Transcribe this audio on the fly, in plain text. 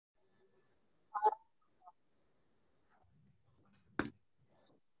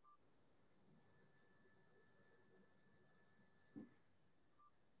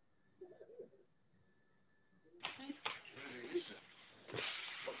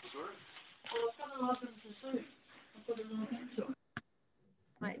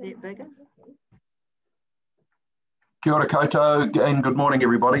Make that bigger. Kia ora koutou and good morning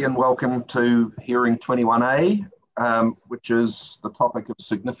everybody, and welcome to Hearing 21A, which is the topic of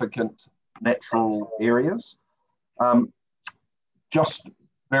significant natural areas. Just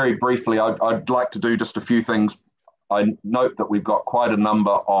very briefly, I'd like to do just a few things. I note that we've got quite a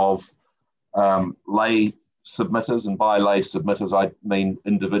number of lay submitters, and by lay submitters I mean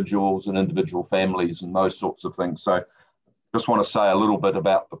individuals and individual families and those sorts of things. So just want to say a little bit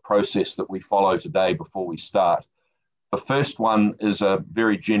about the process that we follow today before we start. The first one is a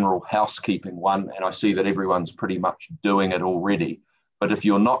very general housekeeping one, and I see that everyone's pretty much doing it already. But if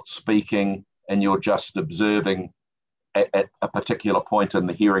you're not speaking and you're just observing at a particular point in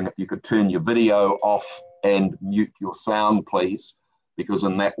the hearing, if you could turn your video off and mute your sound, please, because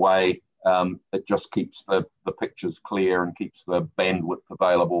in that way it just keeps the pictures clear and keeps the bandwidth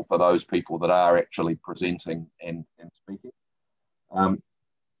available for those people that are actually presenting and speaking.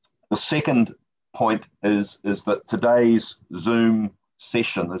 The second point is that today's Zoom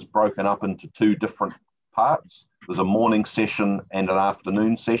session is broken up into two different parts. There's a morning session and an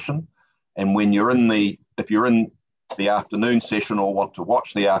afternoon session. And when you're if you're in the afternoon session or want to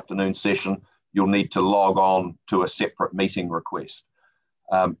watch the afternoon session, you'll need to log on to a separate meeting request.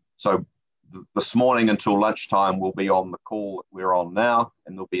 So this morning until lunchtime, we'll be on the call that we're on now,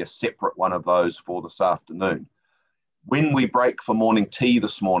 and there'll be a separate one of those for this afternoon. When we break for morning tea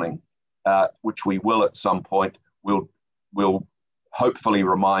this morning, which we will at some point, we'll hopefully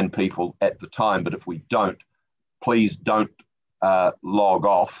remind people at the time, but if we don't, please don't log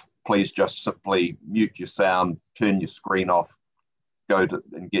off. Please just simply mute your sound, turn your screen off, go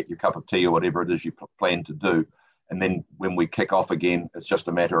and get your cup of tea or whatever it is you plan to do. And then when we kick off again, it's just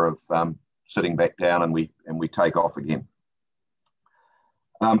a matter of sitting back down and we take off again.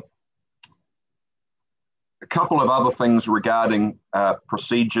 A couple of other things regarding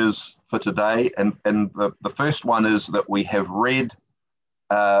procedures for today, and the first one is that we have read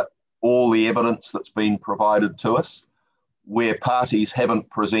all the evidence that's been provided to us. Where parties haven't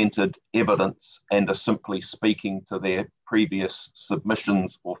presented evidence and are simply speaking to their previous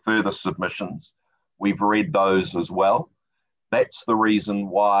submissions or further submissions, we've read those as well. That's the reason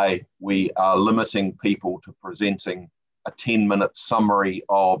why we are limiting people to presenting a 10-minute summary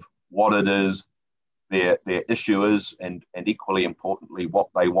of what it is their issue is, and equally importantly, what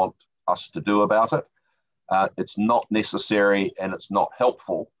they want us to do about it. It's not necessary and it's not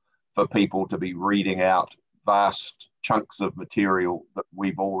helpful for people to be reading out vast chunks of material that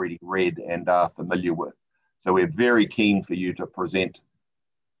we've already read and are familiar with. So we're very keen for you to present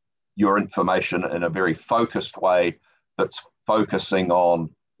your information in a very focused way that's focusing on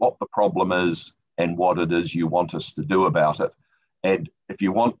what the problem is and what it is you want us to do about it. And if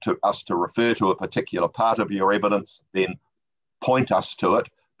you want us to refer to a particular part of your evidence, then point us to it,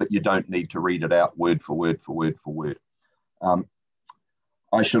 but you don't need to read it out word for word for word for word.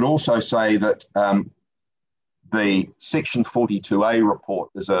 I should also say that the Section 42A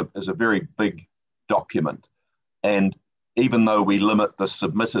report is a very big document. And even though we limit the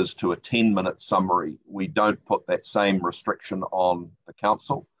submitters to a 10-minute summary, we don't put that same restriction on the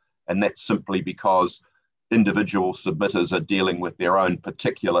council. And that's simply because individual submitters are dealing with their own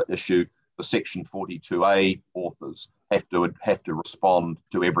particular issue. The Section 42A authors have to respond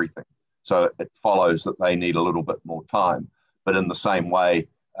to everything. So it follows that they need a little bit more time. But in the same way,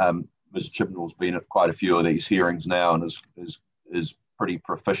 Ms. Chibnall's been at quite a few of these hearings now and is pretty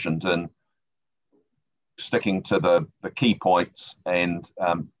proficient in sticking to the key points and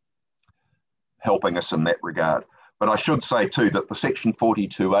helping us in that regard. But I should say too that the Section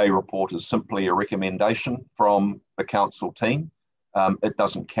 42A report is simply a recommendation from the council team. It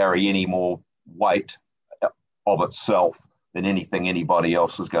doesn't carry any more weight of itself than anything anybody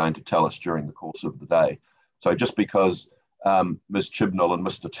else is going to tell us during the course of the day. So just because Ms. Chibnall and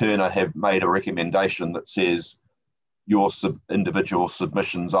Mr. Turner have made a recommendation that says your individual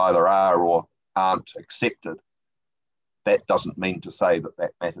submissions either are or aren't accepted, that doesn't mean to say that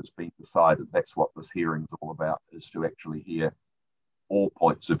that matter's been decided. That's what this hearing's all about, is to actually hear all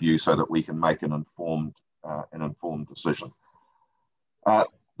points of view so that we can make an informed decision. The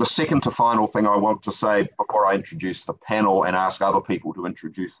second to final thing I want to say before I introduce the panel and ask other people to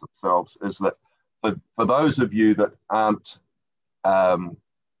introduce themselves is that for those of you that aren't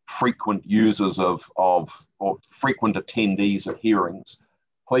frequent users or frequent attendees at hearings,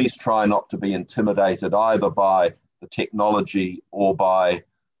 please try not to be intimidated either by the technology or by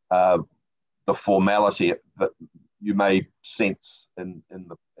the formality that you may sense in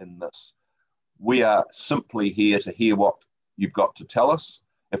this. We are simply here to hear what you've got to tell us,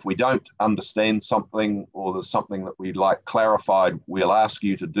 If we don't understand something or there's something that we'd like clarified, we'll ask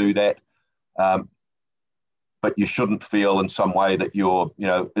you to do that. But you shouldn't feel in some way that you're,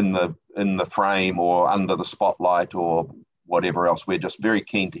 in the frame or under the spotlight or whatever else. We're just very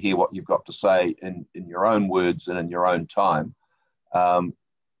keen to hear what you've got to say in your own words and in your own time.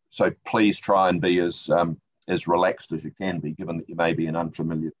 So please try and be as relaxed as you can be, given that you may be in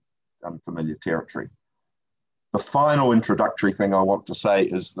unfamiliar territory. The final introductory thing I want to say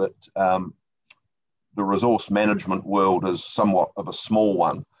is that the resource management world is somewhat of a small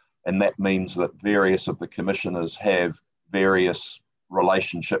one, and that means that various of the commissioners have various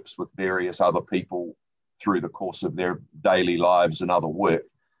relationships with various other people through the course of their daily lives and other work.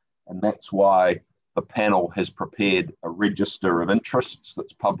 And that's why the panel has prepared a register of interests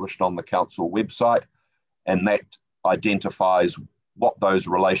that's published on the council website, and that identifies what those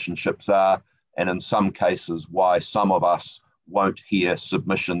relationships are, and in some cases why some of us won't hear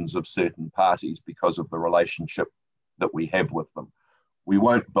submissions of certain parties because of the relationship that we have with them. We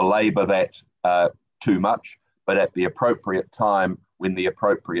won't belabor that too much, but at the appropriate time, when the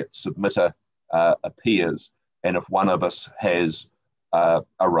appropriate submitter appears, and if one of us has a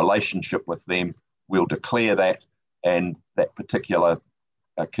relationship with them, we'll declare that, and that particular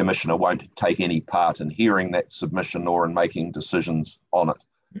commissioner won't take any part in hearing that submission or in making decisions on it.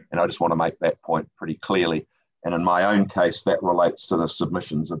 And I just want to make that point pretty clearly. And in my own case, that relates to the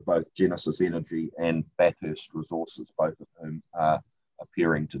submissions of both Genesis Energy and Bathurst Resources, both of whom are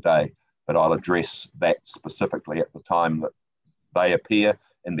appearing today. But I'll address that specifically at the time that they appear,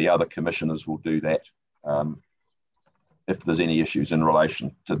 and the other commissioners will do that if there's any issues in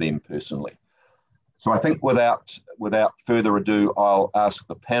relation to them personally. So I think without further ado, I'll ask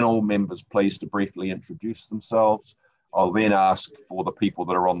the panel members please to briefly introduce themselves. I'll then ask for the people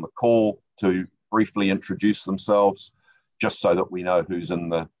that are on the call to briefly introduce themselves, just so that we know who's in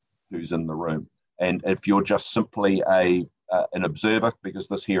the room. And if you're just simply an observer, because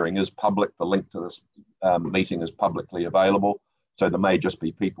this hearing is public, the link to this meeting is publicly available. So there may just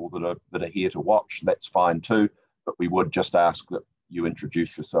be people that are here to watch. That's fine too. But we would just ask that you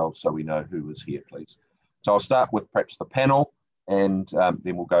introduce yourselves so we know who is here, please. So I'll start with perhaps the panel, and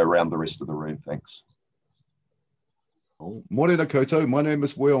then we'll go around the rest of the room. Thanks. Morena koutou. My name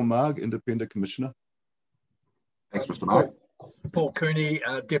is Will Marg, Independent Commissioner. Thanks, Mr. Marg. Paul Cooney,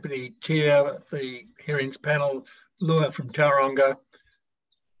 Deputy Chair of the hearings panel. Lua from Tauranga.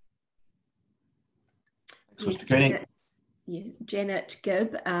 Thanks, Mr. Cooney. Janet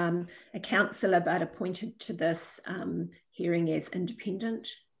Gibb, a councillor but appointed to this hearing as independent.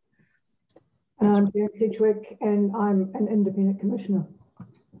 And I'm Jack Sedgwick, and I'm an independent commissioner.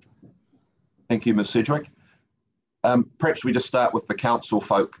 Thank you, Ms. Sedgwick. Perhaps we just start with the council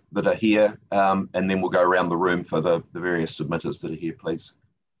folk that are here, and then we'll go around the room for the various submitters that are here, please.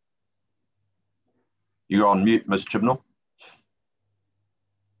 You're on mute, Ms. Chibnall.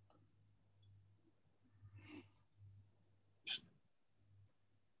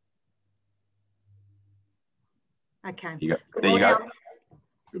 Okay. There you go.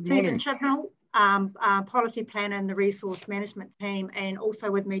 Susan Chibnall, Policy Planner in the Resource Management team, and also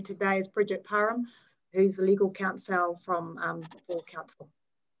with me today is Bridget Parham, who's the legal counsel from Ball Council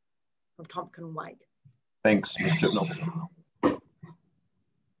from Tompkin Wake. Thanks, Ms. Chibnall.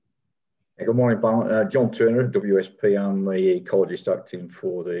 Good morning, panel. John Turner, WSP. I'm the ecologist acting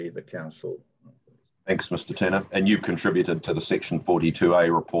for the council. Thanks, Mr. Turner. And you've contributed to the Section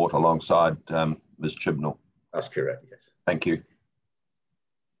 42A report alongside Ms. Chibnall. That's correct, yes. Thank you.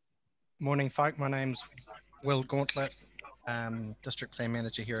 Morning, folk. My name's Will Gauntlet, District Plan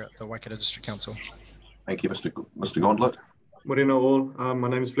Manager here at the Waikato District Council. Thank you, Mr. Gauntlet. Morena all. My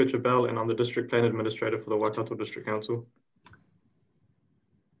name is Fletcher Bell, and I'm the District Plan Administrator for the Waikato District Council.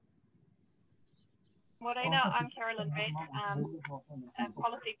 Morena, I'm Carolyn Red,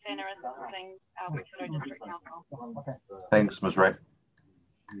 Policy Planner assisting Waikato District Council. Thanks, Ms. Red.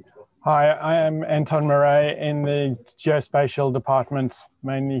 Hi, I am Anton Murray in the Geospatial Department,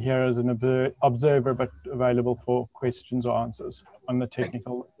 mainly here as an observer, but available for questions or answers on the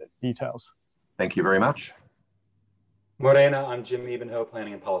technical details. Thank you very much. Morena, I'm Jim Ebenhoe,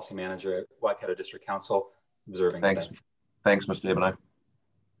 Planning and Policy Manager at Waikato District Council, observing. Thanks. Thanks, Mr. Ebenhoe.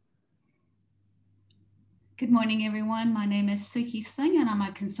 Good morning, everyone. My name is Suki Singh, and I'm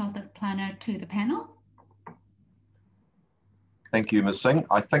a consultant planner to the panel. Thank you, Ms. Singh.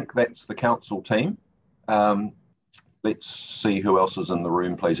 I think that's the council team. Let's see who else is in the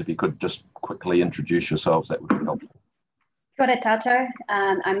room, please. If you could just quickly introduce yourselves, that would be helpful. Kia ora tātou.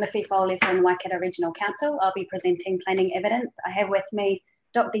 I'm Miffy Foley from Waikato Regional Council. I'll be presenting planning evidence. I have with me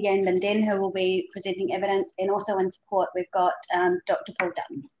Dr. Yan Linden, who will be presenting evidence, and also in support, we've got Dr. Paul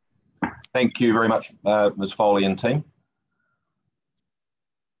Dutton. Thank you very much, Ms. Foley and team.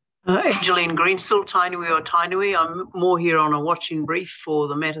 Angeline Greensill, Tainui o Tainui. I'm more here on a watching brief for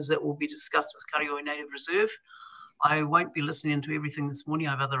the matters that will be discussed with Karioi Native Reserve. I won't be listening to everything this morning.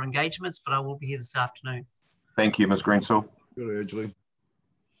 I have other engagements, but I will be here this afternoon. Thank you, Ms. Greensill. Good, Angeline.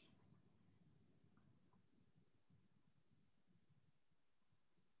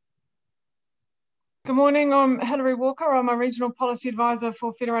 Good morning, I'm Hilary Walker. I'm a Regional Policy Advisor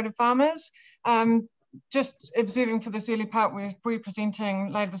for Federated Farmers. Just observing for this early part, we're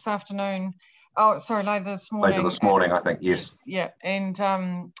presenting later this afternoon. Oh, sorry, later this morning. Later this morning, I think, yes. Yeah, and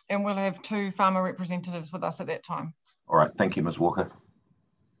we'll have 2 farmer representatives with us at that time. All right, thank you, Ms. Walker.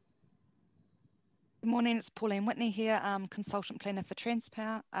 Good morning, it's Pauline Whitney here, Consultant Planner for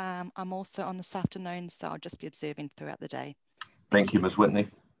Transpower. I'm also on this afternoon, so I'll just be observing throughout the day. Thank you, Ms. Whitney.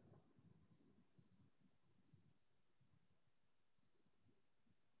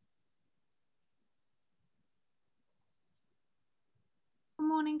 Good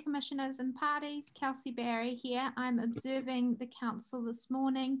morning, Commissioners and parties. Kelsey Barry here. I'm observing the Council this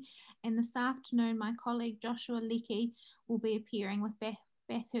morning, and this afternoon my colleague Joshua Leakey will be appearing with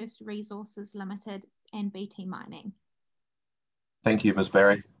Bathurst Resources Limited and BT Mining. Thank you, Ms.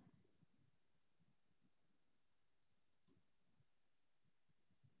 Barry.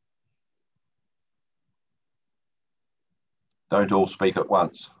 Don't all speak at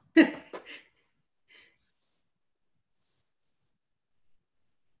once.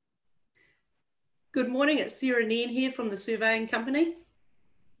 Good morning, it's Sarah Nairn here from the Surveying Company.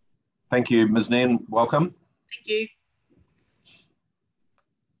 Thank you, Ms. Nairn, welcome. Thank you.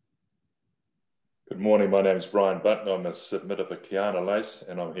 Good morning, my name is Brian Button. I'm a submitter for Kiana Lace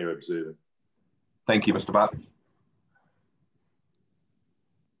and I'm here observing. Thank you, Mr. Button.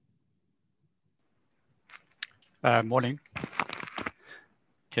 Morning.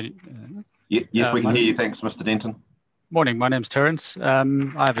 Can you, yes, we can hear you. Thanks, Mr. Denton. Morning, my name's Terence. I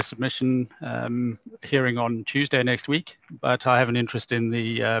have a submission hearing on Tuesday next week, but I have an interest in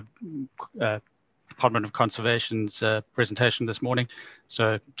the Department of Conservation's presentation this morning,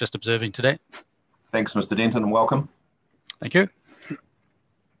 so just observing today. Thanks, Mr. Denton, and welcome. Thank you.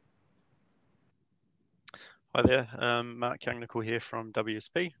 Hi there, Mark Young-Nicol here from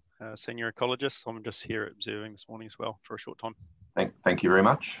WSP, Senior Ecologist. I'm just here observing this morning as well for a short time. Thank you very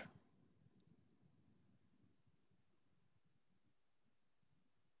much.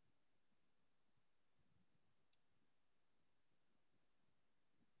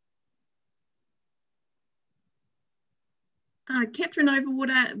 Catherine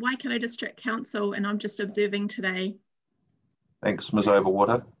Overwater, Waikato District Council, and I'm just observing today. Thanks, Ms.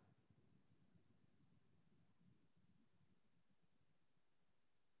 Overwater.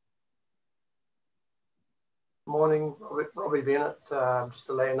 Morning, Robbie Bennett. Just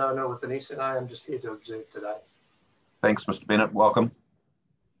a landowner with an SNA. I'm just here to observe today. Thanks, Mr. Bennett. Welcome.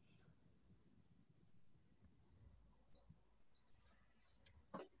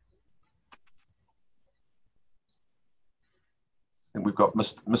 And we've got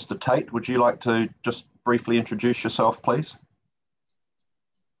Mr. Tate. Would you like to just briefly introduce yourself, please?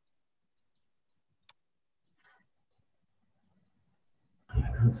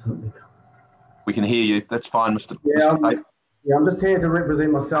 We can hear you. That's fine, Mr. Tate. Yeah, I'm just here to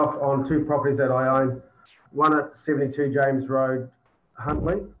represent myself on 2 properties that I own. One at 72 James Road,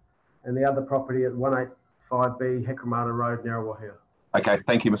 Huntley, and the other property at 185B Hecramata Road, Narrawahia. Okay,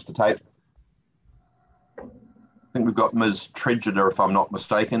 thank you, Mr. Tate. I think we've got Ms. Tregida, if I'm not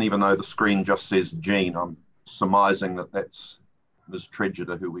mistaken, even though the screen just says Jean. I'm surmising that that's Ms.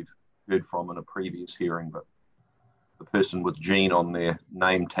 Tregida, who we've heard from in a previous hearing, but the person with Jean on their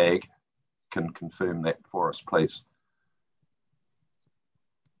name tag can confirm that for us, please.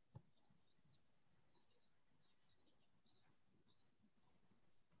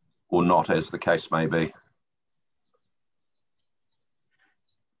 Or not, as the case may be.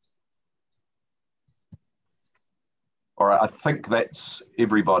 All right, I think that's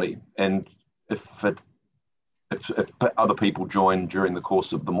everybody. And if other people join during the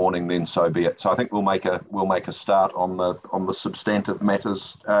course of the morning, then so be it. So I think we'll make a start on the substantive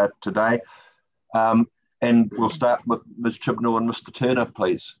matters today, and we'll start with Ms. Chibnall and Mr. Turner,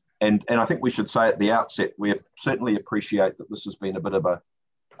 please. And I think we should say at the outset, we certainly appreciate that this has been a bit of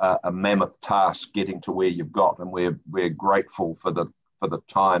a mammoth task getting to where you've got, and we're grateful for the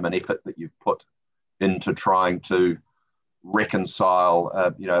time and effort that you've put into trying to reconcile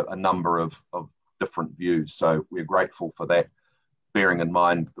a number of different views. So we're grateful for that, bearing in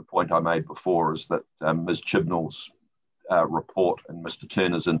mind the point I made before is that Ms. Chibnall's report and Mr.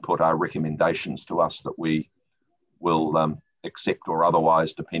 Turner's input are recommendations to us that we will accept or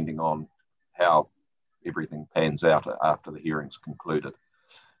otherwise, depending on how everything pans out after the hearing's concluded.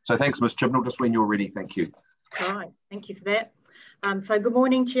 So thanks, Ms. Chibnall. Just when you're ready, thank you. All right, thank you for that. So good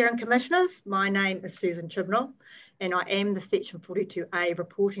morning, Chair and Commissioners. My name is Susan Chibnall, and I am the Section 42A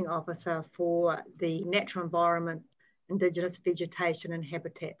Reporting Officer for the Natural Environment, Indigenous Vegetation and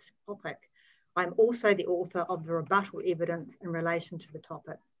Habitats topic. I'm also the author of the rebuttal evidence in relation to the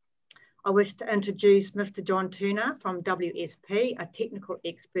topic. I wish to introduce Mr. John Turner from WSP, a technical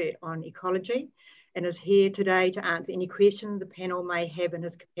expert on ecology, and is here today to answer any questions the panel may have in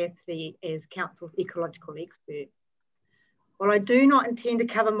his capacity as Council's ecological expert. While I do not intend to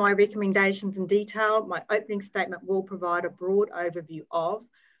cover my recommendations in detail, my opening statement will provide a broad overview of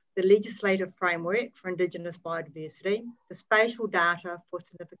the legislative framework for Indigenous biodiversity, the spatial data for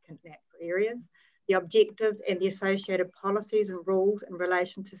significant natural areas, the objectives and the associated policies and rules in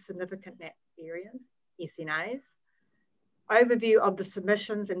relation to significant natural areas, SNAs, overview of the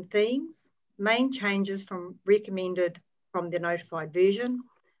submissions and themes, main changes recommended from the notified version,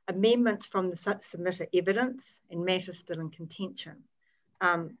 amendments from the submitted evidence, and matters still in contention.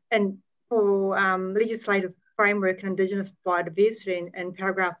 And for legislative framework and Indigenous biodiversity in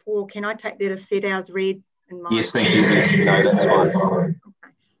paragraph 4, can I take that as set out as read in my... Yes, thank you. Yes, no, that's fine.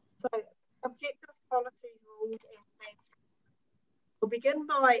 Okay. So objectives, policies, rules, and plans. We'll begin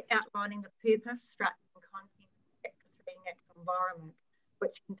by outlining the purpose, structure, and content of Chapter 3 Natural Environment,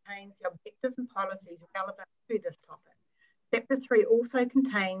 which contains the objectives and policies relevant to this topic. Chapter 3 also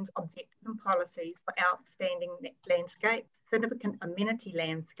contains objectives and policies for outstanding landscapes, significant amenity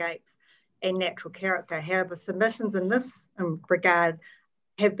landscapes, and natural character. However, submissions in this regard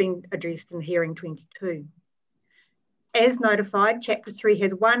have been addressed in Hearing 22. As notified, Chapter 3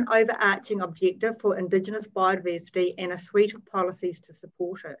 has one overarching objective for Indigenous biodiversity and a suite of policies to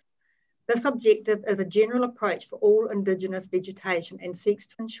support it. This objective is a general approach for all Indigenous vegetation and seeks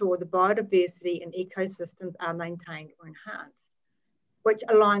to ensure the biodiversity and ecosystems are maintained or enhanced, which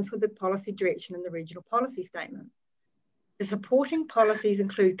aligns with the policy direction in the regional policy statement. The supporting policies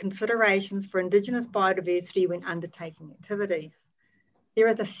include considerations for Indigenous biodiversity when undertaking activities. There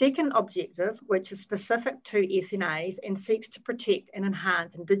is a second objective, which is specific to SNAs and seeks to protect and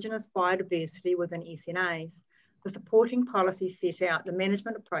enhance Indigenous biodiversity within SNAs. The supporting policies set out the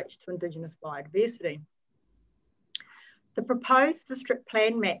management approach to Indigenous biodiversity. The proposed district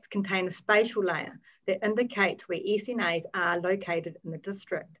plan maps contain a spatial layer that indicates where SNAs are located in the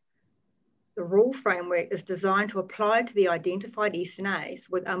district. The rule framework is designed to apply to the identified SNAs,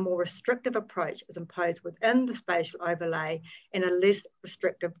 with a more restrictive approach is imposed within the spatial overlay and a less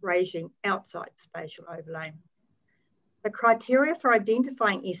restrictive regime outside the spatial overlay. The criteria for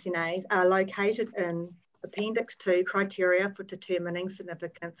identifying SNAs are located in Appendix 2, criteria for determining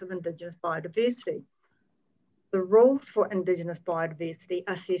significance of Indigenous biodiversity. The rules for Indigenous biodiversity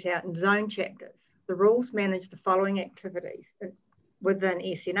are set out in zone chapters. The rules manage the following activities within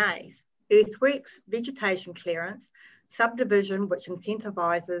SNAs: earthworks, vegetation clearance, subdivision, which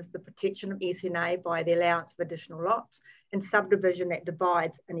incentivises the protection of SNA by the allowance of additional lots, and subdivision that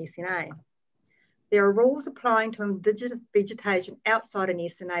divides an SNA. There are rules applying to Indigenous vegetation outside an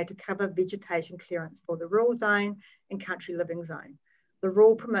SNA to cover vegetation clearance for the rural zone and country living zone. The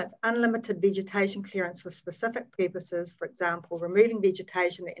rule permits unlimited vegetation clearance for specific purposes, for example, removing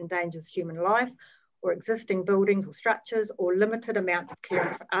vegetation that endangers human life or existing buildings or structures, or limited amounts of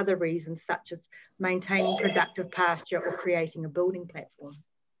clearance for other reasons, such as maintaining productive pasture or creating a building platform.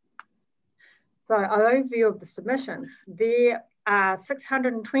 So an overview of the submissions. There are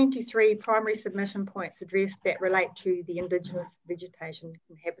 623 primary submission points addressed that relate to the Indigenous vegetation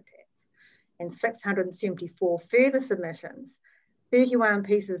and habitats, and 674 further submissions. 31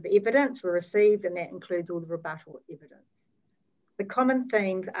 pieces of evidence were received, and that includes all the rebuttal evidence. The common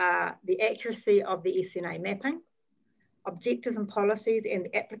themes are the accuracy of the SNA mapping, objectives and policies, and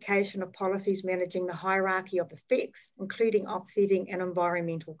the application of policies managing the hierarchy of effects, including offsetting and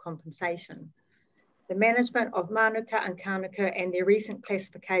environmental compensation. The management of Mānuka and Kānuka and their recent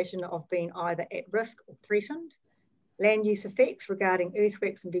classification of being either at risk or threatened, land use effects regarding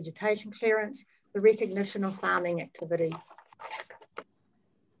earthworks and vegetation clearance, the recognition of farming activities,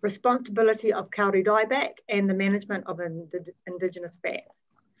 responsibility of Kauri dieback, and the management of Indigenous bats.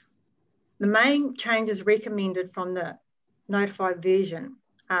 The main changes recommended from the notified version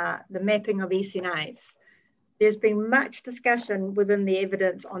are the mapping of SNAs. There's been much discussion within the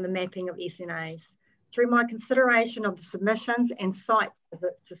evidence on the mapping of SNAs. Through my consideration of the submissions and site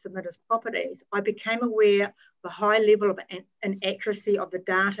visits to submitters' properties, I became aware of the high level of inaccuracy of the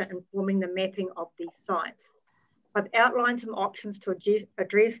data informing the mapping of these sites. I've outlined some options to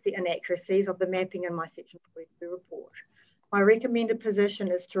address the inaccuracies of the mapping in my Section 42 report. My recommended position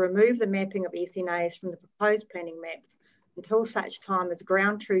is to remove the mapping of SNAs from the proposed planning maps until such time as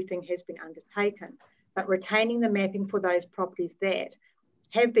ground truthing has been undertaken, but retaining the mapping for those properties that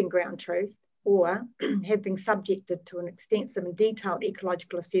have been ground truthed or have been subjected to an extensive and detailed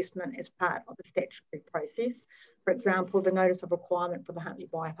ecological assessment as part of the statutory process. For example, the notice of requirement for the Huntly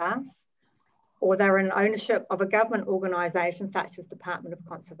bypass, or they're in ownership of a government organisation such as Department of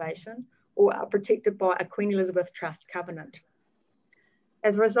Conservation, or are protected by a Queen Elizabeth Trust covenant.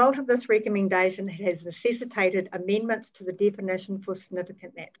 As a result of this recommendation, it has necessitated amendments to the definition for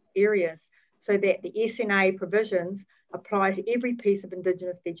significant natural areas so that the SNA provisions apply to every piece of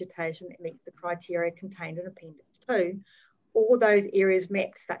Indigenous vegetation that meets the criteria contained in Appendix 2, or those areas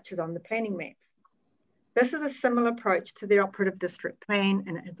mapped such as on the planning maps. This is a similar approach to the operative district plan,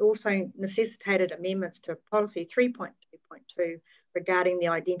 and it has also necessitated amendments to policy 3.2.2 regarding the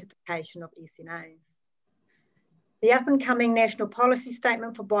identification of SNAs. The up-and-coming National Policy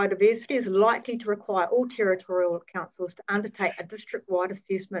Statement for Biodiversity is likely to require all territorial councils to undertake a district-wide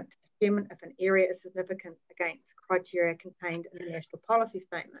assessment to determine if an area is significant against criteria contained in the National Policy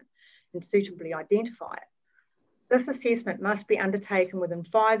Statement and suitably identify it. This assessment must be undertaken within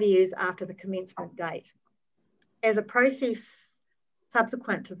 5 years after the commencement date. As a process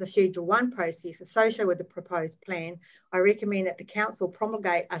subsequent to the Schedule 1 process associated with the proposed plan, I recommend that the Council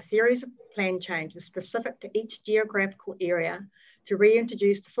promulgate a series of plan changes specific to each geographical area to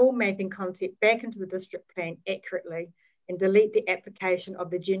reintroduce the full mapping concept back into the district plan accurately and delete the application of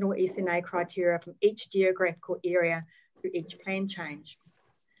the general SNA criteria from each geographical area through each plan change.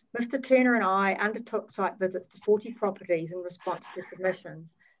 Mr. Turner and I undertook site visits to 40 properties in response to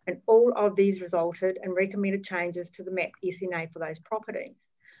submissions, and all of these resulted in recommended changes to the map SNA for those properties.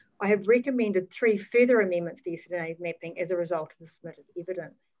 I have recommended 3 further amendments to SNA mapping as a result of the submitted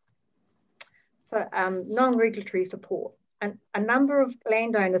evidence. So non-regulatory support. A number of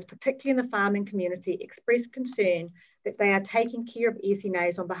landowners, particularly in the farming community, expressed concern that they are taking care of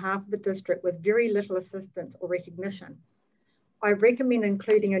SNAs on behalf of the district with very little assistance or recognition. I recommend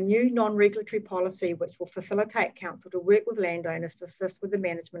including a new non-regulatory policy which will facilitate council to work with landowners to assist with the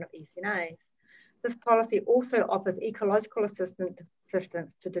management of SNAs. This policy also offers ecological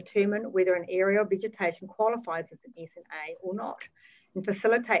assistance to determine whether an area of vegetation qualifies as an SNA or not, and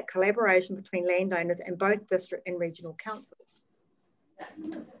facilitate collaboration between landowners and both district and regional councils.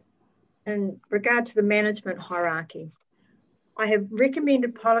 In regard to the management hierarchy, I have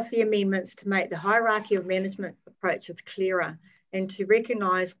recommended policy amendments to make the hierarchy of management approaches clearer and to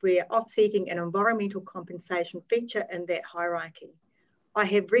recognise where offsetting and environmental compensation feature in that hierarchy. I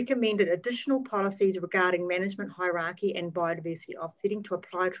have recommended additional policies regarding management hierarchy and biodiversity offsetting to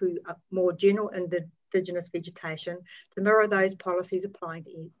apply to a more general Indigenous vegetation to mirror those policies applying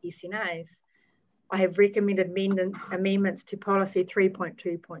to SNAs. I have recommended amendments to policy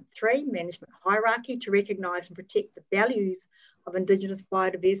 3.2.3, management hierarchy, to recognise and protect the values of Indigenous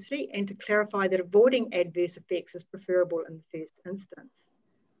biodiversity and to clarify that avoiding adverse effects is preferable in the first instance.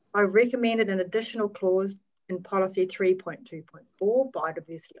 I recommended an additional clause in policy 3.2.4,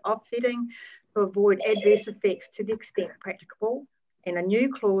 biodiversity offsetting, to avoid adverse effects to the extent practicable, and a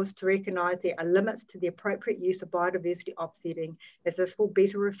new clause to recognise there are limits to the appropriate use of biodiversity offsetting, as this will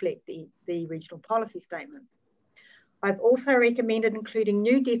better reflect the regional policy statement. I've also recommended including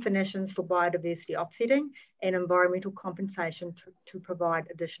new definitions for biodiversity offsetting and environmental compensation to provide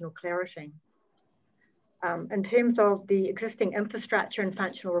additional clarity. In terms of the existing infrastructure and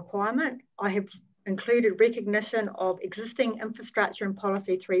functional requirement, I have included recognition of existing infrastructure in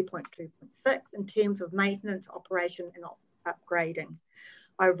policy 3.2.6 in terms of maintenance, operation and upgrading.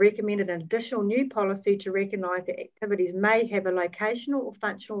 I recommended an additional new policy to recognise that activities may have a locational or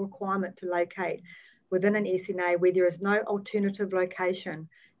functional requirement to locate within an SNA where there is no alternative location,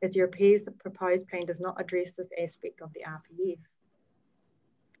 as there appears the proposed plan does not address this aspect of the RPS.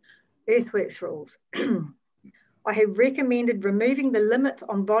 Earthworks rules. I have recommended removing the limits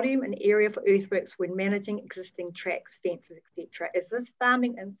on volume and area for earthworks when managing existing tracks, fences, etc., as this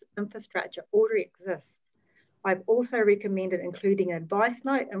farming infrastructure already exists. I've also recommended including an advice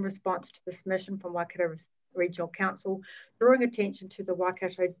note in response to the submission from Waikato Regional Council, drawing attention to the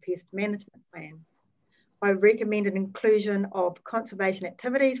Waikato Pest Management Plan. I've recommended inclusion of conservation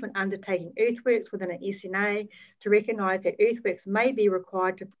activities when undertaking earthworks within an SNA to recognise that earthworks may be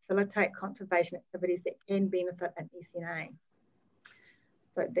required to facilitate conservation activities that can benefit an SNA.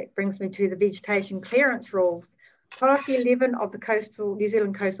 So that brings me to the vegetation clearance rules. Policy 11 of the New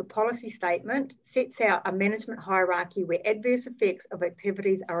Zealand Coastal Policy Statement sets out a management hierarchy where adverse effects of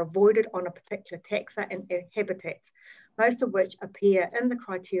activities are avoided on a particular taxa and habitats, most of which appear in the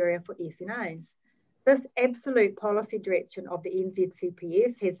criteria for SNAs. This absolute policy direction of the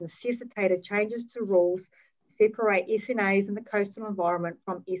NZCPS has necessitated changes to rules to separate SNAs in the coastal environment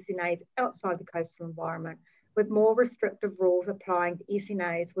from SNAs outside the coastal environment, with more restrictive rules applying to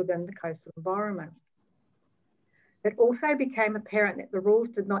SNAs within the coastal environment. It also became apparent that the rules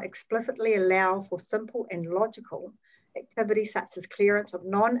did not explicitly allow for simple and logical activities such as clearance of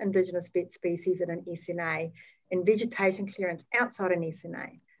non-Indigenous species in an SNA and vegetation clearance outside an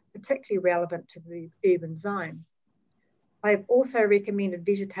SNA, particularly relevant to the urban zone. I have also recommended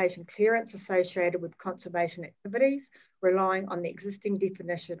vegetation clearance associated with conservation activities, relying on the existing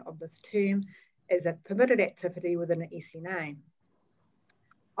definition of this term as a permitted activity within an SNA.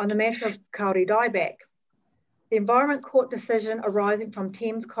 On the matter of Kauri dieback, the Environment Court decision arising from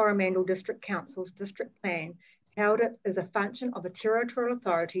Thames Coromandel District Council's district plan held it as a function of a territorial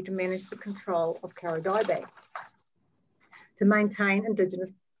authority to manage the control of Kauri dieback to maintain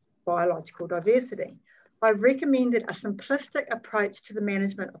Indigenous biological diversity. I've recommended a simplistic approach to the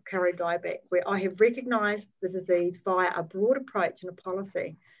management of Kauri dieback, where I have recognised the disease via a broad approach and a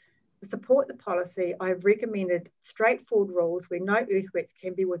policy. To support the policy, I have recommended straightforward rules where no earthworks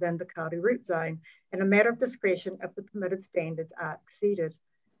can be within the Kauri root zone and a matter of discretion if the permitted standards are exceeded.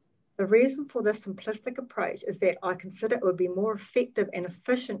 The reason for this simplistic approach is that I consider it would be more effective and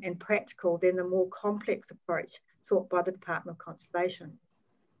efficient and practical than the more complex approach sought by the Department of Conservation.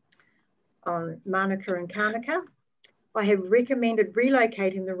 On Manuka and Kānaka, I have recommended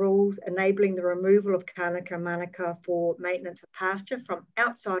relocating the rules enabling the removal of Kānaka and Manuka for maintenance of pasture from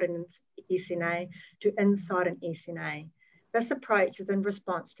outside an SNA to inside an SNA. This approach is in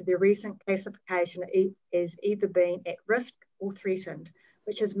response to the recent classification as either being at risk or threatened,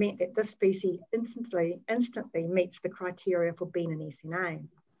 which has meant that this species instantly meets the criteria for being an SNA.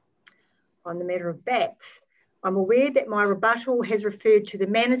 On the matter of bats, I'm aware that my rebuttal has referred to the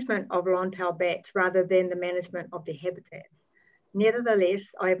management of long-tailed bats rather than the management of their habitats.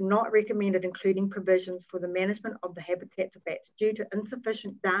 Nevertheless, I have not recommended including provisions for the management of the habitats of bats due to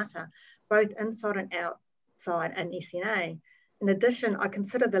insufficient data, both inside and outside an SNA. In addition, I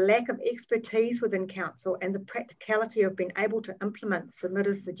consider the lack of expertise within Council and the practicality of being able to implement the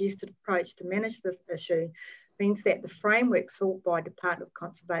submitter's suggested approach to manage this issue means that the framework sought by Department of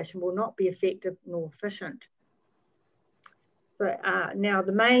Conservation will not be effective nor efficient. So now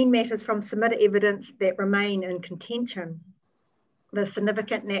the main matters from submitted evidence that remain in contention. The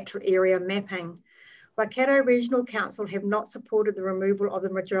significant natural area mapping. Waikato Regional Council have not supported the removal of the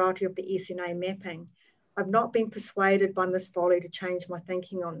majority of the SNA mapping. I've not been persuaded by Ms. Foley to change my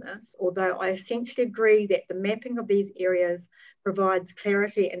thinking on this, although I essentially agree that the mapping of these areas provides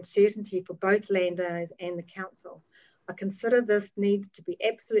clarity and certainty for both landowners and the Council. I consider this needs to be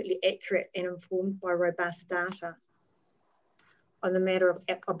absolutely accurate and informed by robust data. On the matter of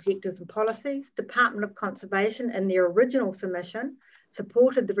objectives and policies, Department of Conservation in their original submission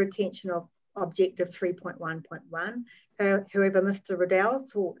supported the retention of Objective 3.1.1. However, Mr. Riddell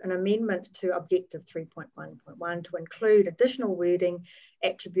sought an amendment to Objective 3.1.1 to include additional wording,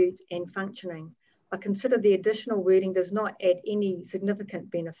 attributes and functioning. I consider the additional wording does not add any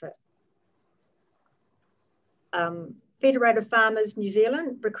significant benefit. Federated Farmers New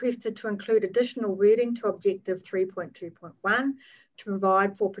Zealand requested to include additional wording to Objective 3.2.1 to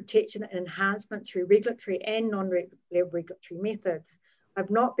provide for protection and enhancement through regulatory and non-regulatory methods.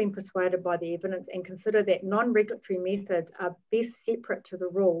 I've not been persuaded by the evidence and consider that non-regulatory methods are best separate to the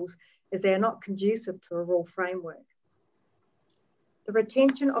rules as they are not conducive to a rule framework. The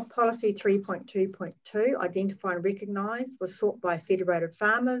retention of Policy 3.2.2, Identify and Recognise, was sought by Federated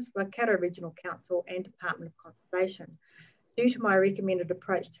Farmers, Waikato Regional Council and Department of Conservation. Due to my recommended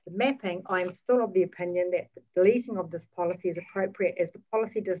approach to the mapping, I am still of the opinion that the deleting of this policy is appropriate as the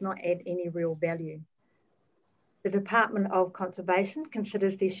policy does not add any real value. The Department of Conservation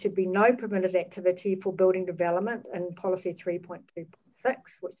considers there should be no permitted activity for building development in Policy 3.2.6,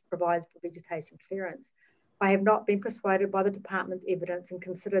 which provides for vegetation clearance. I have not been persuaded by the Department's evidence and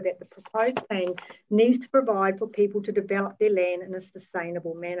consider that the proposed plan needs to provide for people to develop their land in a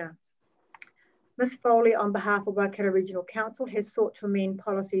sustainable manner. Ms. Foley, on behalf of Waikato Regional Council, has sought to amend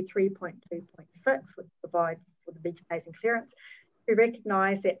Policy 3.2.6, which provides for the vegetation clearance, to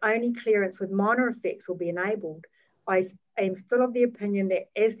recognise that only clearance with minor effects will be enabled. I am still of the opinion that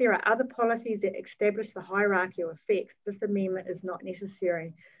as there are other policies that establish the hierarchy of effects, this amendment is not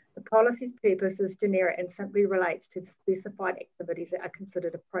necessary. The policy's purpose is generic and simply relates to the specified activities that are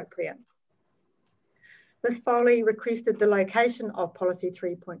considered appropriate. Ms. Foley requested the location of policy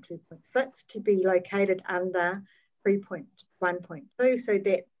 3.2.6 to be located under 3.1.2 so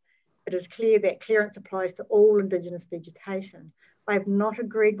that it is clear that clearance applies to all Indigenous vegetation. I have not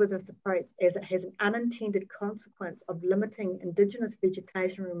agreed with this approach as it has an unintended consequence of limiting Indigenous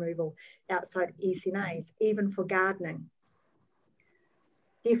vegetation removal outside of ECNAs, even for gardening.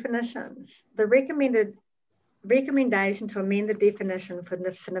 Definitions. The recommendation to amend the definition for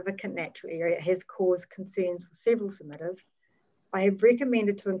the significant natural area has caused concerns for several submitters. I have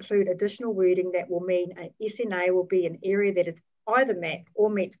recommended to include additional wording that will mean an SNA will be an area that is either met or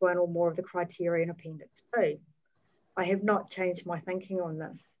meets one or more of the criteria in Appendix 2. I have not changed my thinking on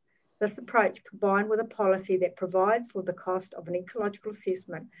this. This approach, combined with a policy that provides for the cost of an ecological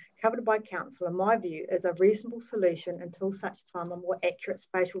assessment covered by council, in my view, is a reasonable solution until such time a more accurate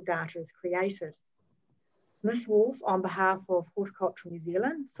spatial data is created. Ms. Wolf, on behalf of Horticulture New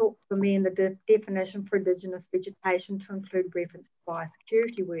Zealand, sought to amend the definition for Indigenous vegetation to include reference to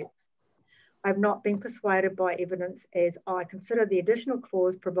biosecurity works. I have not been persuaded by evidence as I consider the additional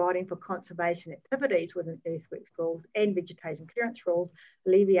clause providing for conservation activities within earthworks rules and vegetation clearance rules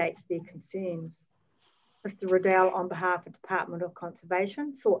alleviates their concerns. Mr. Riddell, on behalf of the Department of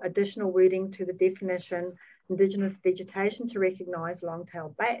Conservation, sought additional wording to the definition Indigenous vegetation to recognise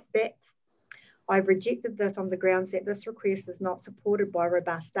long-tailed bats. I've rejected this on the grounds that this request is not supported by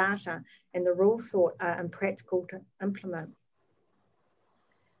robust data and the rules sought are impractical to implement.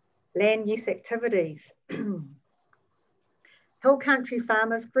 Land use activities. Hill Country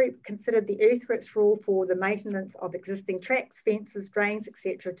Farmers Group considered the earthworks rule for the maintenance of existing tracks, fences, drains,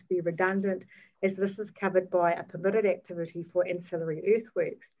 etc. to be redundant, as this is covered by a permitted activity for ancillary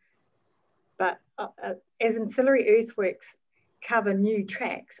earthworks. But as ancillary earthworks cover new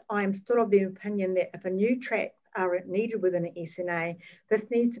tracks, I am still of the opinion that if a new tracks are needed within an SNA,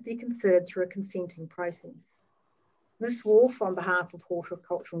 this needs to be considered through a consenting process. Ms. Wolf, on behalf of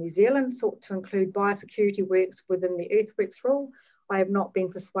Horticulture New Zealand, sought to include biosecurity works within the earthworks rule. I have not been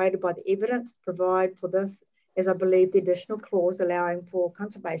persuaded by the evidence to provide for this, as I believe the additional clause allowing for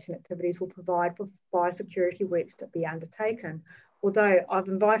conservation activities will provide for biosecurity works to be undertaken, although I've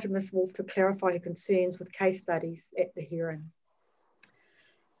invited Ms. Wolf to clarify her concerns with case studies at the hearing.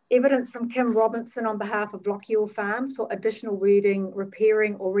 Evidence from Kim Robinson on behalf of Lochiel Farms or additional wording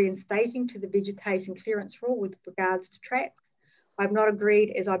repairing or reinstating to the vegetation clearance rule with regards to tracks. I've not agreed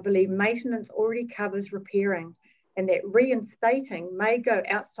as I believe maintenance already covers repairing and that reinstating may go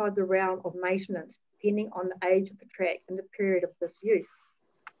outside the realm of maintenance depending on the age of the track and the period of disuse.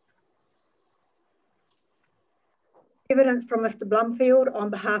 Evidence from Mr. Blumfield on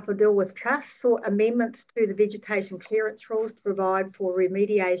behalf of Dilworth Trust sought amendments to the vegetation clearance rules to provide for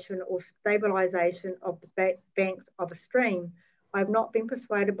remediation or stabilisation of the banks of a stream. I have not been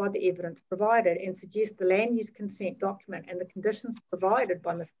persuaded by the evidence provided and suggest the land use consent document and the conditions provided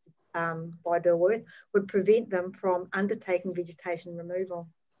by Dilworth would prevent them from undertaking vegetation removal.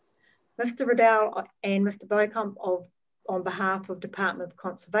 Mr. Riddell and Mr. Beauchamp on behalf of Department of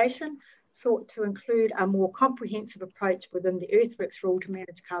Conservation sought to include a more comprehensive approach within the earthworks rule to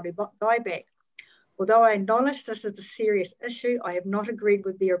manage kauri dieback. Although I acknowledge this is a serious issue, I have not agreed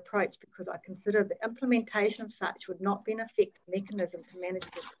with their approach because I consider the implementation of such would not be an effective mechanism to manage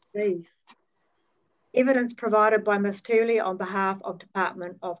this disease. Evidence provided by Ms. Turley on behalf of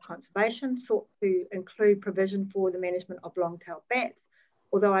Department of Conservation sought to include provision for the management of long-tailed bats.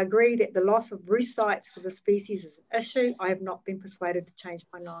 Although I agree that the loss of roost sites for the species is an issue, I have not been persuaded to change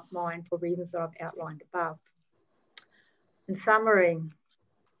my mind for reasons that I've outlined above. In summary,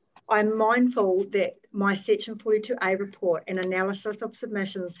 I'm mindful that my Section 42A report and analysis of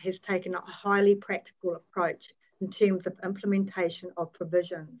submissions has taken a highly practical approach in terms of implementation of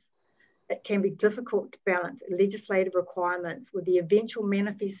provisions. It can be difficult to balance legislative requirements with the eventual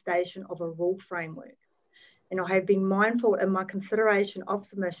manifestation of a rule framework. And I have been mindful in my consideration of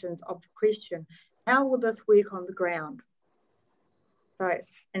submissions of the question, how will this work on the ground? So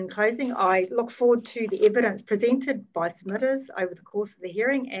in closing, I look forward to the evidence presented by submitters over the course of the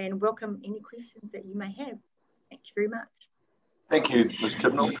hearing and welcome any questions that you may have. Thank you very much. Thank you, Ms.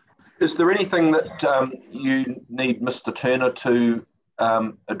 Chibnall. Is there anything that you need Mr. Turner to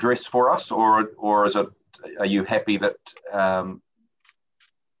address for us, or is it, are you happy that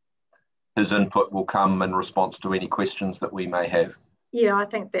his input will come in response to any questions that we may have? Yeah, I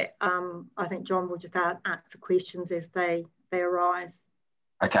think that I think John will just answer questions as they arise.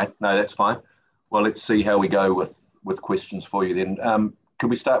 Okay, no, that's fine. Well, let's see how we go with questions for you then. Can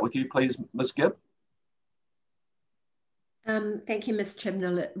we start with you, please, Ms. Gibb? Thank you, Ms.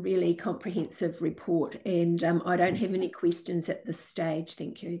 Chibnall. A really comprehensive report, and I don't have any questions at this stage.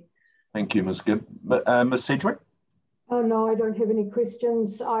 Thank you. Thank you, Ms. Gibb. Ms. Sedgwick? Oh no, I don't have any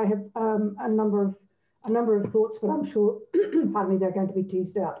questions. I have a number of thoughts, but I'm sure, pardon me, they're going to be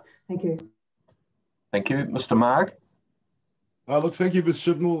teased out. Thank you. Thank you, Mr. Marg. Look, thank you, Ms.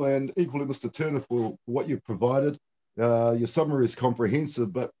 Chibnall, and equally Mr. Turner, for what you've provided. Your summary is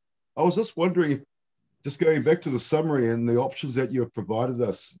comprehensive, but I was just wondering, just going back to the summary and the options that you have provided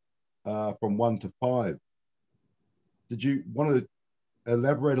us from 1 to 5, did you want to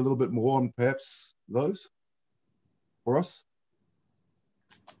elaborate a little bit more on perhaps those for us?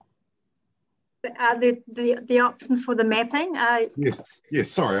 The options for the mapping? Yes,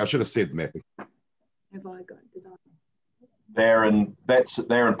 sorry, I should have said mapping. Have I got, did I? They're in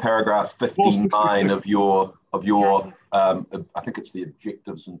paragraph 59 of your I think it's the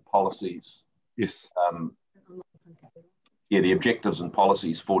objectives and policies. Yes. Yeah, the objectives and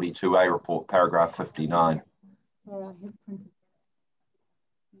policies 42A report, paragraph 59. Oh,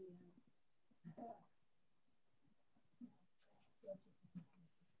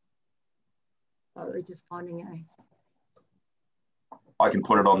 we're just finding it. I can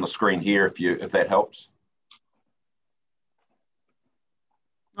put it on the screen here if that helps.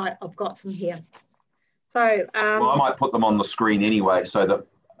 I've got some here. So well, I might put them on the screen anyway, so that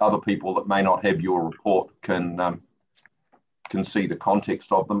other people that may not have your report can see the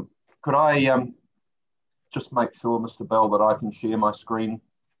context of them. Could I just make sure, Mr. Bell, that I can share my screen?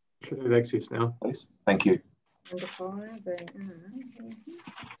 Should have access now. Please. Thank you. If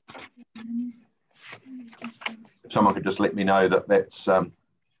someone could just let me know that that's yeah,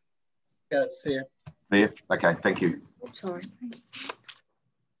 it's there. There. Okay. Thank you. Sorry.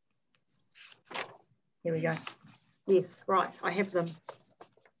 Here we go. Yes, right. I have them.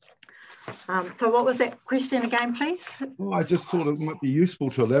 So what was that question again, please? Well, I just thought it might be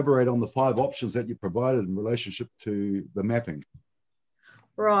useful to elaborate on the 5 options that you provided in relationship to the mapping.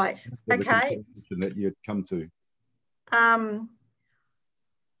 Right. Okay. That you'd come to.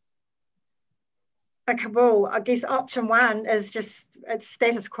 Okay, well, I guess option 1 is just it's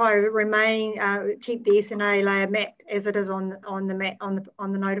status quo, remain, keep the SNA layer mapped as it is on the map on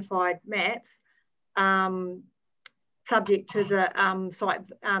the notified maps, subject to the site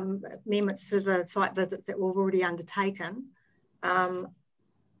amendments to the site visits that we've already undertaken.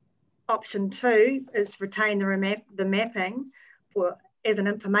 Option 2 is to retain the mapping as an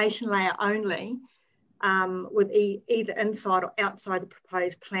information layer only, with either inside or outside the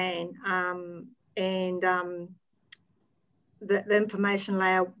proposed plan. The information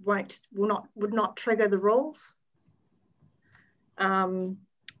layer would not trigger the rules.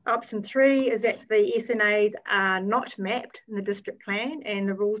 Option 3 is that the SNAs are not mapped in the district plan and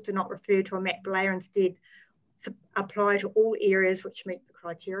the rules do not refer to a mapped layer, instead apply to all areas which meet the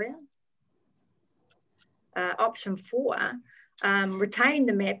criteria. Option 4, retain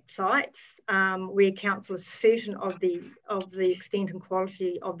the mapped sites where council is certain of the extent and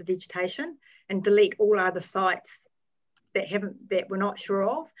quality of the vegetation, and delete all other sites that we're not sure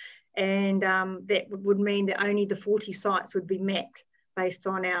of, and that would mean that only the 40 sites would be mapped based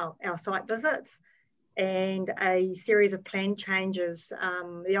on our site visits, and a series of plan changes.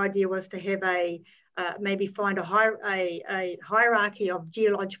 The idea was to have maybe find a hierarchy of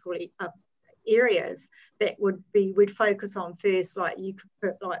geological areas that we'd focus on first, like you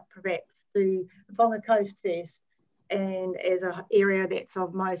could perhaps do the Whanga Coast first, and as an area that's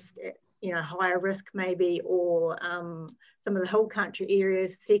of most higher risk maybe, or some of the hill country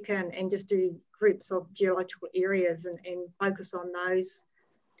areas second, and just do groups of geological areas and focus on those,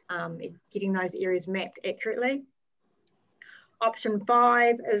 getting those areas mapped accurately. Option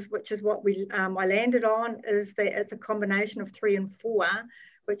 5 which is what I landed on, is that it's a combination of 3 and 4,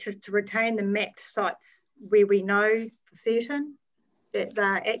 which is to retain the mapped sites where we know for certain that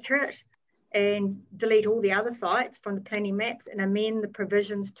they're accurate, and delete all the other sites from the planning maps and amend the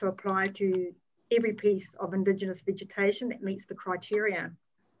provisions to apply to every piece of Indigenous vegetation that meets the criteria.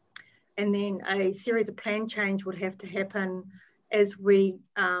 And then a series of plan change would have to happen as we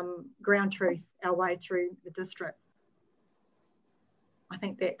ground truth our way through the district. I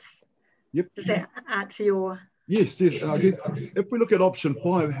think that's, does that answer your... Yes. I guess if we look at option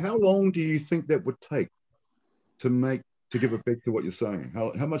 5, how long do you think that would take to give effect to what you're saying?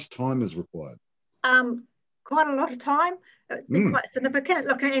 How much time is required? Quite a lot of time. It's been quite significant.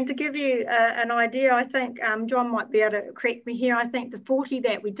 Look, and to give you an idea, I think John might be able to correct me here. I think the 40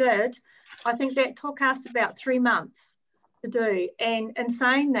 that we did, I think that took us about 3 months to do. And in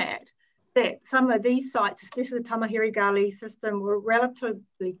saying that some of these sites, especially the Tamahiri Gully system, were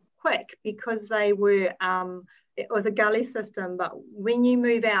relatively quick because they were, it was a gully system. But when you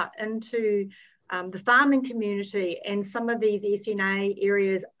move out into the farming community, and some of these SNA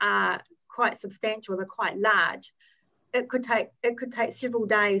areas are quite substantial, they're quite large, it could take several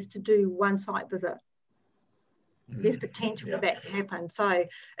days to do one site visit. There's potential for that to happen. So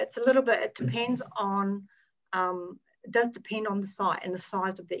it's a little bit, it depends on, it does depend on the site and the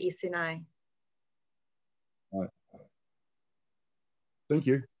size of the SNA. Right. Thank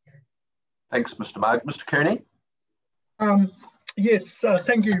you. Thanks, Mr. Marg. Mr. Kearney? Yes,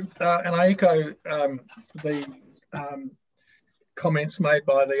 thank you. And I echo the comments made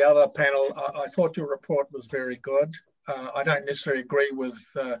by the other panel. I thought your report was very good. I don't necessarily agree with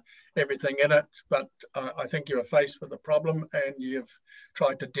everything in it, but I think you're faced with a problem and you've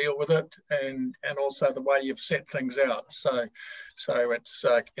tried to deal with it, and also the way you've set things out. So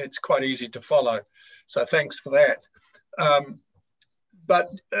it's quite easy to follow. So thanks for that.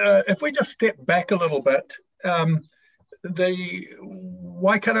 But if we just step back a little bit, the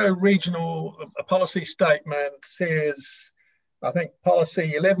Waikato Regional Policy Statement says, I think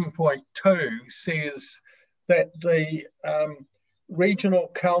policy 11.2 says that the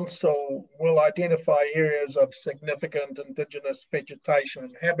Regional Council will identify areas of significant Indigenous vegetation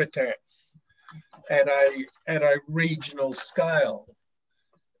and habitats at a regional scale.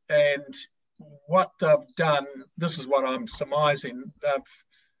 And what they've done, this is what I'm surmising,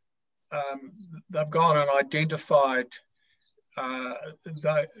 they've gone and identified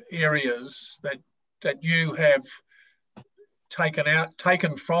the areas that you have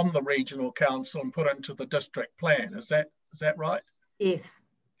taken from the Regional Council and put into the district plan. Is that right? Yes.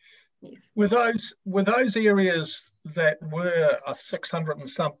 Yes. Were those areas that were 600 and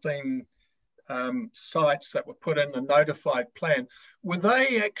something sites that were put in the notified plan, were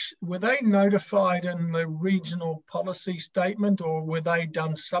they notified in the regional policy statement, or were they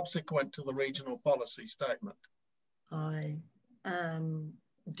done subsequent to the regional policy statement? I don't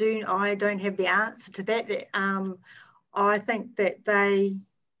have the answer to that. I think that I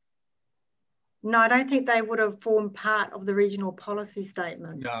don't think they would have formed part of the regional policy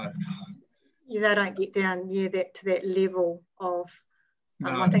statement. No. Yeah, they don't get down to that level of.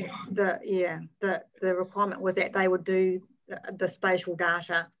 I think the requirement was that they would do the spatial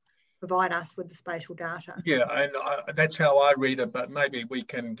data, provide us with the spatial data. Yeah, and that's how I read it, but maybe we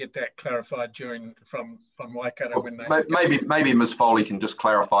can get that clarified from Waikato when they... Maybe Ms. Foley can just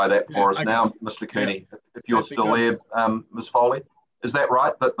clarify that for us now, Mr. Kearney, if you're still there, Ms. Foley. Is that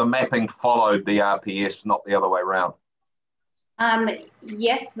right, that the mapping followed the RPS, not the other way around?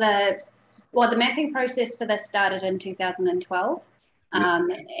 Yes, the mapping process for this started in 2012.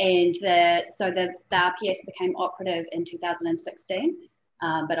 Yes. So the RPS became operative in 2016,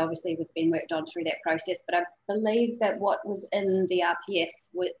 but obviously was being worked on through that process. But I believe that what was in the RPS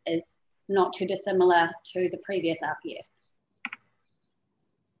is not too dissimilar to the previous RPS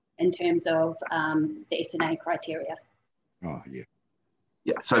in terms of the SNA criteria. Oh, yeah.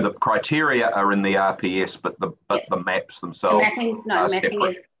 Yeah, so the criteria are in the RPS, but the maps themselves mapping is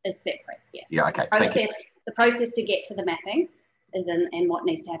separate, yes. Yeah, okay. The process to get to the mapping is in, and what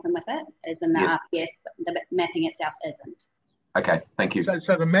needs to happen with it is in the RPS, but the mapping itself isn't. Okay, thank you.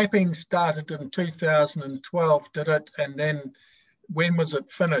 So the mapping started in 2012, did it? And then when was it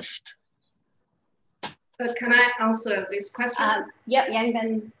finished? Can I answer this question? Yep,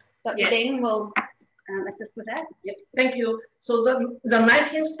 Yang, Dr. Dean will assist with that. Yep, thank you. So the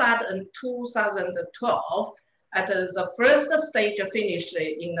mapping started in 2012. At the first stage finished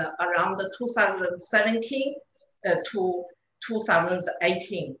in around 2017 to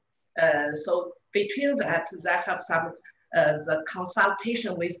 2018. So between that, they have some the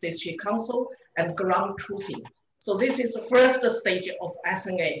consultation with district council and ground truthing. So this is the first stage of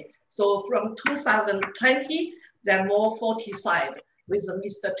SNA. So from 2020, there are more 40 sites with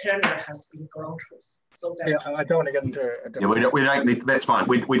Mr. Turner has been ground truth. So yeah, I don't want to get into it. Yeah, we don't need, that's fine.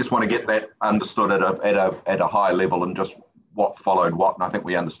 We just want to get that understood at a high level and just what followed what, and I think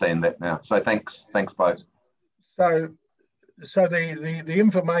we understand that now. So thanks both. So the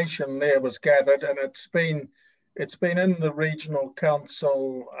information there was gathered, and it's been in the regional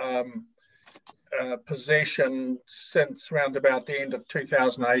council possession since around about the end of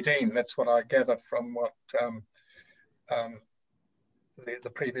 2018. That's what I gather from what the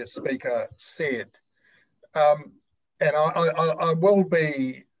previous speaker said. And I will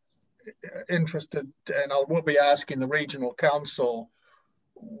be interested, and I will be asking the regional council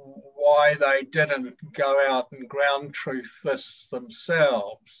why they didn't go out and ground truth this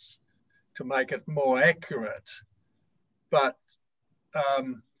themselves to make it more accurate. But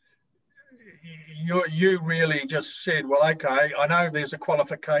you really just said, well, okay, I know there's a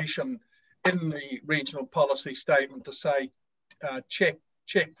qualification in the regional policy statement to say, check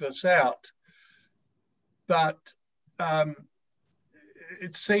this out. but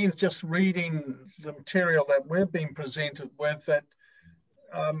it seems, just reading the material that we've been presented with, that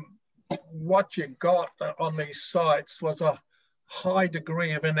what you got on these sites was a high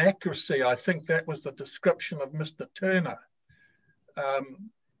degree of inaccuracy. I think that was the description of Mr. Turner,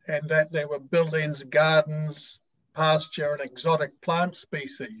 and that there were buildings, gardens, pasture, and exotic plant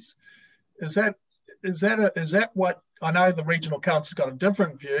species. Is that what, I know the Regional Council's got a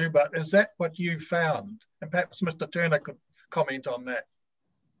different view, but is that what you found? And perhaps Mr. Turner could comment on that.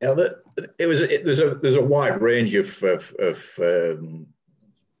 Yeah, there's a wide range of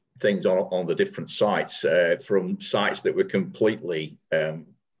things on the different sites, from sites that were completely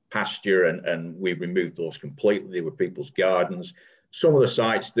pasture, and we removed those completely. They were people's gardens. Some of the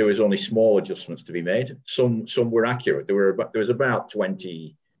sites, there was only small adjustments to be made. Some were accurate. There was about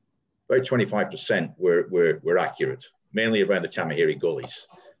 25% were accurate, mainly around the Tamahiri gullies.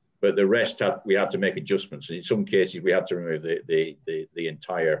 But the rest we had to make adjustments. In some cases, we had to remove the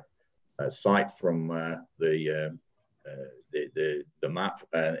entire site from the map.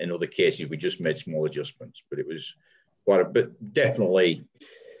 In other cases, we just made small adjustments. But it was quite a bit. Definitely,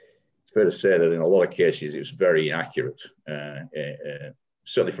 it's fair to say that in a lot of cases, it was very inaccurate.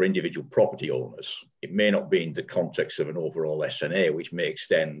 Certainly for individual property owners, it may not be in the context of an overall SNA, which may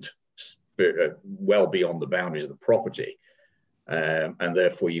extend well beyond the boundaries of the property. And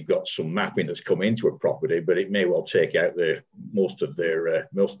therefore, you've got some mapping that's come into a property, but it may well take out most of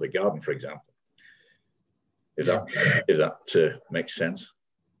the garden, for example. If that makes sense?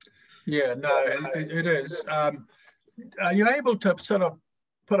 Yeah, no, it is. Are you able to sort of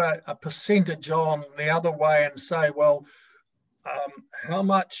put a percentage on the other way and say, well, how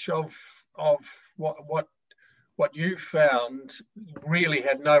much of what you found really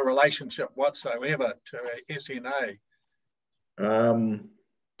had no relationship whatsoever to SNA?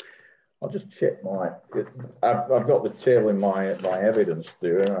 I'll just check I've got the tail in my evidence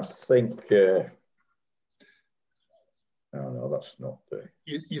there, and I think, oh no, that's not the...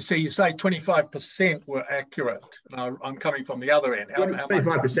 You see, you say 25% were accurate. And I'm coming from the other end.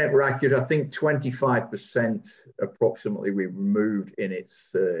 25% were accurate. I think 25% approximately we removed in its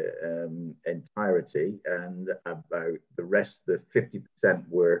entirety, and about the rest, the 50%,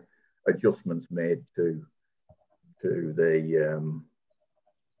 were adjustments made to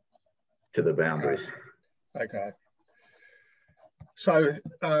the boundaries. Okay. So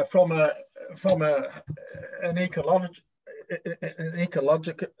from an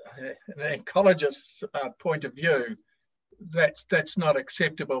ecologist's point of view, that's not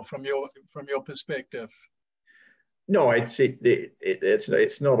acceptable from your perspective. No, it's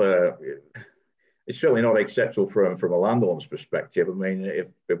not it's certainly not acceptable from a landowner's perspective. I mean, if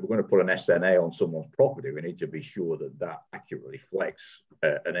we're going to put an SNA on someone's property, we need to be sure that accurately reflects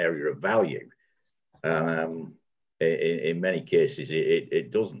an area of value. In many cases,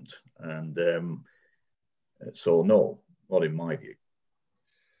 it doesn't. And so, no, not in my view.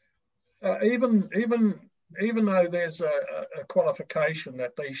 Even though there's a qualification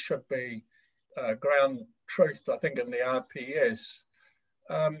that these should be ground truth, I think, in the RPS,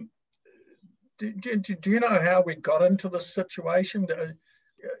 do you know how we got into this situation?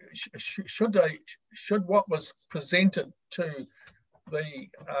 Should what was presented to the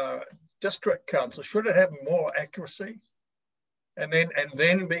district council, should it have more accuracy, and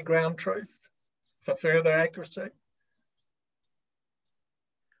then be ground truth for further accuracy?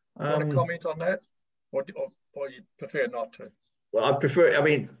 Want to comment on that, or you prefer not to? Well, I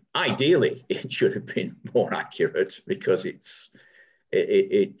mean, ideally, it should have been more accurate, because it's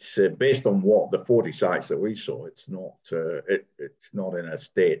based on what the 40 sites that we saw. It's not in a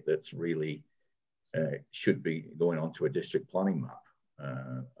state that's really should be going onto a district planning map,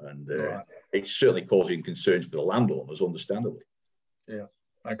 and right. It's certainly causing concerns for the landowners, understandably. Yeah.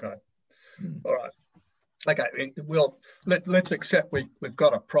 Okay. All right. Okay. Well, let's accept we've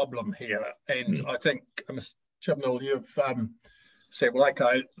got a problem here, and I think, Mr. Chibnall, you've said, well,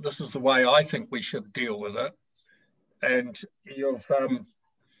 okay, this is the way I think we should deal with it. And you've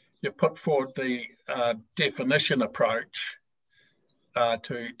put forward the definition approach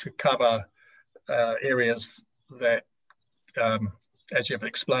to cover areas that, as you've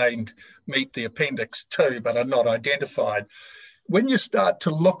explained, meet the Appendix 2 but are not identified. When you start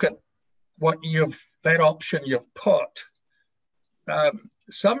to look at that option you've put,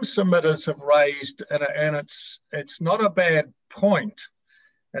 some submitters have raised, and it's not a bad point,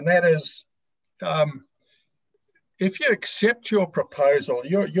 and that is, if you accept your proposal,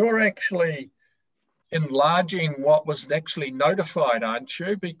 you're actually enlarging what was actually notified, aren't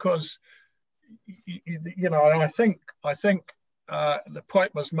you? Because you know, and I think the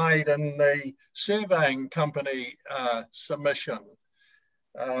point was made in the surveying company submission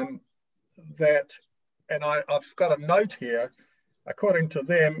that, and I've got a note here, according to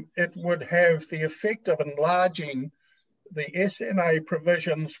them, it would have the effect of enlarging the SNA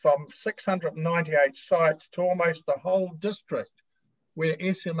provisions from 698 sites to almost the whole district, where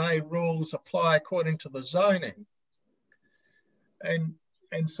SNA rules apply according to the zoning. And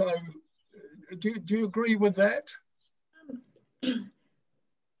so, do you agree with that?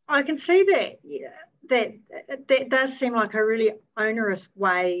 I can see that. Yeah, that does seem like a really onerous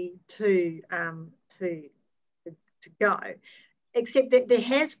way to go. Except that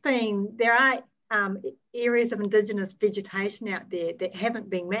there are areas of Indigenous vegetation out there that haven't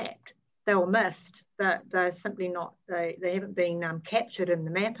been mapped. They were missed. They're simply not. They haven't been captured in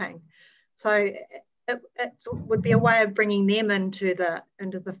the mapping. So it would be a way of bringing them into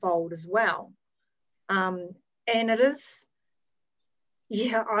the fold as well. And it is.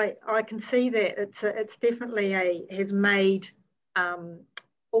 Yeah, I can see that it's definitely has made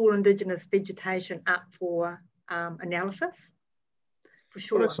all Indigenous vegetation up for analysis, for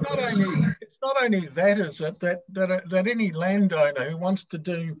sure. But it's not only that, is it, that any landowner who wants to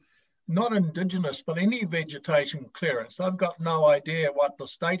do not Indigenous but any vegetation clearance, I've got no idea what the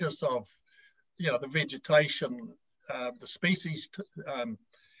status of the vegetation, the species, and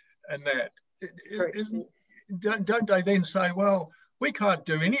that don't they then say, well, we can't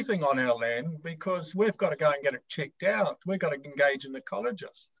do anything on our land because we've got to go and get it checked out. We've got to engage an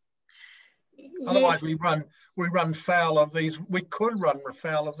ecologist. Yes. Otherwise, we run foul of these. We could run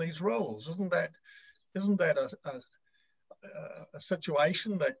foul of these rules. Isn't that a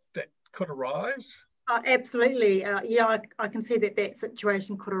situation that could arise? Absolutely. Yeah, I can see that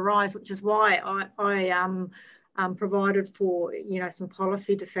situation could arise, which is why I provided for some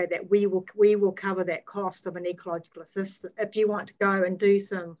policy to say that we will cover that cost of an ecological assistant if you want to go and do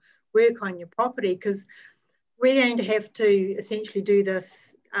some work on your property, because we're going to have to essentially do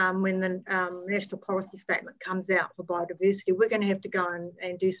this when the national policy statement comes out for biodiversity. We're going to have to go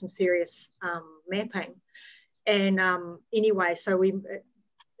and do some serious mapping, and anyway, so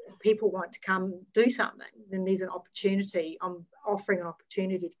people want to come do something, then there's an opportunity. I'm offering an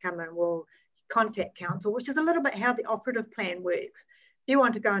opportunity to come and we'll contact council, which is a little bit how the operative plan works. If you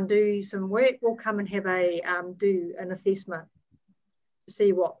want to go and do some work, we'll come and have do an assessment to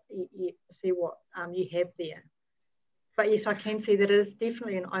see what you have there. But yes, I can see that it is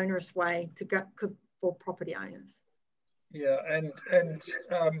definitely an onerous way to go for property owners. Yeah, and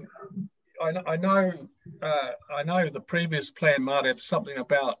I know the previous plan might have something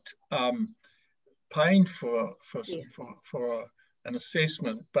about paying for an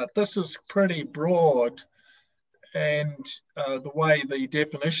assessment, but this is pretty broad, and the way the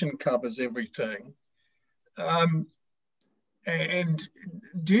definition covers everything. And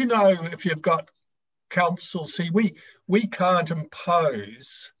do you know if you've got council? See, we can't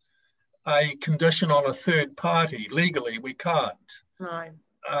impose a condition on a third party legally. We can't. No.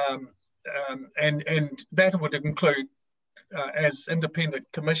 And that would include as independent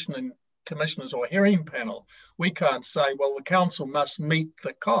commissioners or hearing panel, we can't say, well, the council must meet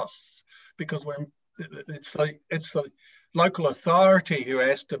the costs, because it's the local authority who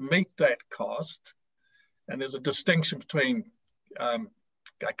has to meet that cost. And there's a distinction between a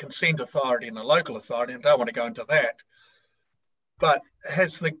consent authority and a local authority, and I don't want to go into that. But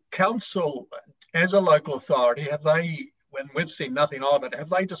has the council, as a local authority, have they, when we've seen nothing of it, have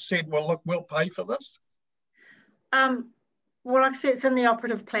they just said, well, look, we'll pay for this? Well, like I said, it's in the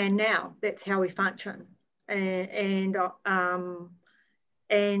operative plan now. That's how we function. And I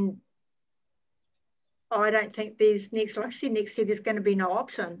don't think like I said, next year there's going to be no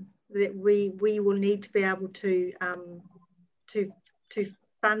option, that we will need to be able to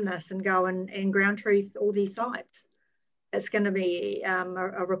fund this and go and ground truth all these sites. It's going to be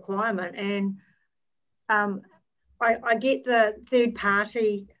a requirement. And I get the third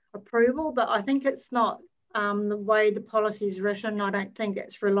party approval, but I think it's not the way the policy is written. I don't think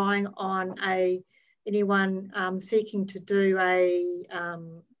it's relying on anyone seeking to do a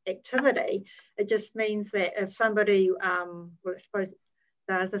activity. It just means that if somebody, well, I suppose it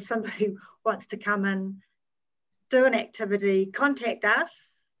does, if somebody wants to come and do an activity, contact us,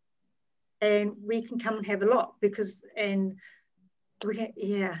 and we can come and have a look, we're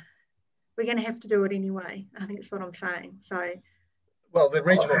going to have to do it anyway. I think that's what I'm saying. So, well, the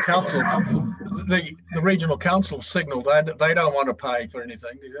regional council, the regional council signalled they don't want to pay for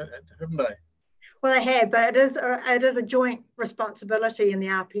anything, haven't they? Well, they have, but it is a joint responsibility in the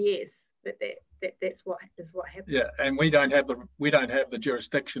RPS that's what happens. Yeah, and we don't have the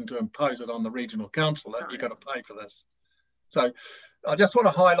jurisdiction to impose it on the regional council. No. You've got to pay for this. So I just want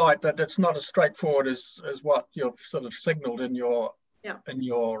to highlight that it's not as straightforward as what you've sort of signalled in your in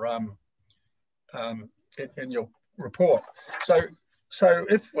your report. So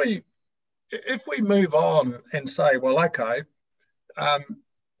if we move on and say, well, okay,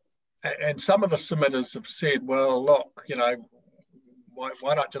 and some of the submitters have said, well, look, you know,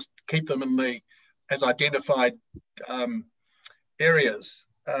 why not just keep them in the as identified areas?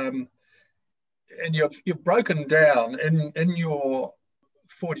 And you've broken down in your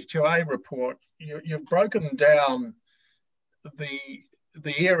 42A report, you've broken down the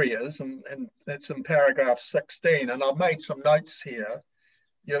areas, and that's in paragraph 16, and I've made some notes here.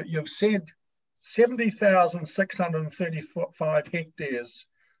 You've said 70,635 hectares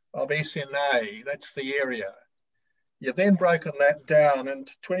of SNA, that's the area. You've then broken that down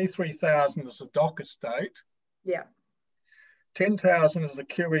into 23,000 as a dock estate. Yeah. 10,000 is the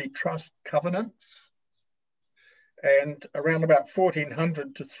QE Trust covenants, and around about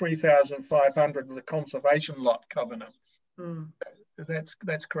 1,400 to 3,500 are the conservation lot covenants. Mm.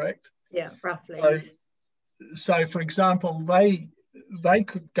 That's correct? Yeah, roughly. So for example, they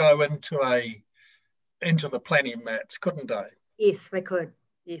could go into the planning maps, couldn't they? Yes, they could.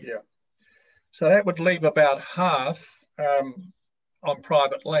 Yes. Yeah. So that would leave about half on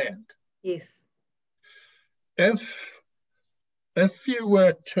private land. Yes. If you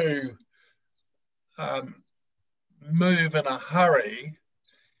were to move in a hurry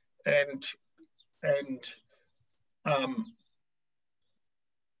and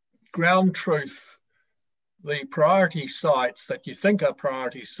ground truth the priority sites that you think are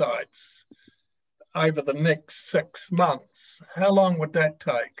priority sites over the next 6 months, how long would that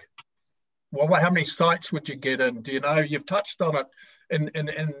take? Well, how many sites would you get in? Do you know? You've touched on it in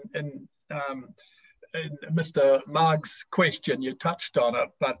Mr. Marg's question. You touched on it,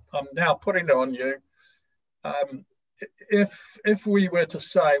 but I'm now putting it on you. If we were to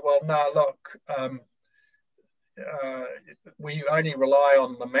say, well, no, look, we only rely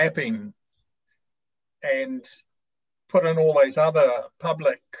on the mapping and put in all these other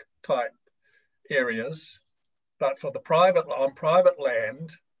public type areas, but for the private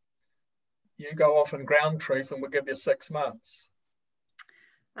land, you go off in ground truth and we'll give you 6 months.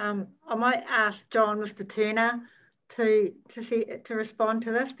 I might ask John, Mr. Turner, to respond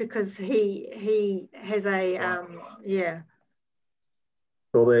to this, because he has a yeah.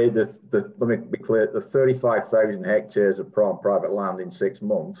 So let me be clear: the 35,000 hectares of private land in 6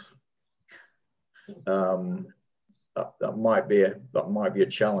 months. That might be a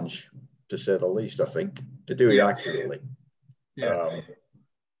challenge, to say the least. I think, to do it accurately. Yeah.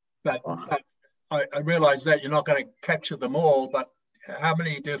 But I realise that you're not going to capture them all. But how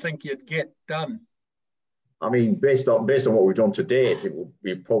many do you think you'd get done? I mean, based on what we've done to date, it will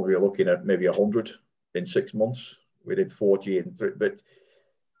be probably looking at maybe 100 in 6 months. We did 40 in 3, but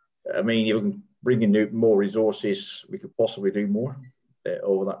I mean, you can bring in more resources. We could possibly do more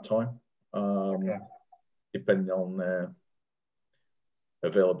over that time, depending on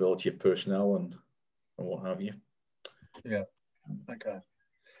availability of personnel and what have you. Yeah. Okay.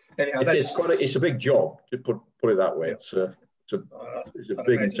 Anyhow, it's a big job, to put it that way. Yeah. It's a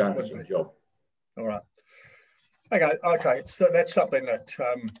big and challenging job. All right. Okay. So that's something that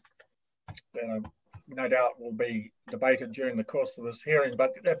no doubt will be debated during the course of this hearing.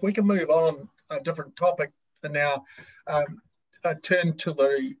 But if we can move on a different topic and now turn to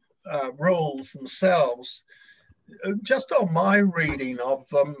the rules themselves. Just on my reading of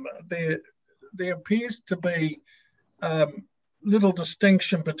them, there appears to be little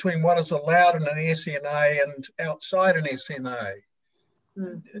distinction between what is allowed in an SNA and outside an SNA.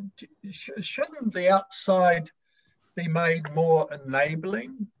 Mm. Shouldn't the outside be made more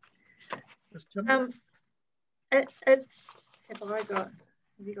enabling? Have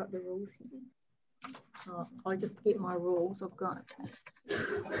you got the rules here? Oh, I'll just get my rules. I've got.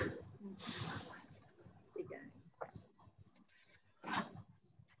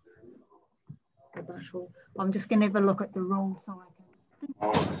 I'm just going to have a look at the rules so I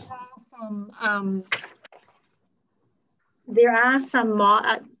can. There are some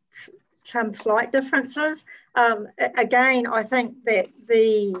slight differences. Again, I think that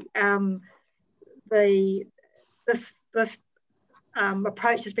this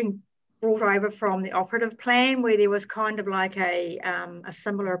approach has been brought over from the operative plan, where there was kind of like a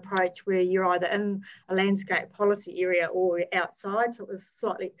similar approach where you're either in a landscape policy area or outside. So it was a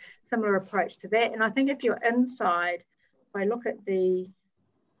slightly similar approach to that. And I think if you're inside, if I look at the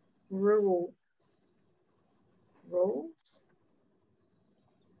rural rules,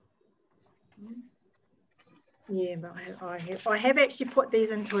 yeah, but I have actually put these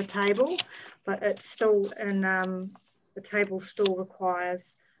into a table, but it's still in the table still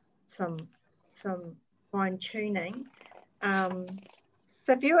requires some fine tuning. So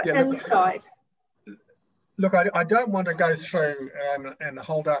if you're inside. Look, I don't want to go through and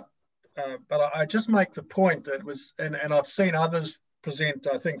hold up, but I just make the point that was, and I've seen others present,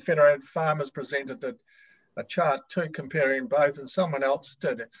 I think Federated Farmers presented a chart too comparing both, and someone else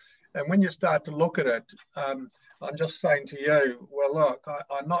did it. And when you start to look at it, I'm just saying to you, well, look,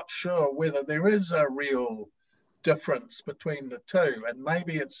 I'm not sure whether there is a real difference between the two, and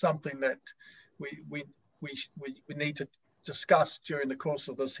maybe it's something that we need to discuss during the course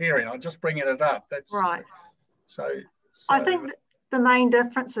of this hearing. I'm just bringing it up. That's right. So I think the main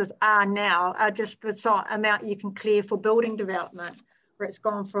differences are just the amount you can clear for building development, where it's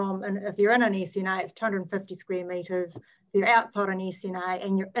gone from, and if you're in an SNA, it's 250 square metres. If you're outside an SNA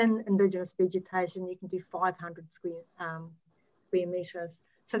and you're in Indigenous vegetation, you can do 500 square metres.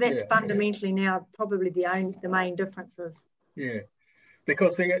 So that's fundamentally now probably the main differences. Yeah,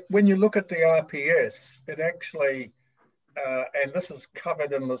 because when you look at the RPS, it actually, and this is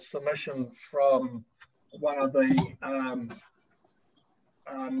covered in the submission from one of the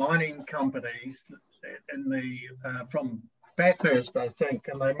mining companies from Bathurst, I think,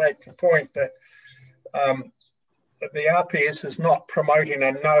 and they make the point that the RPS is not promoting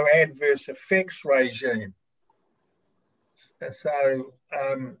a no adverse effects regime. So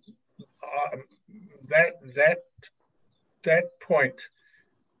that point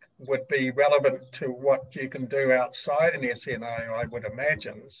would be relevant to what you can do outside an SNA, I would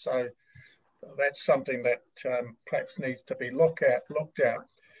imagine. So that's something that perhaps needs to be looked at.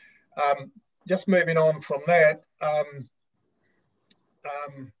 Just moving on from that,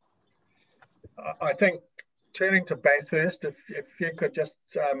 I think turning to Bathurst, if you could just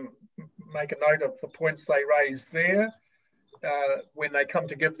make a note of the points they raised there when they come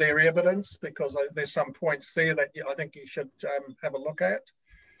to give their evidence, because there's some points there that I think you should have a look at.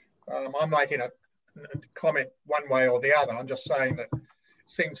 I'm making a comment one way or the other. I'm just saying that it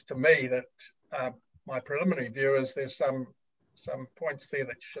seems to me that my preliminary view is there's some points there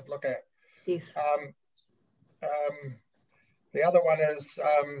that you should look at. Yes. The other one is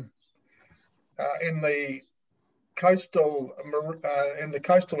in the coastal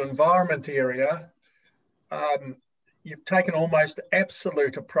environment area, you've taken almost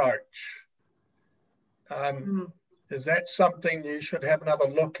absolute approach. Is that something you should have another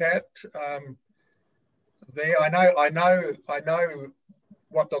look at? There, I know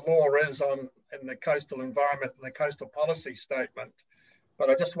what the law is in the coastal environment and the coastal policy statement, but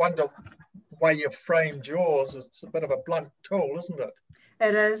I just wonder the way you've framed yours. It's a bit of a blunt tool, isn't it?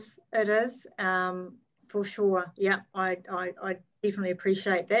 It is, for sure. Yeah, I definitely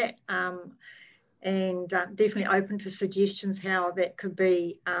appreciate that, and definitely open to suggestions how that could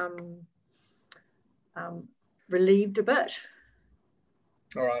be relieved a bit.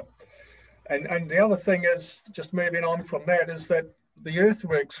 All right. And the other thing is, just moving on from that, is that the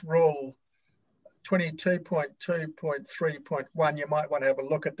earthworks rule 22.2.3.1, you might want to have a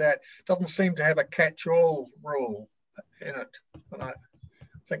look at that. It doesn't seem to have a catch-all rule in it. And I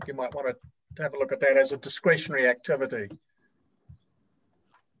think you might want to have a look at that as a discretionary activity.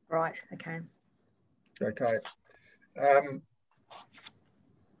 Right, okay. Okay.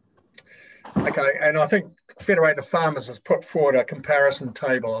 Okay, and I think Federated Farmers has put forward a comparison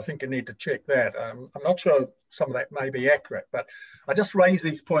table. I think you need to check that. I'm not sure some of that may be accurate, but I just raise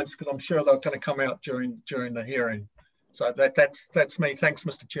these points because I'm sure they're going to come out during the hearing. So that's me. Thanks,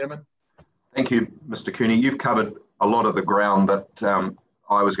 Mr. Chairman. Thank you, Mr. Cooney. You've covered a lot of the ground that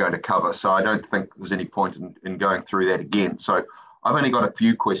I was going to cover, so I don't think there's any point in going through that again. So I've only got a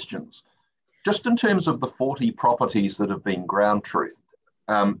few questions. Just in terms of the 40 properties that have been ground truthed,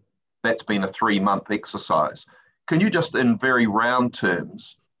 that's been a 3-month exercise. Can you just, in very round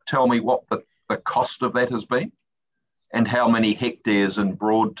terms, tell me what the cost of that has been and how many hectares in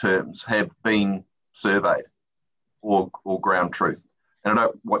broad terms have been surveyed or ground truthed? And I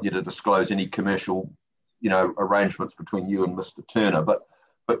don't want you to disclose any commercial, arrangements between you and Mr. Turner, but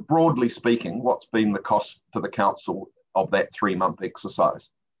broadly speaking, what's been the cost to the council of that 3-month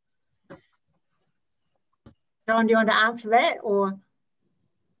exercise? John, do you want to answer that, or?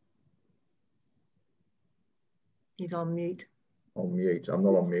 He's on mute. On mute. I'm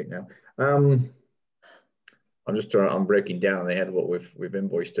not on mute now. I'm breaking down in the head what we've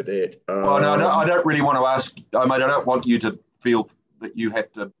invoiced to date. Well, no, I don't really want to ask. I don't want you to feel that you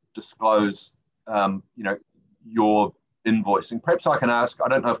have to disclose, your invoicing. Perhaps I can ask. I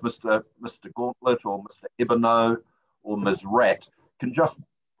don't know if Mr. Gauntlet or Mr. Ebano or Ms. Rat can just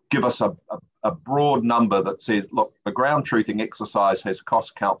give us a broad number that says, look, the ground truthing exercise has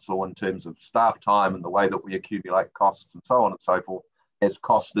cost council in terms of staff time and the way that we accumulate costs and so on and so forth, has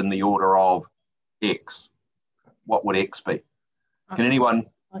cost in the order of X. What would X be? Can anyone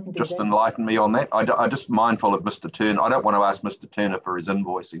just enlighten me on that? I'm just mindful of Mr. Turner. I don't want to ask Mr. Turner for his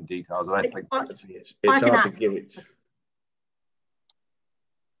invoicing details. I don't think it's hard to give it.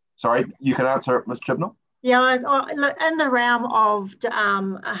 Sorry, you can answer it, Ms. Chibnall. Yeah, in the realm of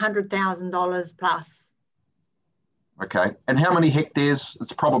 $100,000 plus. Okay, and how many hectares?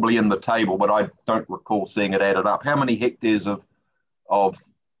 It's probably in the table, but I don't recall seeing it added up. How many hectares of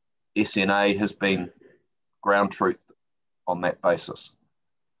SNA has been ground truthed on that basis?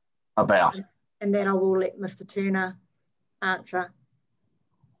 About. And then I will let Mr. Turner answer.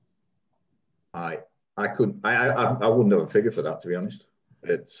 I wouldn't have a figure for that, to be honest.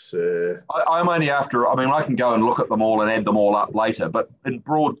 It's. I'm only after. I mean, I can go and look at them all and add them all up later. But in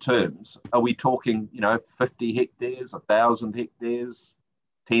broad terms, are we talking, 50 hectares, 1,000 hectares,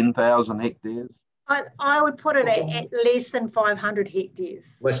 10,000 hectares? I would put it at less than 500 hectares.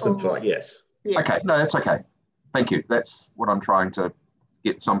 Less than 5, yes. Yeah. Okay, no, that's okay. Thank you. That's what I'm trying to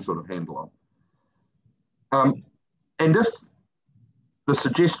get some sort of handle on. And if the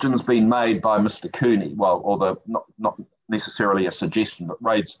suggestion's been made by Mr. Cooney, or not necessarily a suggestion, but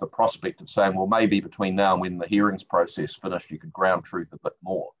raised the prospect of saying, well, maybe between now and when the hearings process finished, you could ground truth a bit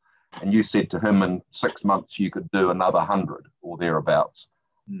more. And you said to him in 6 months, you could do another 100 or thereabouts.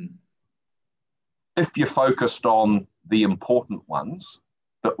 Mm. If you focused on the important ones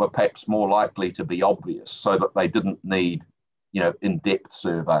that were perhaps more likely to be obvious so that they didn't need, in-depth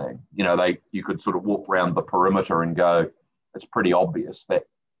surveying, you could sort of walk around the perimeter and go, it's pretty obvious that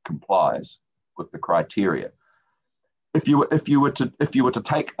complies with the criteria. If you were to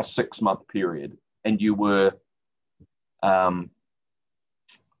take a 6 month period and you were,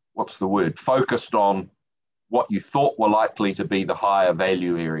 focused on what you thought were likely to be the higher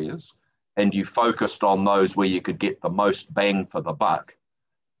value areas, and you focused on those where you could get the most bang for the buck,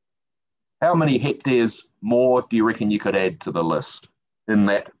 how many hectares more do you reckon you could add to the list in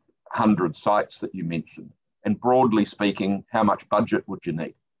that 100 sites that you mentioned? And broadly speaking, how much budget would you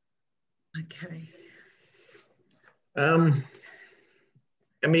need? Okay. And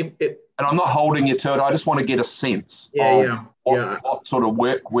I'm not holding you to it. I just want to get a sense of what sort of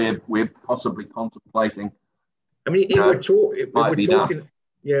work we're possibly contemplating. I mean, you're talking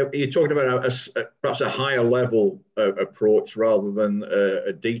about perhaps a higher level approach rather than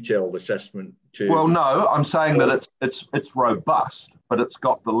a detailed assessment. Well, no, I'm saying that it's robust, but it's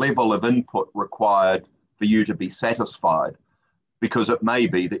got the level of input required for you to be satisfied, because it may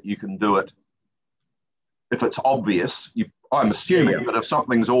be that you can do it. If it's obvious, I'm assuming that if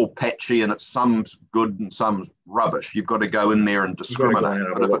something's all patchy and some's good and some's rubbish, you've got to go in there and discriminate.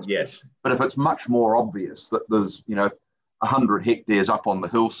 But if it's much more obvious that there's, 100 hectares up on the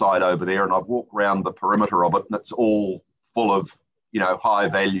hillside over there, and I've walked around the perimeter of it, and it's all full of, high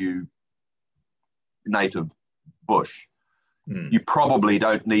value native bush, you probably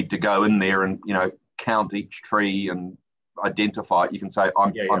don't need to go in there and, count each tree and identify it. You can say,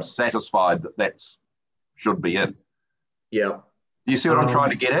 I'm satisfied that should be in. Yeah. Do you see what I'm trying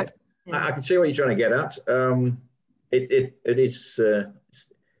to get at? I can see what you're trying to get at. It is.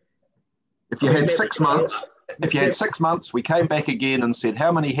 If you had 6 months, we came back again and said,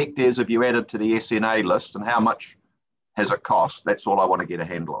 how many hectares have you added to the SNA list and how much has it cost? That's all I want to get a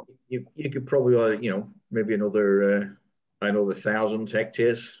handle on. You could probably, maybe another 1,000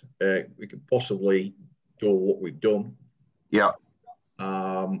 hectares. We could possibly do what we've done. Yeah.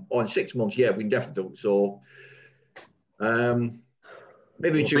 On 6 months, we can definitely do it. So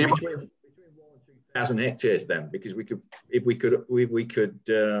maybe between 1,000 and 2,000 hectares then, because if we could.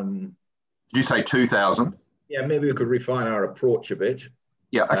 Did you say 2,000? Yeah, maybe we could refine our approach a bit.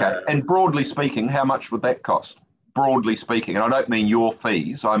 Yeah, okay. And broadly speaking, how much would that cost? Broadly speaking, and I don't mean your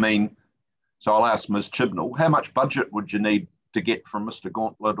fees. I mean, so I'll ask Ms. Chibnall, how much budget would you need to get from Mr.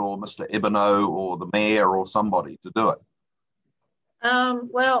 Gauntlet or Mr. Ebino or the mayor or somebody to do it?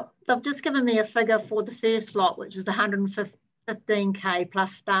 Well, they've just given me a figure for the first lot, which is 115K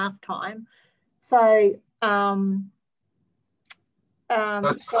plus staff time. So, so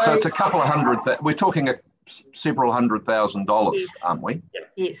it's a couple of hundred. We're talking several $100,000, yes, aren't we?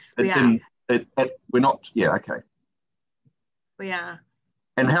 Yes, we are. We're not. Yeah, okay. We are.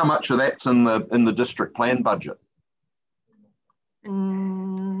 And how much of that's in the district plan budget?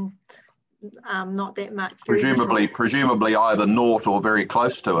 Not that much. Presumably either naught or very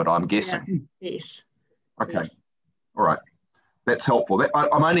close to it, I'm guessing. Yeah. Yes. Okay. Yes. All right. That's helpful.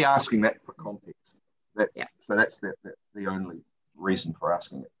 I'm only asking that for context. So that's the only reason for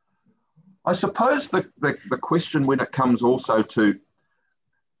asking it. I suppose the question when it comes also to,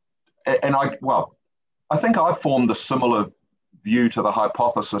 and I think I formed a similar view to the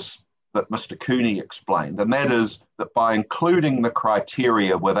hypothesis that Mr. Cooney explained, and that is that by including the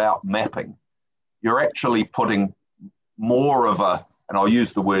criteria without mapping, you're actually putting more of a, and I'll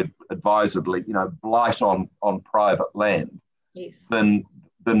use the word advisedly, blight on private land, yes, than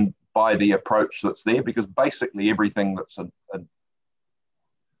by the approach that's there, because basically everything that's a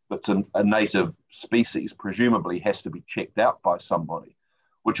native species presumably has to be checked out by somebody,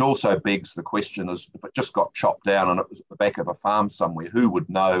 which also begs the question is, if it just got chopped down and it was at the back of a farm somewhere, who would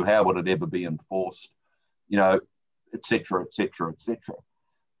know? How would it ever be enforced? Et cetera, et cetera, et cetera.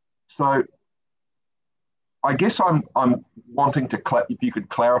 So I guess I'm wanting to, if you could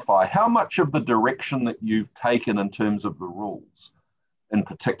clarify, how much of the direction that you've taken in terms of the rules in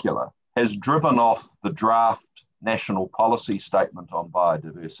particular has driven off the draft national policy statement on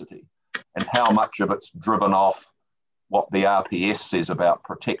biodiversity, and how much of it's driven off what the RPS says about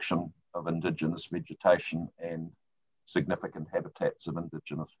protection of Indigenous vegetation and significant habitats of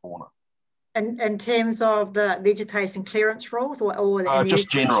Indigenous fauna? In terms of the vegetation clearance rules, or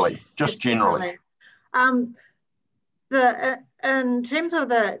just generally. In terms of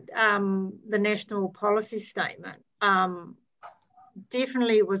the national policy statement,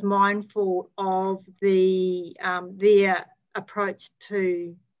 definitely was mindful of their approach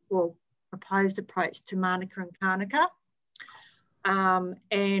to, proposed approach to Mānuka and Kānuka.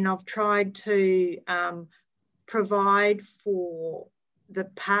 And I've tried to provide for the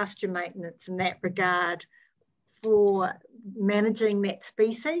pasture maintenance in that regard for managing that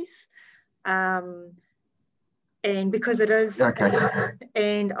species. And because it is,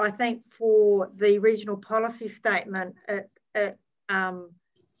 and I think for the regional policy statement,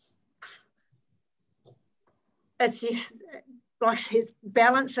 it's just, like I said,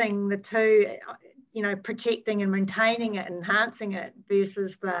 balancing the two, protecting and maintaining it, enhancing it,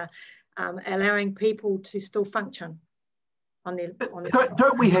 versus the allowing people to still function on their.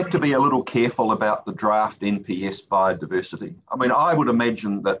 Don't we have to be a little careful about the draft NPS biodiversity? I mean, I would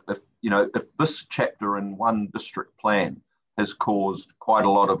imagine that if this chapter in one district plan has caused quite a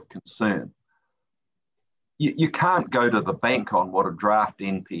lot of concern, you can't go to the bank on what a draft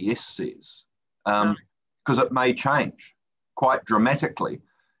NPS says, because it may change quite dramatically.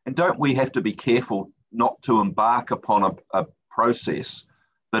 And don't we have to be careful not to embark upon a process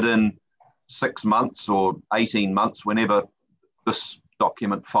that in 6 months or 18 months, whenever this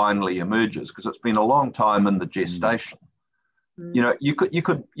document finally emerges, because it's been a long time in the gestation. You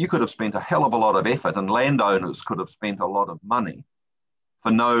could have spent a hell of a lot of effort, and landowners could have spent a lot of money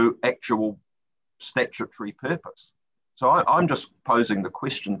for no actual statutory purpose. So I'm just posing the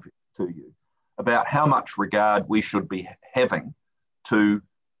question to you about how much regard we should be having to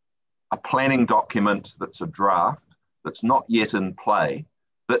a planning document that's a draft, that's not yet in play,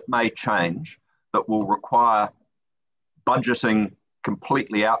 that may change, that will require budgeting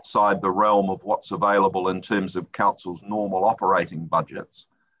completely outside the realm of what's available in terms of council's normal operating budgets.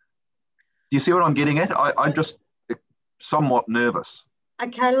 Do you see what I'm getting at? I'm just somewhat nervous.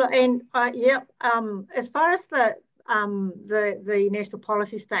 Okay, and as far as the national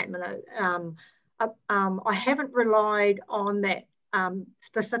policy statement, I haven't relied on that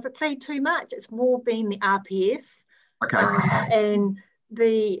specifically too much. It's more been the RPS. Okay. And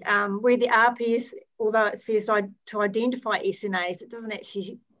the where the RPS, although it says to identify SNAs, it doesn't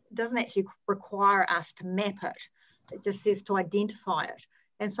actually require us to map it. It just says to identify it.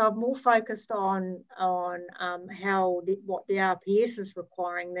 And so I'm more focused on what the RPS is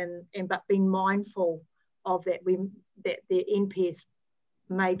requiring but being mindful of that that the NPS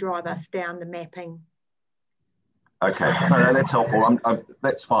may drive us down the mapping. Okay, no, that's helpful.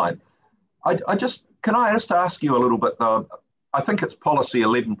 That's fine. Can I just ask you a little bit though? I think it's policy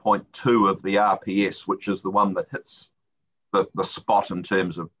 11.2 of the RPS, which is the one that hits the spot in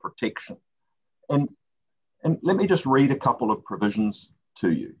terms of protection. And let me just read a couple of provisions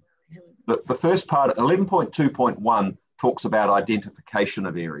to you. The first part, 11.2.1, talks about identification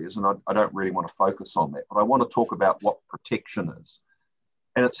of areas, and I don't really want to focus on that, but I want to talk about what protection is.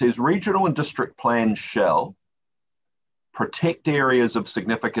 And it says regional and district plans shall protect areas of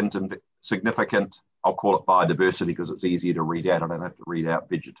significant, I'll call it biodiversity because it's easier to read out. I don't have to read out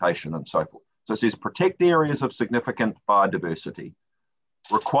vegetation and so forth. So it says protect areas of significant biodiversity,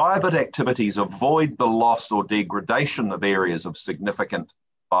 require that activities avoid the loss or degradation of areas of significant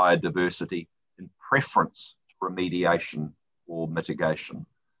biodiversity in preference to remediation or mitigation,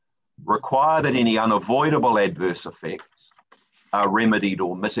 require that any unavoidable adverse effects are remedied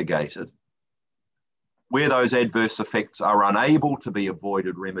or mitigated, where those adverse effects are unable to be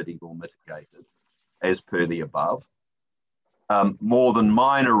avoided, remedied, or mitigated, as per the above, more than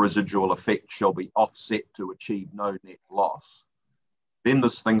minor residual effects shall be offset to achieve no net loss. Then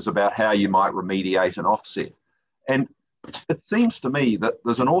there's things about how you might remediate and offset. And it seems to me that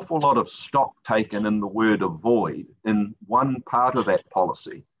there's an awful lot of stock taken in the word avoid in one part of that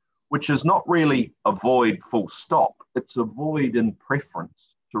policy, which is not really avoid full stop. It's avoid in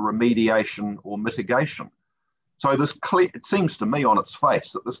preference to remediation or mitigation. So there's it seems to me on its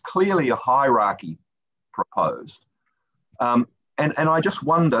face that there's clearly a hierarchy proposed. And I just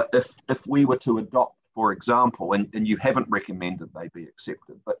wonder if we were to adopt, for example, and you haven't recommended they be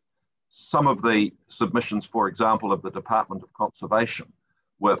accepted, but some of the submissions, for example, of the Department of Conservation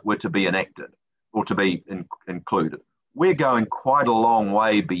were to be enacted or to be included. We're going quite a long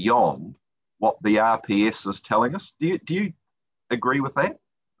way beyond what the RPS is telling us. Do you agree with that?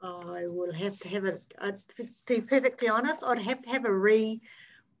 I will have to have it, to be perfectly honest, I'd have to have a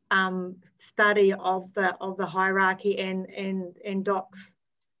study of the hierarchy and DOC's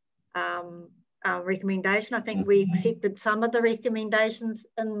recommendation. I think we accepted some of the recommendations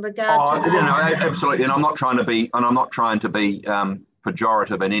in regard to. No, absolutely, and I'm not trying to be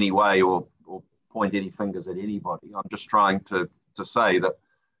pejorative in any way or point any fingers at anybody. I'm just trying to say that,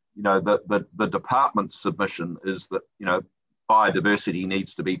 you know, the department's submission is that, you know, biodiversity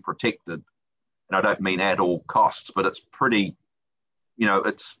needs to be protected, and I don't mean at all costs, but it's pretty, you know,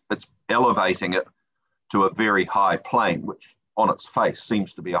 it's elevating it to a very high plane, which on its face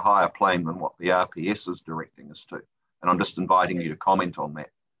seems to be a higher plane than what the RPS is directing us to. And I'm just inviting you to comment on that.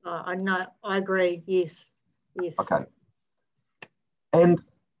 No, I agree. Yes. Okay. And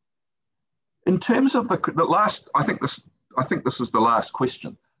in terms of the last, I think this is the last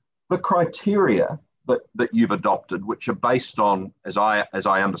question. The criteria that you've adopted, which are based on, as I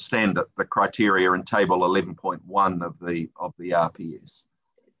understand it, the criteria in table 11.1 of the RPS.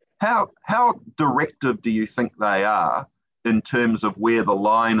 How directive do you think they are in terms of where the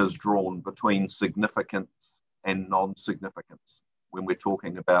line is drawn between significance and non-significance when we're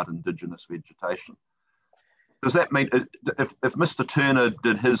talking about Indigenous vegetation? Does that mean if Mr. Turner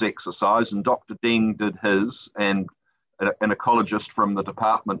did his exercise and Dr. Deng did his and an ecologist from the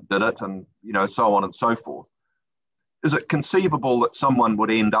department did it, and, you know, so on and so forth, is it conceivable that someone would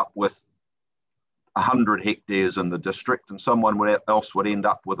end up with 100 hectares in the district and someone else would end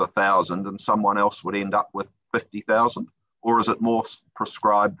up with 1,000 and someone else would end up with 50,000? Or is it more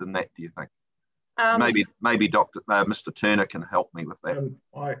prescribed than that, do you think? Maybe Mr. Turner can help me with that.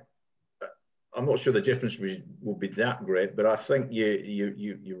 I'm not sure the difference will be that great, but I think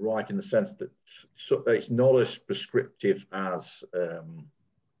you're right in the sense that it's not as prescriptive as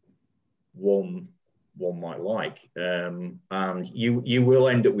one might like, and you will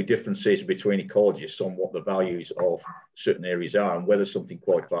end up with differences between ecologists on what the values of certain areas are and whether something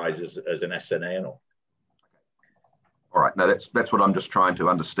qualifies as an SNA or not. All right, now that's what I'm just trying to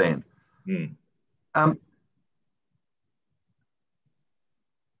understand. I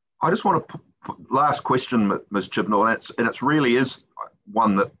just want to last question, Ms. Chibnall, and it really is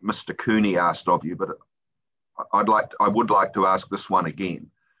one that Mr. Cooney asked of you, but I would like to ask this one again.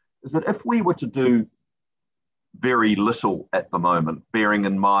 Is that if we were to do very little at the moment, bearing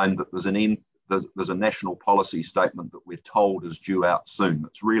in mind that there's a national policy statement that we're told is due out soon,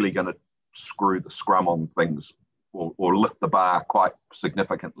 that's really going to screw the scrum on things or lift the bar quite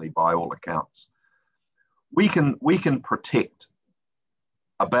significantly by all accounts. We can protect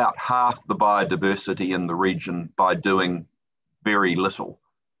about half the biodiversity in the region by doing very little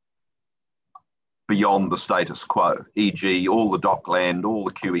beyond the status quo, e.g. all the dock land, all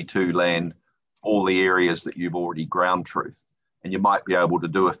the QE2 land, all the areas that you've already ground truth. And you might be able to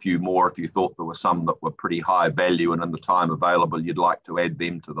do a few more if you thought there were some that were pretty high value and in the time available, you'd like to add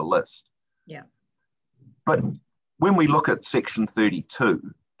them to the list. Yeah. But when we look at section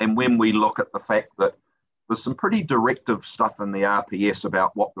 32, and when we look at the fact that there's some pretty directive stuff in the RPS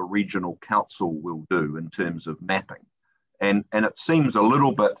about what the regional council will do in terms of mapping. And it seems a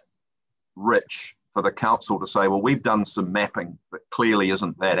little bit rich for the council to say, well, we've done some mapping that clearly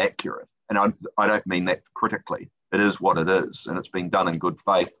isn't that accurate. And I don't mean that critically. It is what it is, and it's been done in good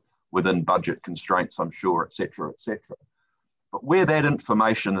faith within budget constraints, I'm sure, et cetera, et cetera. But where that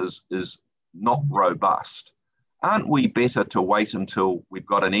information is not robust, aren't we better to wait until we've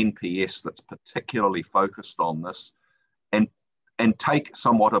got an NPS that's particularly focused on this and take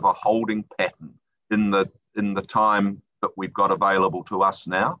somewhat of a holding pattern in the time that we've got available to us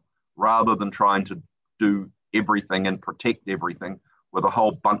now, rather than trying to do everything and protect everything with a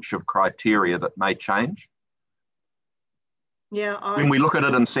whole bunch of criteria that may change? Yeah, when we look at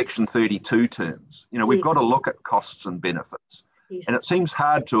it in Section 32 terms, you know, we've got to look at costs and benefits. Yes. And it seems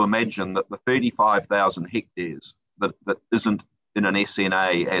hard to imagine that the 35,000 hectares that isn't in an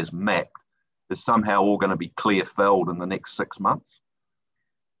SNA as mapped is somehow all going to be clear felled in the next 6 months.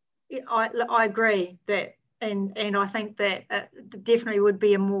 Yeah, I agree that, and I think that definitely would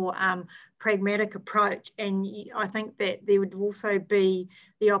be a more pragmatic approach. And I think that there would also be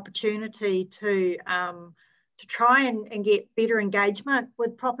the opportunity to try and get better engagement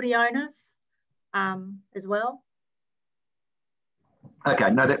with property owners as well.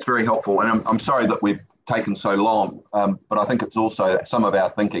 Okay, no, that's very helpful. And I'm sorry that we've taken so long, but I think it's also some of our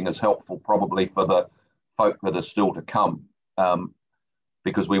thinking is helpful probably for the folk that are still to come,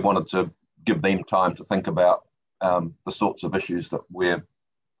 because we wanted to give them time to think about the sorts of issues that we're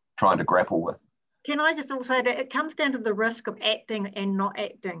trying to grapple with. Can I just also say that it comes down to the risk of acting and not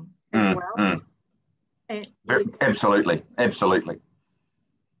acting as well? And absolutely, absolutely.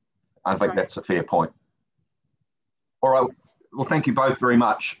 I think that's a fair point. All right, well, thank you both very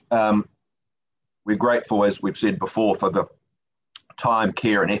much. We're grateful, as we've said before, for the time,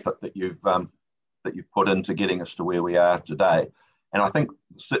 care and effort that you've put into getting us to where we are today. And I think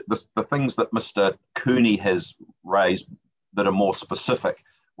the things that Mr. Cooney has raised that are more specific,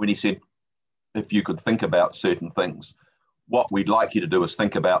 when he said, if you could think about certain things, what we'd like you to do is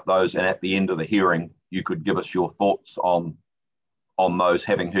think about those, and at the end of the hearing, you could give us your thoughts on those,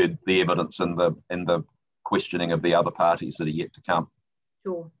 having heard the evidence and the questioning of the other parties that are yet to come.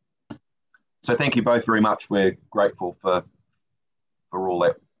 Sure. So thank you both very much. We're grateful for all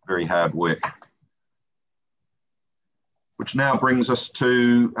that very hard work. Which now brings us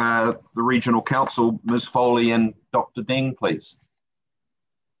to the Regional Council, Ms. Foley and Dr. Deng, please.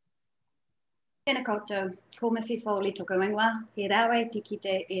 Tēnā koutou, ko Miffy Foley tōku ingoa, he rawe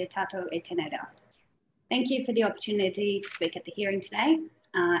tikite e tātou e tēnei rā. Thank you for the opportunity to speak at the hearing today.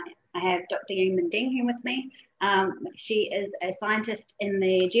 I have Dr. Yingman Deng here with me. She is a scientist in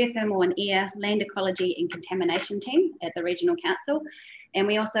the Geothermal and Air, Land Ecology and Contamination team at the Regional Council. And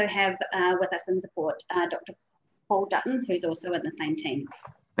we also have with us in support Dr. Paul Dutton, who's also in the same team.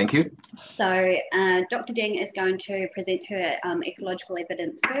 Thank you. So Dr. Deng is going to present her ecological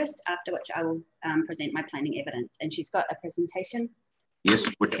evidence first, after which I will present my planning evidence. And she's got a presentation. Yes,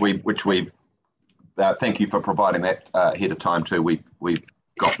 which we've, thank you for providing that ahead of time too. We've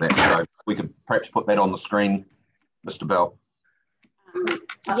got that, so we could perhaps put that on the screen, Mr. Bell.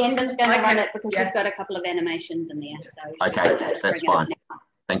 Yenden's going to run it because she's got a couple of animations in there. So okay, that's fine.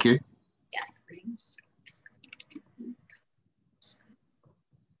 Thank you.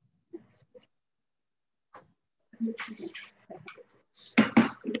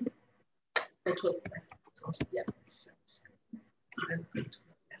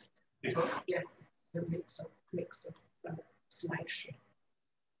 Yeah, we'll mix up slideshow.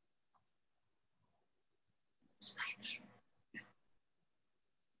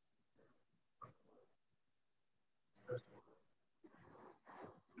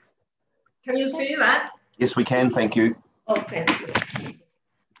 Can you see that? Yes, we can. Thank you. Okay.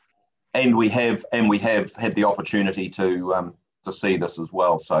 And we have had the opportunity to see this as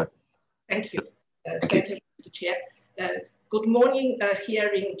well. So thank you. Thank you, Mr. Chair. Good morning,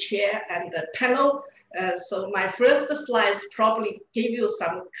 hearing chair and the panel. So my first slides probably give you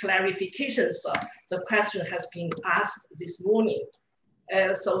some clarifications. The question has been asked this morning.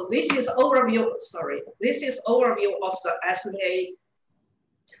 So this is overview. Sorry, this is overview of the SNA.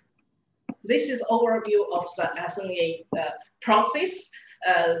 This is overview of the SNA process.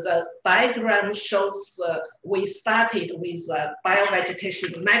 The diagram shows we started with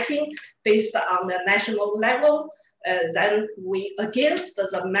biovegetation mapping based on the national level. Then we, against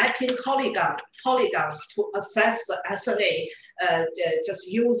the mapping polygons to assess the SNA, just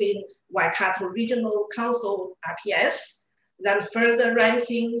using Waikato Regional Council RPS, then further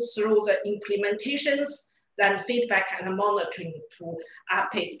ranking through the implementations, then feedback and monitoring to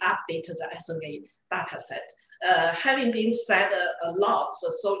update the SNA dataset. Having been said a lot,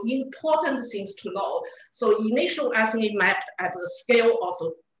 so important things to know. So initial SNA mapped at the scale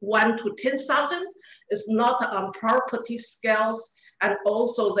of 1 to 10,000 is not on property scales, and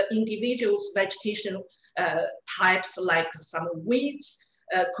also the individual's vegetation types like some weeds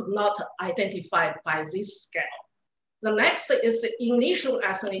could not identify by this scale. The next is the initial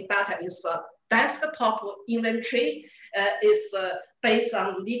SNA data is desktop inventory is based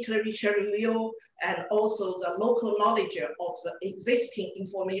on literature review and also the local knowledge of the existing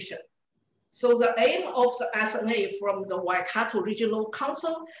information. So the aim of the SNA from the Waikato Regional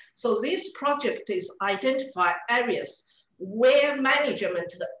Council, so this project is identify areas where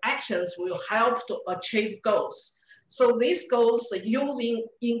management actions will help to achieve goals. So this goes using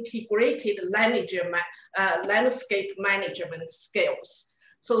integrated landscape management skills.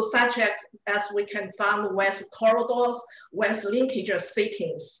 So such as we can find with corridors, with linkage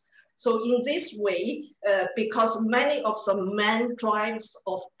settings. So in this way, because many of the main drivers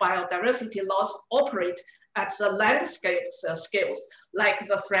of biodiversity loss operate at the landscape scales, like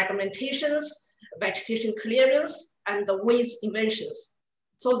the fragmentations, vegetation clearance, and the weed inventions.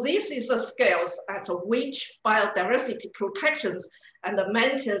 So this is the scales at which biodiversity protections and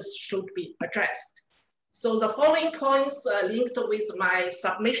maintenance should be addressed. So the following points linked with my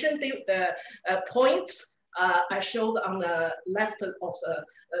submission points I showed on the left of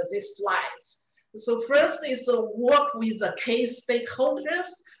these slides. So first is work with the key stakeholders.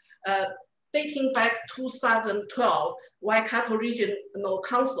 Dating back 2012, Waikato Regional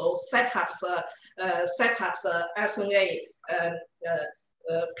Council set up the SNA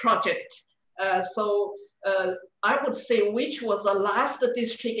project. I would say which was the last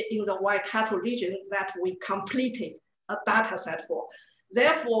district in the Waikato region that we completed a data set for.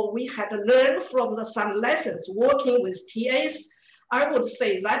 Therefore, we had learned from some lessons working with TAs. I would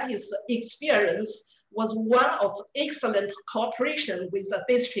say that his experience was one of excellent cooperation with the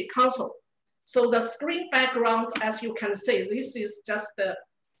district council. So the screen background, as you can see, this is just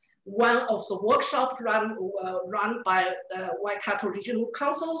one of the workshops run by Waikato Regional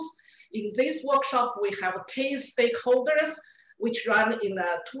Councils. In this workshop, we have key stakeholders, which ran in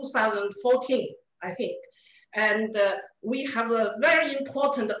 2014, I think. And we have a very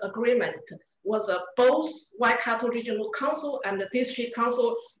important agreement was both Waikato Regional Council and the District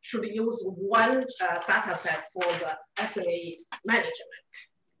Council should use one data set for the SNA management.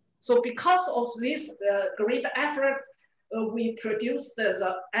 So because of this great effort, we produced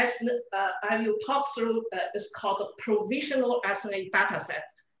I will talk through, it's called a provisional SNA data set.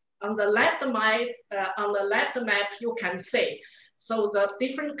 On the left map, you can see. So the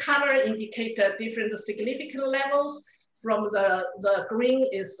different color indicate different significant levels. From the green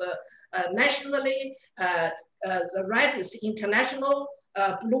is nationally, the red is international,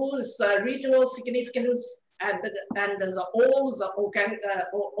 blue is regional significance, and all the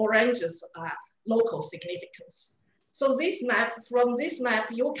oranges are local significance. So this map, from this map,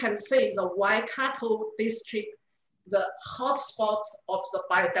 you can see the Waikato district, the hotspot of the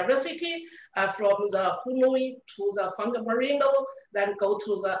biodiversity from the Hunui to the Whangamarino, then go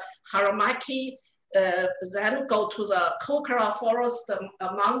to the Haramaki, then go to the Kokara forest,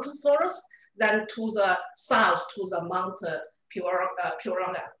 Mount Forest, then to the south to the Mount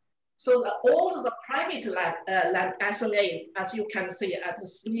Puranga. So all the private land SNAs, as you can see, are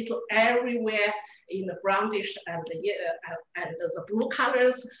split everywhere in the brownish and the blue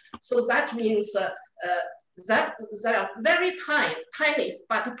colors. So that means that they are very tiny,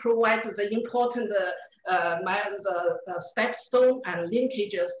 but provide the important stepstone and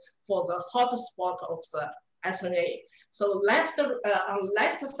linkages for the hotspot of the SNA. So on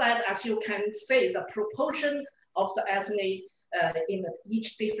left side, as you can see, the proportion of the SNA in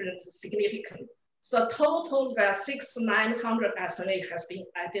each different significance. So total, there are 6,900 SNA has been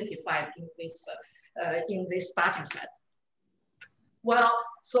identified in this data set. Well,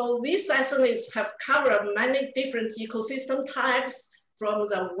 so these SNAs have covered many different ecosystem types, from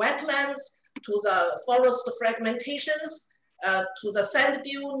the wetlands to the forest fragmentations, to the sand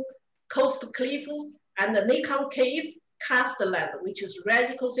dune, coast cliff, and the Nikon cave, karstland, which is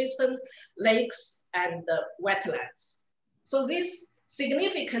rare ecosystem, lakes, and wetlands. So this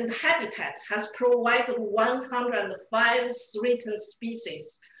significant habitat has provided 105 threatened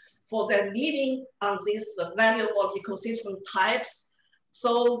species for their living on these valuable ecosystem types.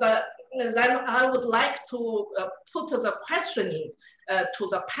 So then I would like to put the questioning to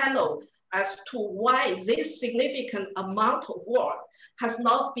the panel as to why this significant amount of work has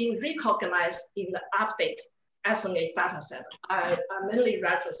not been recognized in the update SNA dataset. I mainly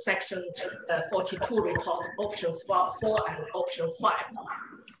read the section 42 report, option 4 and option 5.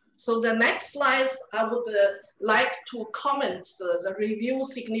 So the next slides, I would like to comment the review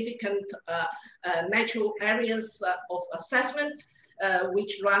significant natural areas of assessment,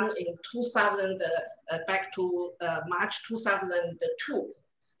 which ran in 2000, back to March 2002.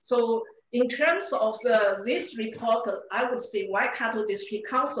 So in terms of this report, I would say Waikato District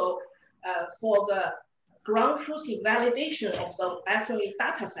Council for the ground truth validation of the SNA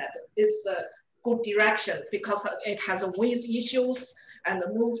dataset is a good direction because it has weed issues and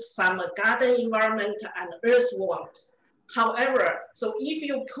moved some garden environment and earthworms. However, so if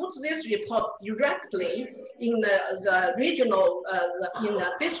you put this report directly in the regional, in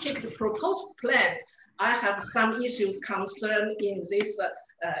the district proposed plan, I have some issues concerned in this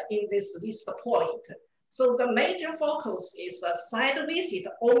list point. So the major focus is a site visit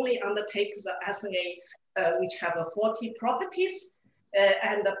only undertakes the SNA which have 40 properties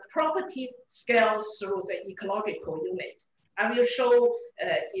and the property scale through the ecological unit. I will show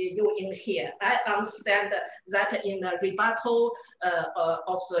you in here. I understand that in the rebuttal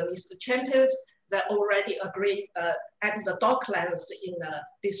of the Mr. Champions, that already agreed at the docklands in the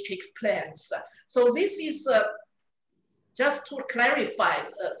district plans. So this is just to clarify.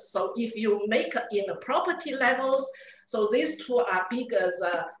 So if you make in the property levels, so these two are bigger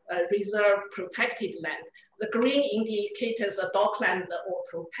the reserve protected land. The green indicates the dockland or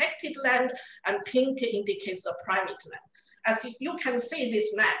protected land, and pink indicates the private land. As you can see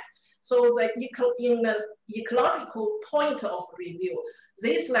this map, so in the ecological point of review,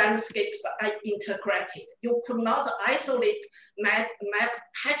 these landscapes are integrated. You could not isolate map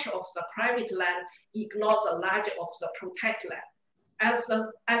patch of the private land, ignore the large of the protected land. As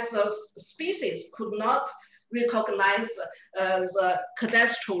the species could not recognize the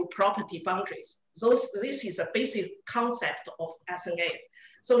cadastral property boundaries. This is a basic concept of SNA.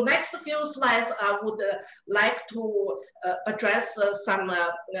 So next few slides, I would like to address some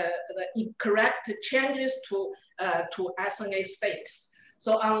incorrect changes to SNA states.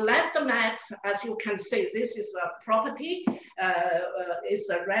 So on left map, as you can see, this is a property, is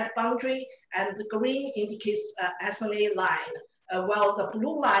a red boundary, and the green indicates SNA line, while the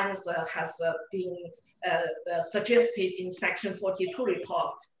blue lines has been suggested in Section 42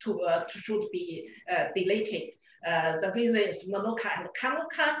 report should be deleted. The reason is Monoka and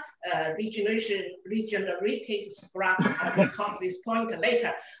Kanuka regenerated scrap. I will come this point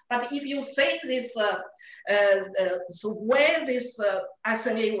later. But if you say this, so where this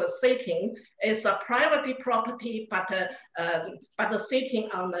SNA was sitting is a private property, but sitting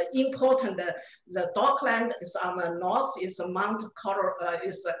on the important, the dockland is on the north, is Mount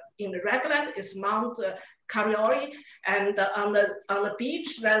is in the Raglan is Mount Kariori, and on the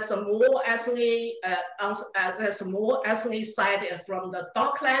beach there's more SNA there's more SNA side from the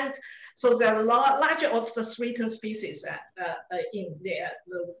dockland. So there are larger of the threatened species in there,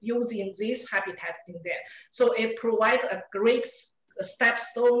 using this habitat in there. So it provides a great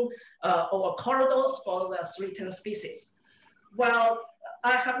stepstone or corridors for the threatened species. Well,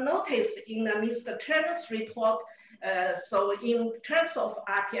 I have noticed in Mr. Turner's report, so in terms of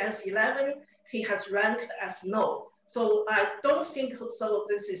RPS 11, he has ranked as no. So I don't think so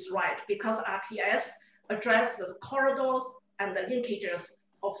this is right, because RPS addresses the corridors and the linkages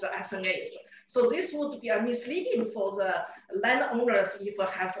of the SNAs. So this would be a misleading for the landowners if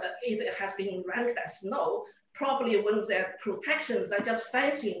it has been ranked as no, probably when their protections are just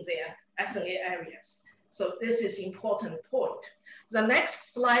fencing their SNA areas. So this is important point. The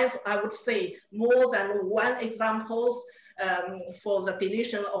next slides, I would say more than one examples for the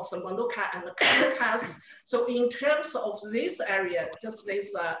deletion of the Monuka and the Kanukas. So in terms of this area, just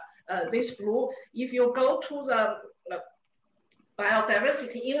this blue, if you go to the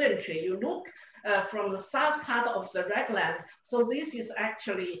biodiversity inventory, you look from the south part of the Raglan. So this is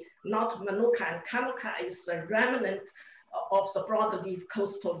actually not Monuka and Kanuka, it's a remnant of the broadleaf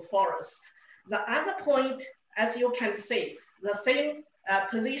coastal forest. The other point, as you can see, the same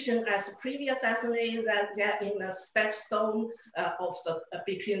position as previous SNA, that they're in a stepstone of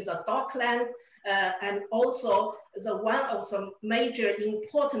between the dockland, and also the one of the major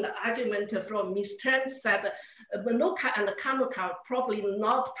important argument from Ms. Turn said Monuka and Kanuka probably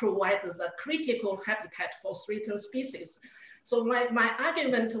not provide the critical habitat for threatened species. So my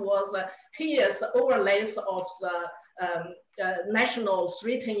argument was here's overlays of the national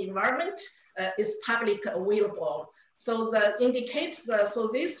threatened environment is public available. So the indicates, so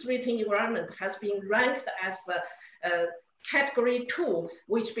this threatened environment has been ranked as category 2,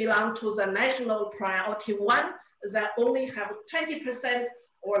 which belong to the national priority 1, that only have 20%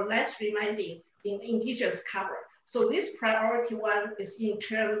 or less remaining in indigenous cover. So this priority 1 is in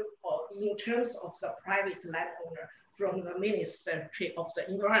terms of the private landowner from the Ministry of the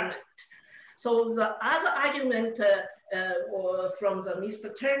Environment. So the other argument from the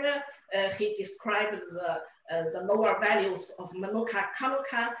Mr. Turner, he described the lower values of Monuka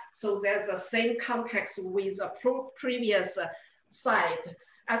Kanuka. So there's the same context with the previous site.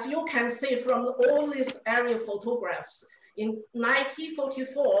 As you can see from all these aerial photographs, in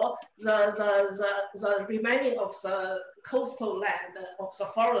 1944, the remaining of the coastal land of the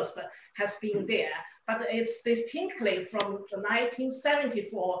forest has been there, but it's distinctly from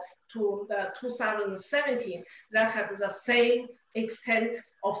 1974 to 2017 that had the same extent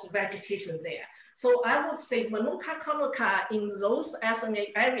of the vegetation there. So I would say Monuka Kanuka in those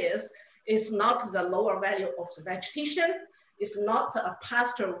SNA areas is not the lower value of the vegetation, it's not a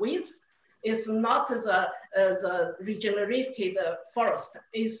pasture width, is not the regenerated forest.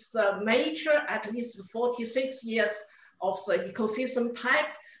 It's mature at least 46 years of the ecosystem type,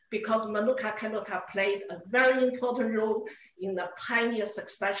 because Manuka canuta played a very important role in the pioneer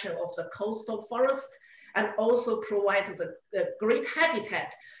succession of the coastal forest, and also provided the great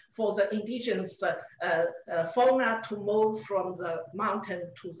habitat for the indigenous fauna to move from the mountain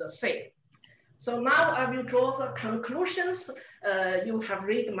to the sea. So now I will draw the conclusions. You have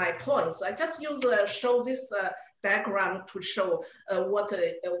read my points. I just show this diagram to show what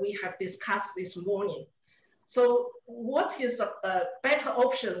we have discussed this morning. So what is better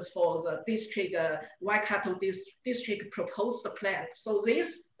options for the district, Waikato district proposed plan? So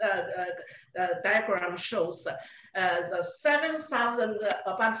this diagram shows the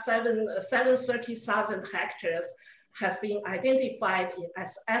about 730,000 hectares has been identified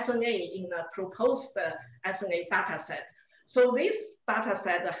as SNA in the proposed SNA dataset. So this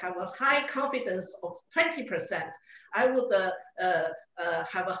dataset have a high confidence of 20%. I would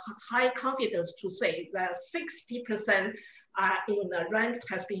have a high confidence to say that 60% are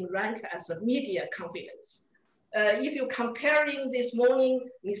has been ranked as a media confidence. If you're comparing this morning,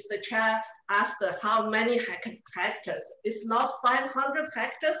 Mr. Chair asked how many hectares. It's not 500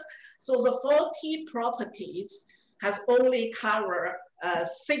 hectares. So the 40 properties has only covered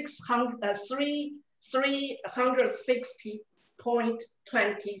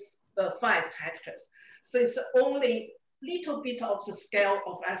 360.25 hectares. So it's only little bit of the scale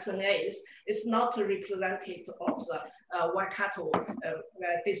of SNAs. It's not representative of the Waikato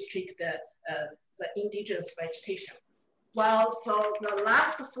district, the indigenous vegetation. Well, so the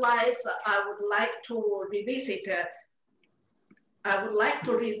last slides I would like to revisit.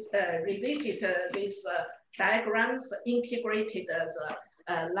 Revisit these diagrams integrated as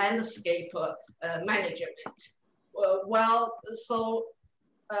a landscape management.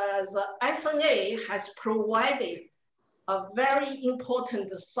 The SNA has provided a very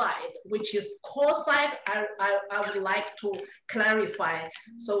important site, which is core site. I would like to clarify.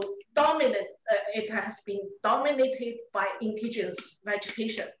 So it has been dominated by indigenous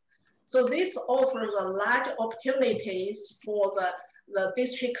vegetation. So this offers a large opportunities for the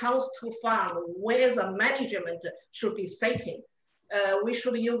district council to find where the management should be sitting. We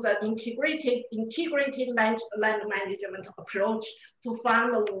should use an integrated land management approach to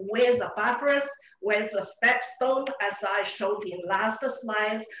find where the buffers, where the stepstone, as I showed in last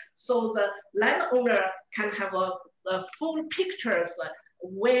slides, so the landowner can have a full pictures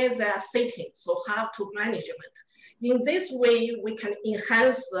where they are sitting, so how to management. In this way, we can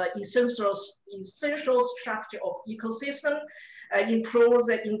enhance the essential structure of ecosystem, improve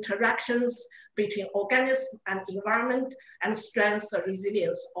the interactions between organism and environment, and strengthen the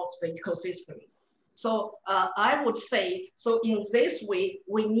resilience of the ecosystem. So I would say, so in this way,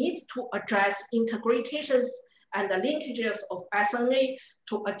 we need to address integrations and the linkages of SNA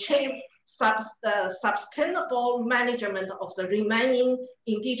to achieve sustainable management of the remaining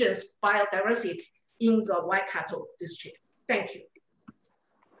indigenous biodiversity in the Waikato district. Thank you.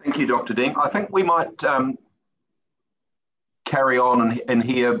 Thank you, Dr. Deng. I think we might carry on and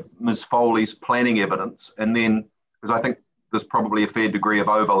hear Ms. Foley's planning evidence, and then, because I think there's probably a fair degree of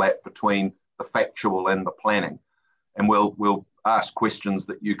overlap between the factual and the planning, and we'll ask questions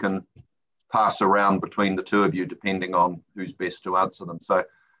that you can pass around between the two of you depending on who's best to answer them. So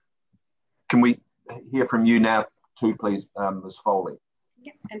can we hear from you now too, please, Ms. Foley?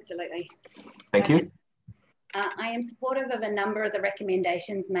 Yep, absolutely. Thank you. I am supportive of a number of the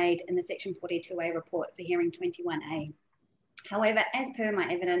recommendations made in the Section 42A report for hearing 21A. However, as per my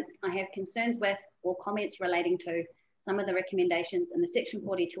evidence, I have concerns with or comments relating to some of the recommendations in the Section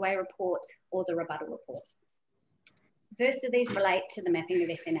 42A report or the rebuttal report. First of these relate to the mapping of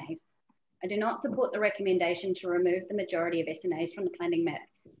SNAs. I do not support the recommendation to remove the majority of SNAs from the planning map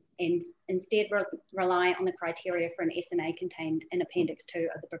and instead rely on the criteria for an SNA contained in Appendix 2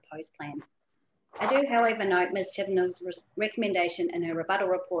 of the proposed plan. I do, however, note Ms. Chibnall's recommendation in her rebuttal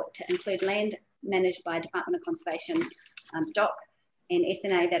report to include land managed by Department of Conservation DOC and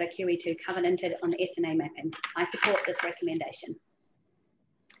SNA that are QE2 covenanted on the SNA mapping. I support this recommendation.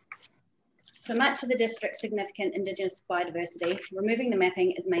 For much of the district's significant Indigenous biodiversity, removing the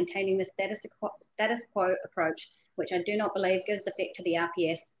mapping is maintaining the status quo approach, which I do not believe gives effect to the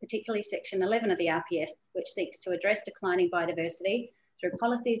RPS, particularly Section 11 of the RPS, which seeks to address declining biodiversity through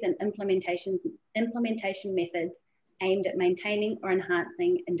policies and implementation methods aimed at maintaining or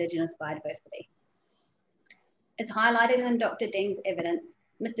enhancing Indigenous biodiversity. As highlighted in Dr. Deng's evidence,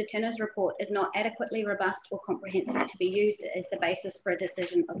 Mr. Turner's report is not adequately robust or comprehensive to be used as the basis for a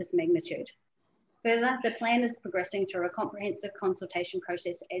decision of this magnitude. Further, the plan is progressing through a comprehensive consultation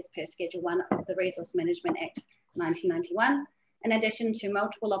process as per Schedule 1 of the Resource Management Act 1991, in addition to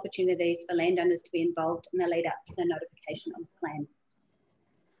multiple opportunities for landowners to be involved in the lead up to the notification of the plan.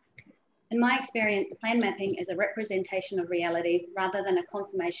 In my experience, plan mapping is a representation of reality rather than a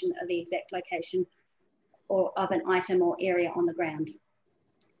confirmation of the exact location or of an item or area on the ground.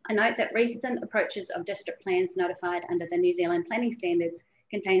 I note that recent approaches of district plans notified under the New Zealand Planning Standards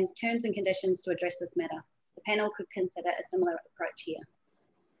contains terms and conditions to address this matter. The panel could consider a similar approach here.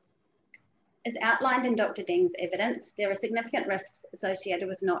 As outlined in Dr. Deng's evidence, there are significant risks associated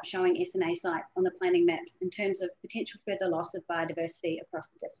with not showing SNA sites on the planning maps in terms of potential further loss of biodiversity across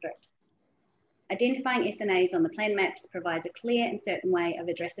the district. Identifying SNAs on the plan maps provides a clear and certain way of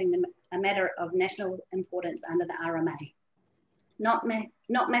addressing a matter of national importance under the RMA. Not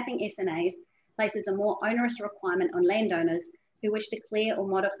mapping SNAs places a more onerous requirement on landowners who wish to clear or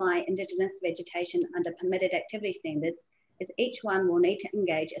modify Indigenous vegetation under permitted activity standards, as each one will need to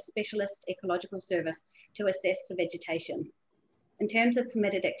engage a specialist ecological service to assess the vegetation. In terms of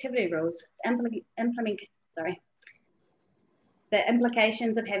permitted activity rules, the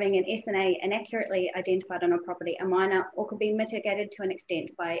implications of having an SNA inaccurately identified on a property are minor or could be mitigated to an extent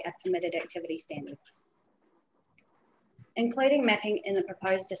by a permitted activity standard. Including mapping in the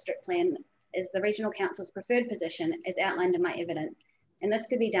proposed district plan is the Regional Council's preferred position as outlined in my evidence, and this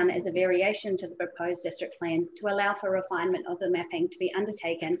could be done as a variation to the proposed district plan to allow for refinement of the mapping to be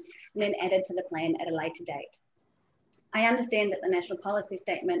undertaken and then added to the plan at a later date. I understand that the National Policy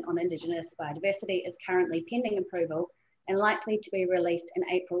Statement on Indigenous Biodiversity is currently pending approval and likely to be released in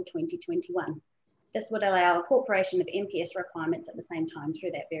April 2021. This would allow a incorporation of NPS requirements at the same time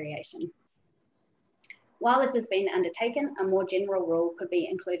through that variation. While this has been undertaken, a more general rule could be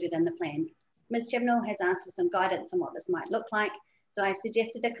included in the plan. Ms. Chibnall has asked for some guidance on what this might look like, so I've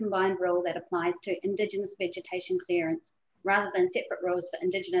suggested a combined rule that applies to Indigenous vegetation clearance rather than separate rules for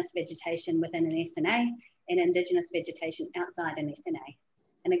Indigenous vegetation within an SNA and Indigenous vegetation outside an SNA.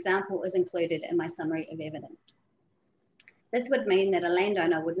 An example is included in my summary of evidence. This would mean that a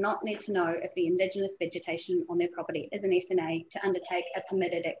landowner would not need to know if the Indigenous vegetation on their property is an SNA to undertake a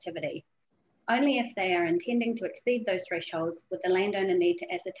permitted activity. Only if they are intending to exceed those thresholds would the landowner need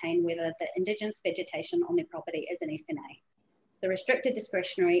to ascertain whether the Indigenous vegetation on their property is an SNA. The restricted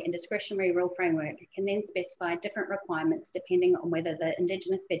discretionary and discretionary rule framework can then specify different requirements depending on whether the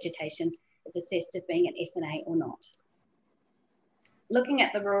Indigenous vegetation is assessed as being an SNA or not. Looking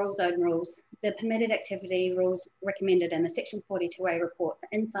at the rural zone rules, the permitted activity rules recommended in the Section 42A report for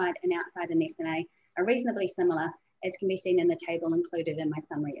inside and outside an SNA are reasonably similar, as can be seen in the table included in my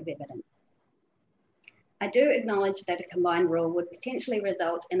summary of evidence. I do acknowledge that a combined rule would potentially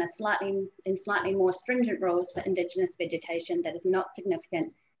result in slightly more stringent rules for Indigenous vegetation that is not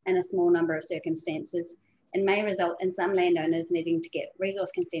significant in a small number of circumstances and may result in some landowners needing to get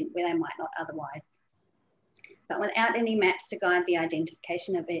resource consent where they might not otherwise. But without any maps to guide the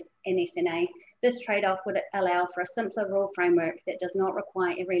identification of an SNA, this trade-off would allow for a simpler rule framework that does not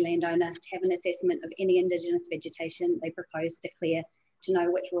require every landowner to have an assessment of any Indigenous vegetation they propose to clear to know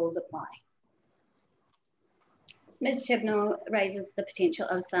which rules apply. Ms. Chibnall raises the potential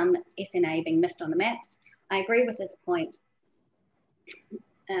of some SNA being missed on the maps. I agree with this point.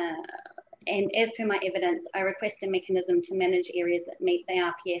 And as per my evidence, I request a mechanism to manage areas that meet the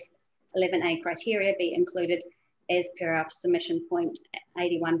RPS 11A criteria be included as per our submission point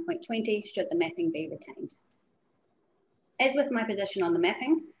 81.20 should the mapping be retained. As with my position on the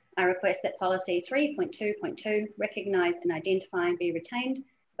mapping, I request that policy 3.2.2 recognise and identify be retained,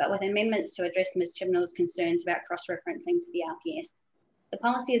 but with amendments to address Ms. Chibnall's concerns about cross-referencing to the RPS. The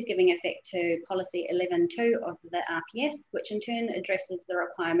policy is giving effect to policy 11.2 of the RPS, which in turn addresses the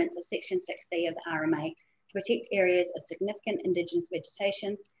requirements of section 6C of the RMA to protect areas of significant Indigenous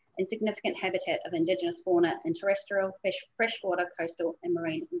vegetation and significant habitat of Indigenous fauna in terrestrial, freshwater, coastal and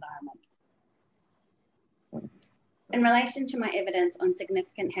marine environments. In relation to my evidence on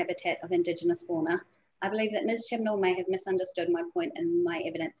significant habitat of Indigenous fauna, I believe that Ms. Chibnall may have misunderstood my point in my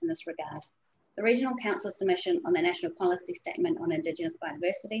evidence in this regard. The Regional Council's submission on the National Policy Statement on Indigenous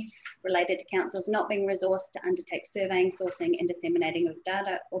Biodiversity related to councils not being resourced to undertake surveying, sourcing and disseminating of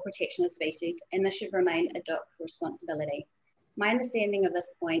data or protection of species, and this should remain a DOC responsibility. My understanding of this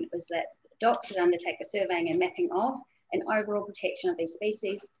point was that DOC should undertake a surveying and mapping of and overall protection of these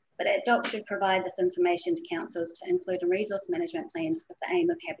species, but that DOC should provide this information to councils to include in resource management plans with the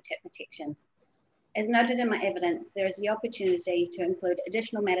aim of habitat protection. As noted in my evidence, there is the opportunity to include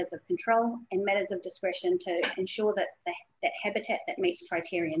additional matters of control and matters of discretion to ensure that that habitat that meets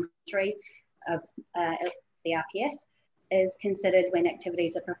criterion 3 of the RPS is considered when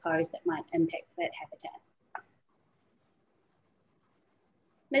activities are proposed that might impact that habitat.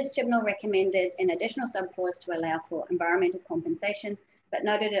 Ms. Chibnall recommended an additional subclause to allow for environmental compensation, but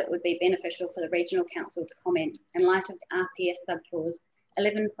noted it would be beneficial for the Regional Council to comment in light of the RPS subclause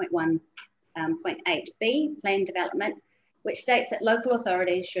 11.1.8b, Plan Development, which states that local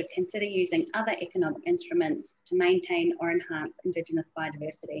authorities should consider using other economic instruments to maintain or enhance Indigenous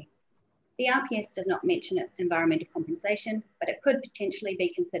biodiversity. The RPS does not mention environmental compensation, but it could potentially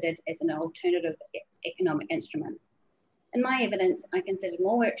be considered as an alternative economic instrument. In my evidence, I consider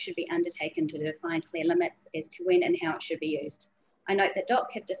more work should be undertaken to define clear limits as to when and how it should be used. I note that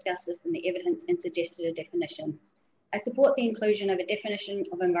DOC have discussed this in the evidence and suggested a definition. I support the inclusion of a definition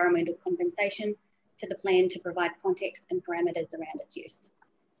of environmental compensation to the plan to provide context and parameters around its use.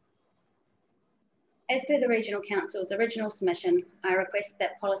 As per the Regional Council's original submission, I request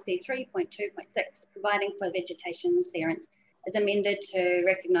that policy 3.2.6, providing for vegetation clearance, is amended to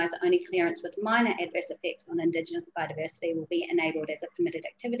recognise that only clearance with minor adverse effects on Indigenous biodiversity will be enabled as a permitted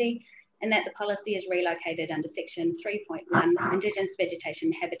activity, and that the policy is relocated under section 3.1, Indigenous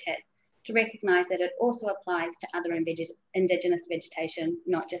vegetation habitats, to recognise that it also applies to other Indigenous vegetation,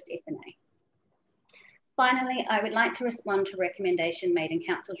 not just SNA. Finally, I would like to respond to a recommendation made in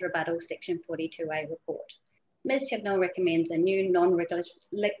Council's rebuttal section 42A report. Ms. Chibnall recommends a new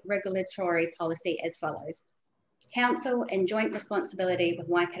non-regulatory policy as follows. Council, in joint responsibility with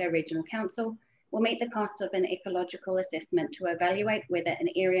Waikato Regional Council, will meet the costs of an ecological assessment to evaluate whether an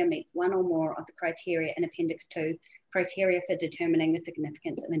area meets one or more of the criteria in Appendix 2, criteria for determining the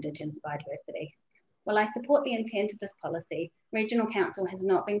significance of Indigenous biodiversity. While I support the intent of this policy, Regional Council has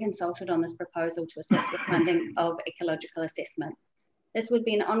not been consulted on this proposal to assist with funding of ecological assessments. This would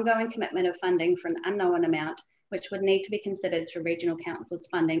be an ongoing commitment of funding for an unknown amount, which would need to be considered through Regional Council's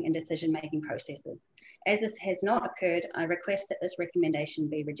funding and decision-making processes. As this has not occurred, I request that this recommendation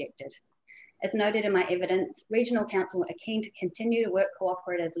be rejected. As noted in my evidence, Regional Council are keen to continue to work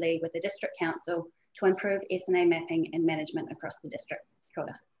cooperatively with the District Council to improve SNA mapping and management across the district. Kia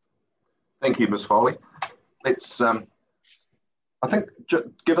ora. Thank you, Ms. Foley. Let's, I think,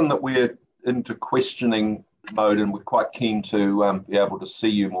 given that we're into questioning mode and we're quite keen to be able to see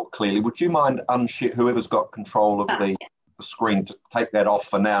you more clearly, would you mind whoever's got control of the screen to take that off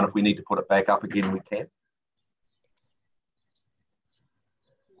for now, and if we need to put it back up again, we can.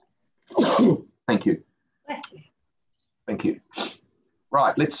 Thank you. Thank you.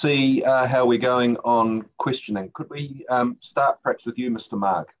 Right, let's see how we're going on questioning. Could we start perhaps with you, Mr.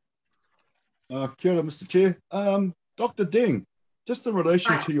 Marg? Kia ora, Mr. Chair. Dr. Deng, just in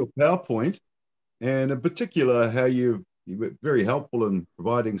relation to your PowerPoint, and in particular how you were very helpful in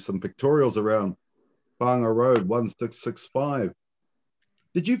providing some pictorials around Whanga Road 1665.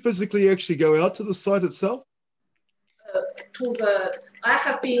 Did you physically actually go out to the site itself? I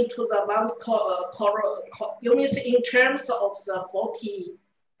have been to the Mount Coral. You mean in terms of the 40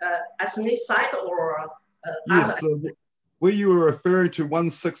 ethnic site or? Yes, where you were referring to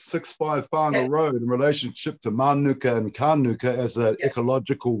 1665 Whanga Road in relationship to Manuka and Kanuka as an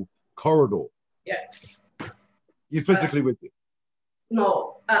ecological corridor. Yeah. You physically went there?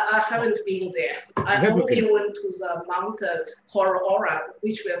 No, I haven't been there. I only went to the Mount Korora,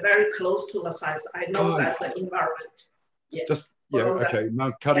 which were very close to the sites. I know that the environment. Yeah. Okay,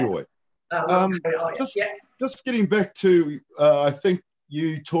 Mount Karioi. Just getting back to, I think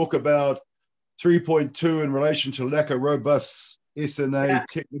you talk about 3.2 in relation to lack of robust SNA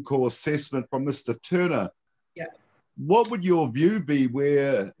technical assessment from Mr. Turner. Yeah. What would your view be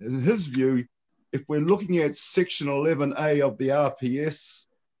where, in his view, if we're looking at section 11A of the RPS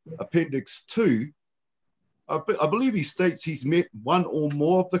appendix 2, I believe he states he's met one or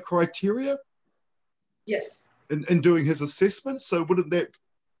more of the criteria? Yes. In doing his assessment, so wouldn't that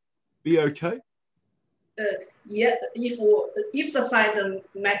be okay? Yeah, if the site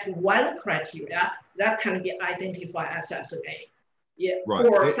met one criteria, that can be identified as SNA. Yeah, right.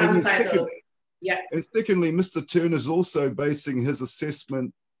 Or some site of, yeah. And secondly, Mr. Turner is also basing his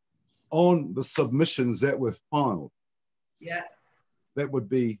assessment on the submissions that were filed. Yeah. That would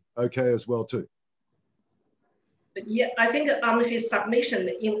be okay as well too. Yeah, I think on his submission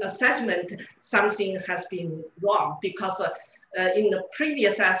in assessment, something has been wrong because in the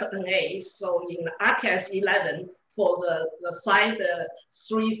previous SNA, so in RPS 11, for the site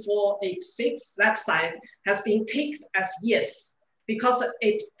 3486, that site has been ticked as yes, because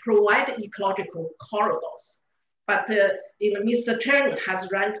it provides ecological corridors. But Mr. Turner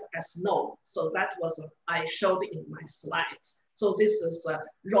has ranked as no, so that was I showed in my slides. So this is a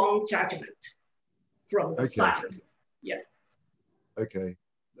wrong judgment from the side. Yeah. Okay.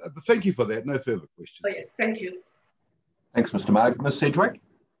 Thank you for that. No further questions. Okay, thank you. Thanks, Mr. Mark. Ms. Sedgwick?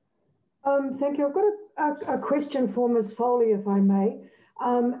 Thank you. I've got a question for Ms. Foley, if I may,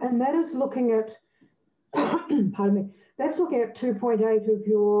 and that is looking at, pardon me, that's looking at 2.8 of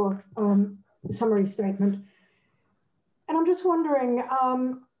your summary statement. And I'm just wondering,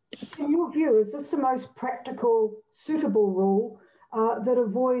 in your view, is this the most practical, suitable rule that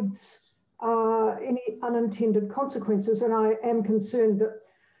avoids any unintended consequences? And I am concerned that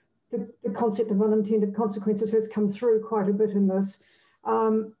the concept of unintended consequences has come through quite a bit in this.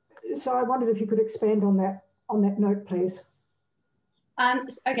 So I wondered if you could expand on that note, please.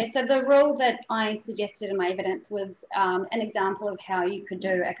 Okay, so the rule that I suggested in my evidence was an example of how you could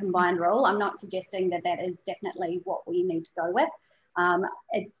do a combined rule. I'm not suggesting that that is definitely what we need to go with.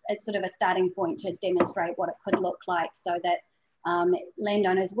 It's sort of a starting point to demonstrate what it could look like so that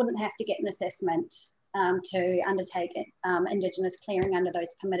landowners wouldn't have to get an assessment to undertake Indigenous clearing under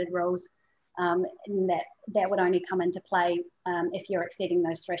those permitted rules, and that would only come into play if you're exceeding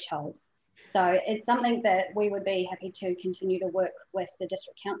those thresholds. So it's something that we would be happy to continue to work with the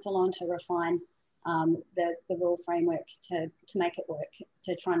District Council on to refine the rule framework to make it work,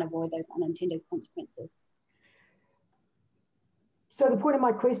 to try and avoid those unintended consequences. So the point of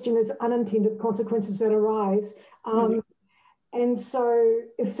my question is unintended consequences that arise. And so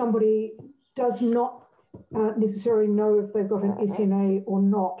if somebody does not necessarily know if they've got an SNA or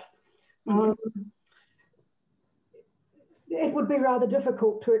not, it would be rather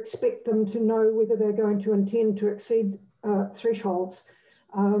difficult to expect them to know whether they're going to intend to exceed thresholds.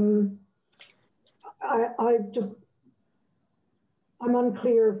 I'm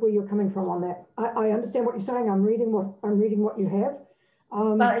unclear of where you're coming from on that. I understand what you're saying. I'm reading what you have.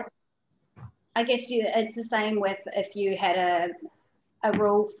 Well, I guess it's the same with if you had a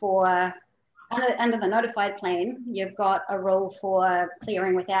rule for under the notified plan. You've got a rule for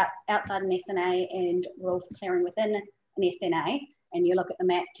clearing outside an SNA and rule for clearing within an SNA, and you look at the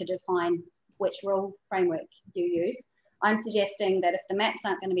map to define which rule framework you use. I'm suggesting that if the maps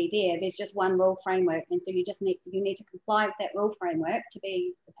aren't going to be there, there's just one rule framework, and so you need to comply with that rule framework to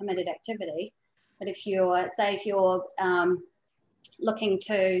be a permitted activity. But if you're looking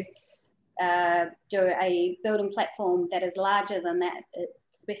to do a building platform that is larger than that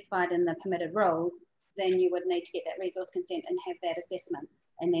specified in the permitted rule, then you would need to get that resource consent and have that assessment,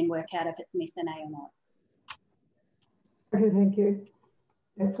 and then work out if it's an SNA or not. Okay, thank you.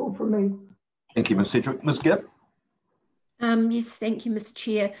 That's all from me. Thank you, Ms. Sedgwick. Ms. Gibb? Yes, thank you, Mr.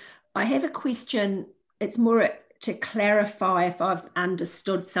 Chair. I have a question. It's more to clarify if I've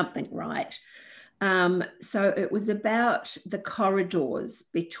understood something right. So it was about the corridors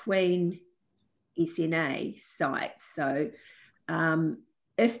between SNA sites. So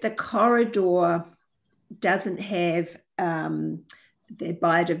if the corridor doesn't have the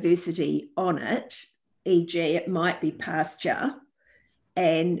biodiversity on it, e.g. it might be pasture,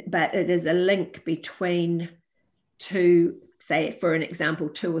 but it is a link between two, say for an example,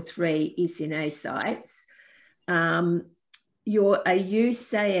 2 or 3 SNA sites, are you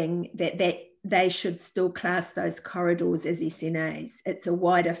saying that they should still class those corridors as SNAs? It's a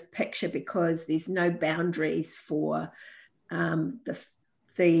wider picture because there's no boundaries for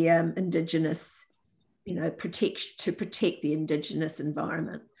the Indigenous, to protect the Indigenous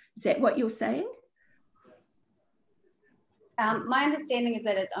environment. Is that what you're saying? My understanding is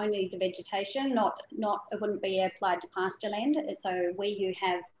that it's only the vegetation, it wouldn't be applied to pasture land. So where you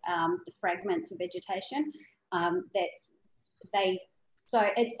have the fragments of vegetation, it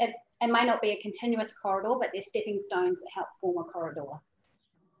may not be a continuous corridor, but there's stepping stones that help form a corridor.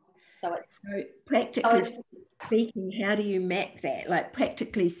 So practically speaking, how do you map that? Like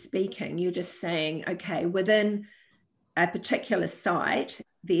practically speaking, you're just saying, okay, within a particular site,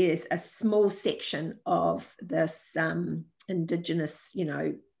 there's a small section of this Indigenous,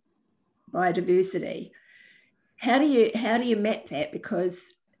 biodiversity. How do you map that?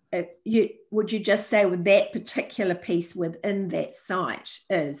 Because would you just say with that particular piece within that site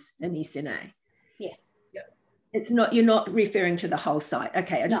is an SNA? Yes. Yeah. It's not. You're not referring to the whole site.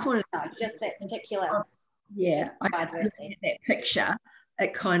 Okay. I just wanted. No, just that particular. Yeah, I just looked at that picture.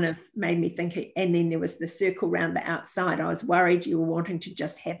 It kind of made me think, and then there was the circle around the outside. I was worried you were wanting to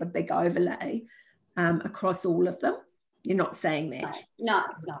just have a big overlay across all of them. You're not saying that? No.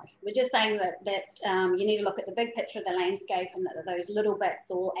 We're just saying that you need to look at the big picture of the landscape, and that those little bits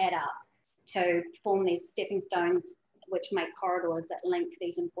all add up to form these stepping stones which make corridors that link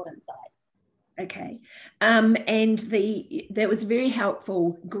these important sites. Okay. And there was a very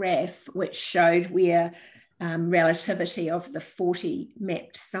helpful graph which showed where relativity of the 40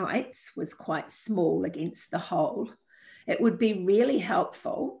 mapped sites was quite small against the whole. It would be really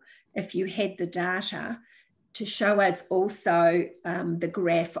helpful if you had the data to show us also the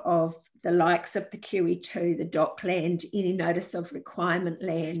graph of the likes of the QE2, the dockland, any notice of requirement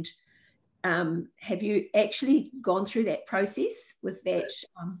land. Have you actually gone through that process with that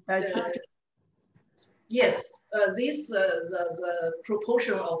those hectares? Yes, the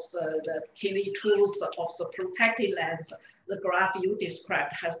proportion of the KV2s of the protected lands, the graph you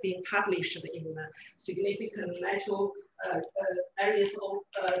described has been published in significant natural areas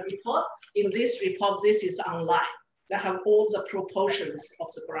report. In this report, this is online. They have all the proportions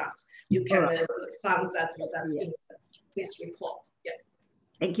of the graphs. You can find that that's in this report. Yeah.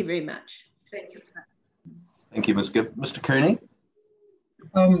 Thank you very much. Thank you. Thank you, Ms. Gibb. Mr. Cooney?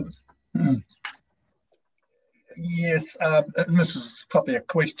 Yes, this is probably a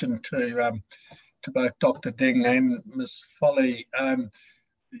question to both Dr. Ding and Ms. Foley. The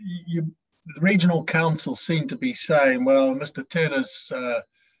regional council seem to be saying, well, Mr. Turner's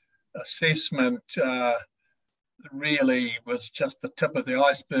assessment really was just the tip of the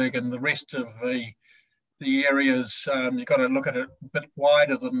iceberg, and the rest of the areas, you've got to look at it a bit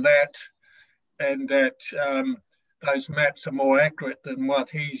wider than that, and that those maps are more accurate than what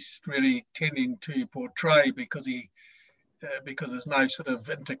he's really tending to portray, because there's no sort of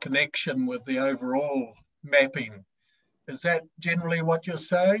interconnection with the overall mapping. Is that generally what you're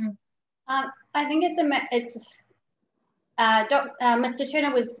saying? I think Mr.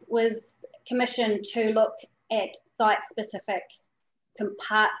 Turner was commissioned to look at site-specific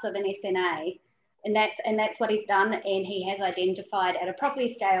parts of an SNA, and that's what he's done, and he has identified at a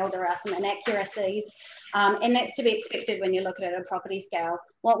property scale there are some inaccuracies, and that's to be expected when you look at it at a property scale.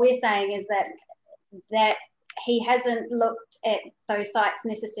 What we're saying is that he hasn't looked at those sites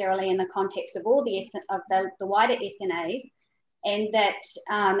necessarily in the context of all the wider SNAs, and that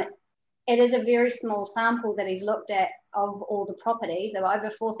it is a very small sample that he's looked at of all the properties. There are over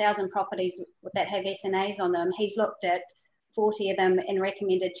 4,000 properties that have SNAs on them. He's looked at 40 of them and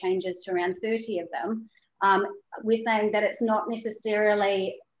recommended changes to around 30 of them. We're saying that it's not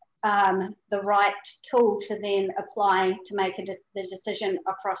necessarily the right tool to then apply to make the decision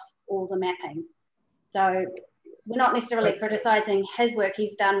across all the mapping. So we're not necessarily criticising his work.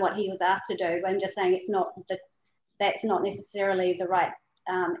 He's done what he was asked to do. I'm just saying that's not necessarily the right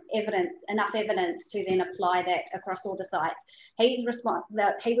enough evidence to then apply that across all the sites. He was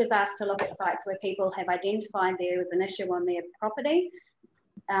asked to look at sites where people have identified there was an issue on their property.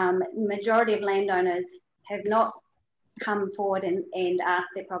 Majority of landowners have not come forward and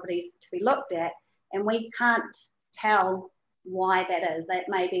asked their properties to be looked at, and we can't tell why that is. That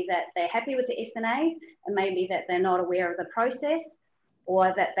may be that they're happy with the SNAs, and maybe that they're not aware of the process,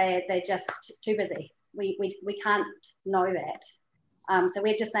 or that they're just too busy. We can't know that. So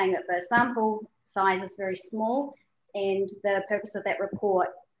we're just saying that the sample size is very small, and the purpose of that report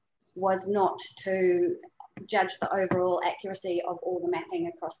was not to judge the overall accuracy of all the mapping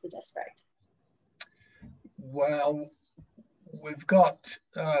across the district. Well, we've got,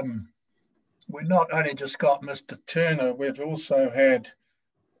 we've not only just got Mr. Turner, we've also had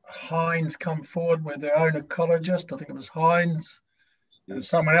Hines come forward with their own ecologist. I think it was Hines. And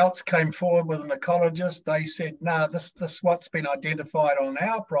someone else came forward with an ecologist. They said, no, this what's been identified on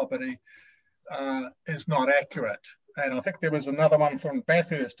our property is not accurate. And I think there was another one from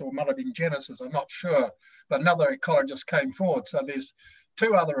Bathurst, or might have been Genesis, I'm not sure. But another ecologist came forward. So there's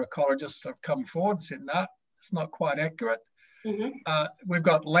two other ecologists that have come forward and said, no, it's not quite accurate. Mm-hmm. We've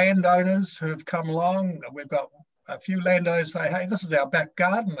got landowners who have come along. We've got a few landowners say, hey, this is our back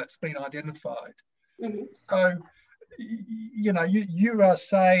garden that's been identified. Mm-hmm. So, you know, you are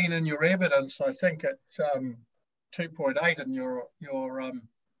saying in your evidence, I think at 2.8 in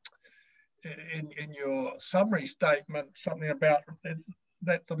your summary statement, something about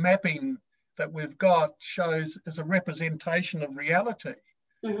that the mapping that we've got shows is a representation of reality.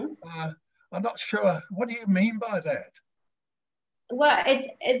 Mm-hmm. I'm not sure. What do you mean by that? Well,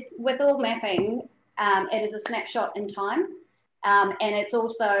 it's with all mapping, it is a snapshot in time, and it's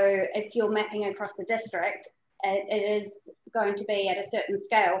also, if you're mapping across the district, it is going to be at a certain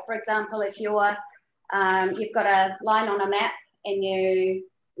scale. For example, if you've got a line on a map and you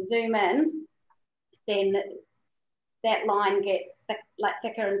zoom in, then that line gets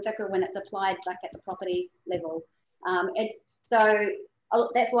thicker and thicker when it's applied like at the property level. So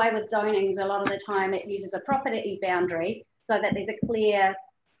that's why with zonings, a lot of the time it uses a property boundary so that there's a clear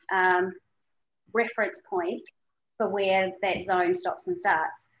reference point for where that zone stops and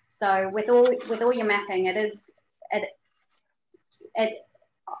starts. So with all your mapping, it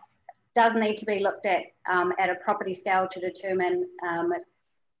does need to be looked at a property scale to determine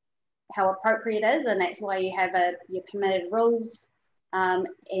how appropriate it is, and that's why you have your permitted rules, and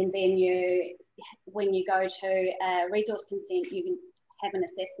then you when you go to resource consent, you can have an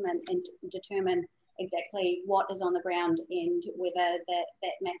assessment and determine exactly what is on the ground and whether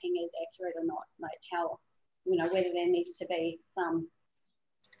that mapping is accurate or not, like how, you know, whether there needs to be some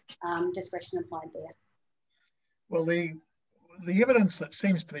discretion applied there. Well, the evidence that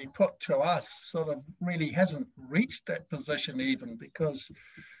seems to be put to us sort of really hasn't reached that position even, because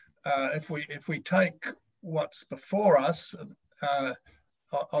if we take what's before us,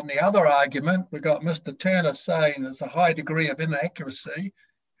 on the other argument, we've got Mr. Turner saying there's a high degree of inaccuracy,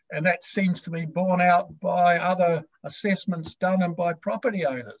 and that seems to be borne out by other assessments done and by property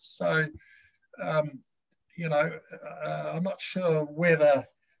owners. So, you know, I'm not sure whether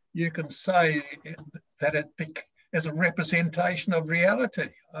you can say that it is a representation of reality.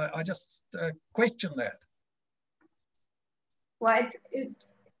 I just question that. Well,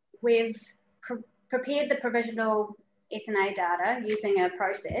 we've prepared the provisional S&A data using a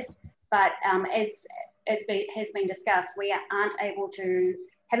process, but as has been discussed, we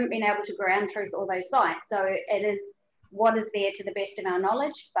haven't been able to ground truth all those sites. So it is what is there to the best of our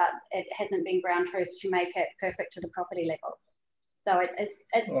knowledge, but it hasn't been ground truth to make it perfect to the property level. So it's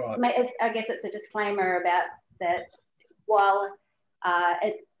I guess it's a disclaimer about that, while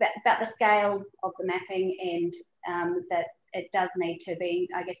it's about the scale of the mapping, and that it does need to be,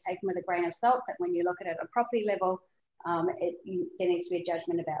 I guess, taken with a grain of salt, that when you look at it at a property level, there needs to be a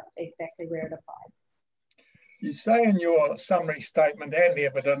judgment about exactly where it applies. You say in your summary statement and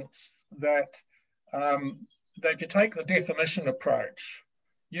evidence that that if you take the definition approach,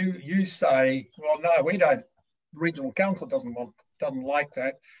 you say, well, no, we don't. The Regional Council doesn't like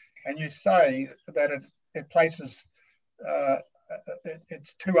that, and you say that it places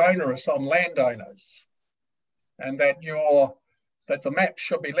it's too onerous on landowners, and that the maps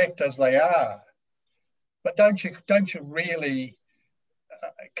should be left as they are. But don't you really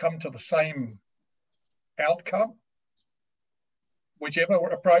come to the same outcome, whichever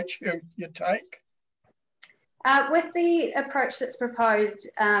approach you take? With the approach that's proposed,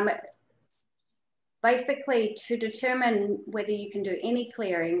 basically to determine whether you can do any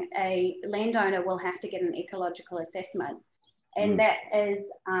clearing, a landowner will have to get an ecological assessment. And that is,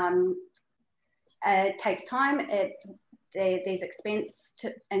 takes time. There's expense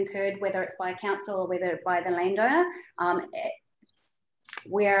incurred, whether it's by council or whether by the landowner.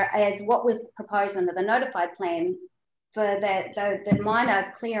 Whereas what was proposed under the notified plan, for the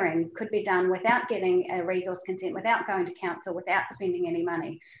minor clearing could be done without getting a resource consent, without going to council, without spending any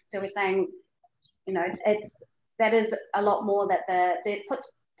money. So we're saying, you know, that is a lot more, that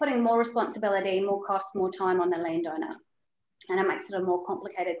putting more responsibility, more cost, more time on the landowner, and it makes it a more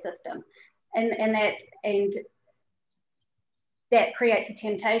complicated system. And that creates a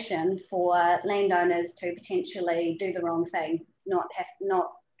temptation for landowners to potentially do the wrong thing, not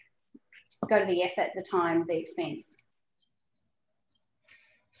go to the effort, the time, the expense.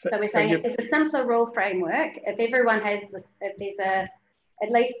 So we're saying it's a simpler rule framework. If everyone has this,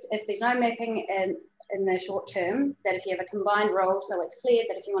 if there's no mapping in the short term, that if you have a combined rule, so it's clear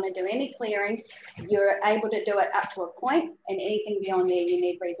that if you want to do any clearing, you're able to do it up to a point, and anything beyond there, you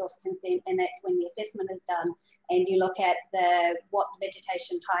need resource consent, and that's when the assessment is done. And you look at what the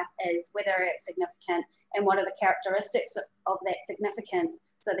vegetation type is, whether it's significant, and what are the characteristics of that significance,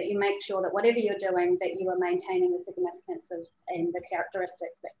 so that you make sure that whatever you're doing, that you are maintaining the significance and the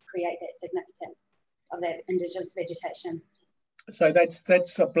characteristics that create that significance of that Indigenous vegetation. So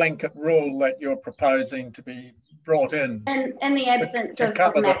that's a blanket rule that you're proposing to be brought in the absence of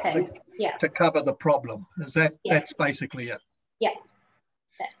mapping. To cover the problem. Is that that's basically it? Yeah,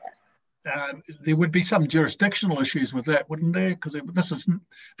 that's it. There would be some jurisdictional issues with that, wouldn't there? Because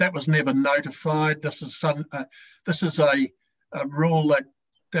that was never notified. This is a rule that,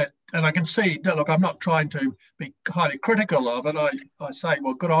 and I can see. Look, I'm not trying to be highly critical of it. I say,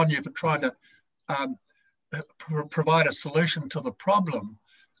 well, good on you for trying to provide a solution to the problem,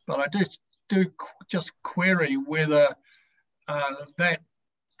 but I do just query whether that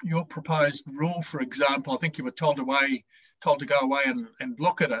your proposed rule, for example, I think you were told to go away and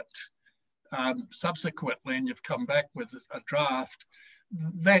look at it subsequently, and you've come back with a draft.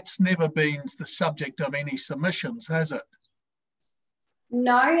 That's never been the subject of any submissions, has it?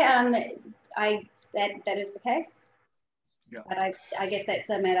 No, that is the case. Yeah. But I guess that's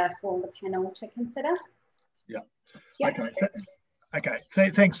a matter for the panel to consider. Yeah. Yep. Okay.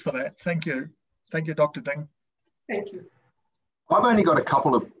 Thanks for that. Thank you. Thank you, Dr. Ding. Thank you. I've only got a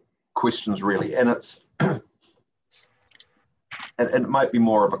couple of questions really, and it's and it might be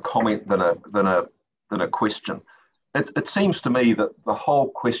more of a comment than a question. It seems to me that the whole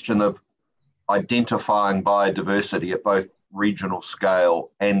question of identifying biodiversity at both regional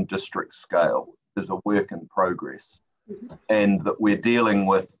scale and district scale is a work in progress, and that we're dealing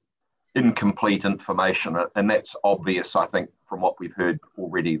with incomplete information, and that's obvious, I think, from what we've heard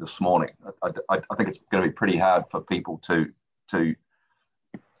already this morning. I think it's going to be pretty hard for people to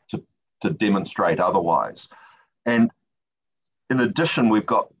demonstrate otherwise. And in addition, we've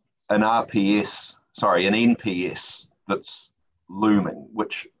got an NPS that's looming,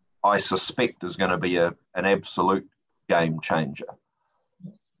 which I suspect is going to be an absolute game changer.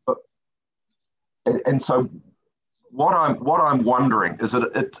 And so what I'm wondering is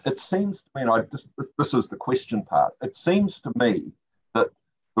that it seems to me, and this is the question part, it seems to me that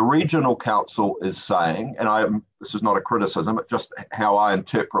the regional council is saying, and this is not a criticism, it's just how I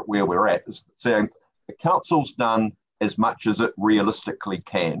interpret where we're at, is saying the council's done as much as it realistically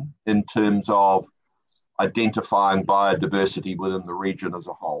can in terms of identifying biodiversity within the region as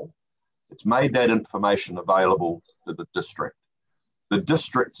a whole. It's made that information available to the district. The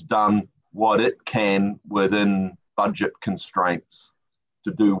district's done what it can within budget constraints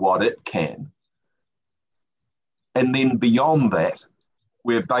to do what it can. And then beyond that,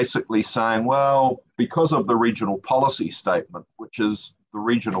 we're basically saying, well, because of the regional policy statement, which is the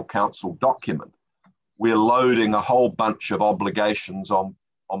regional council document, we're loading a whole bunch of obligations on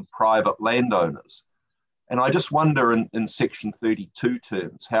private landowners. And I just wonder in Section 32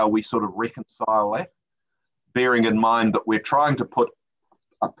 terms, how we sort of reconcile that, bearing in mind that we're trying to put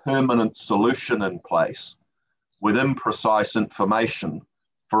a permanent solution in place with imprecise information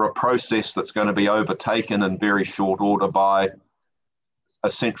for a process that's going to be overtaken in very short order by a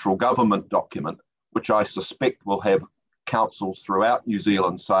central government document, which I suspect will have councils throughout New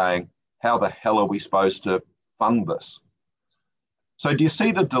Zealand saying, how the hell are we supposed to fund this? So do you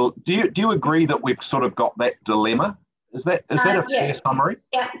see do you agree that we've sort of got that dilemma? Is that a fair summary?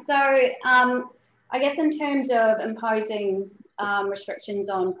 Yeah, so I guess in terms of imposing restrictions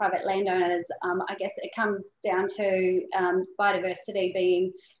on private landowners, I guess it comes down to biodiversity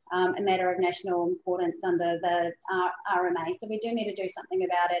being a matter of national importance under the RMA. So we do need to do something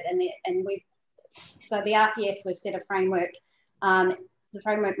about it. So the RPS, we've set a framework. The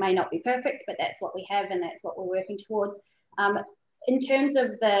framework may not be perfect, but that's what we have and that's what we're working towards. In terms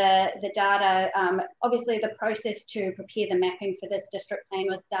of the data, obviously the process to prepare the mapping for this district plan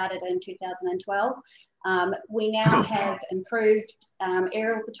was started in 2012. We now have improved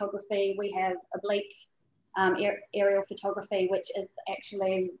aerial photography. We have oblique aerial photography, which is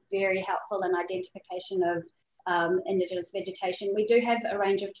actually very helpful in identification of Indigenous vegetation. We do have a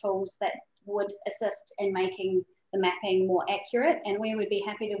range of tools that would assist in making the mapping more accurate, and we would be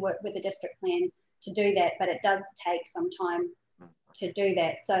happy to work with the district plan to do that, but it does take some time to do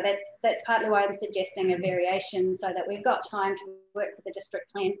that. So that's partly why I'm suggesting a variation, so that we've got time to work with the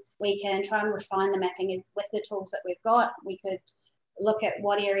district plan. We can try and refine the mapping with the tools that we've got. We could look at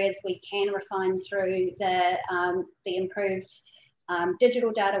what areas we can refine through the improved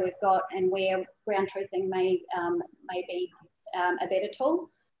digital data we've got, and where ground truthing may be a better tool.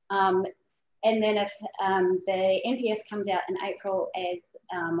 And then if the NPS comes out in April, as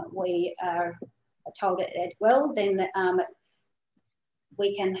we are told it will, then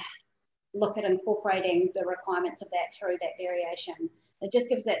we can look at incorporating the requirements of that through that variation. It just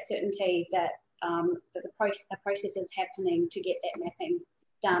gives that certainty that, that a process is happening to get that mapping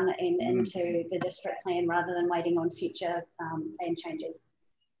done and into the district plan, rather than waiting on future plan changes.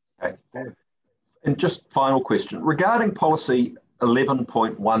 Okay. And just final question, regarding policy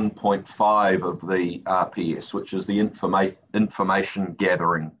 11.1.5 of the RPS, which is the information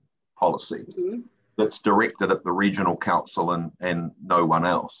gathering policy, that's directed at the regional council and no one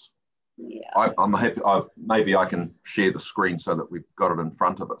else. Yeah. I'm happy, maybe I can share the screen so that we've got it in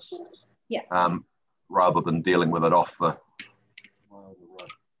front of us. Yeah. Rather than dealing with it off the.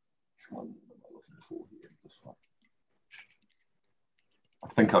 I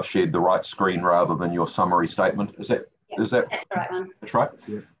think I've shared the right screen rather than your summary statement. Is that? Yeah, is that? That's the right one. That's right.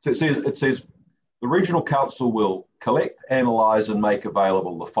 Yeah. So it says the regional council will collect, analyse, and make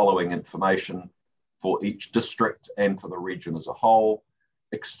available the following information for each district and for the region as a whole: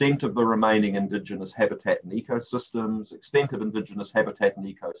 extent of the remaining Indigenous habitat and ecosystems, extent of Indigenous habitat and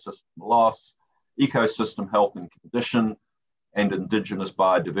ecosystem loss, ecosystem health and condition, and Indigenous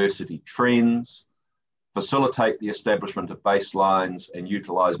biodiversity trends, facilitate the establishment of baselines, and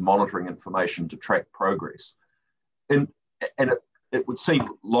utilise monitoring information to track progress. And it would seem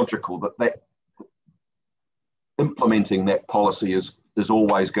logical that implementing that policy is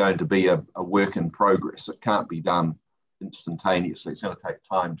always going to be a work in progress. It can't be done instantaneously. It's going to take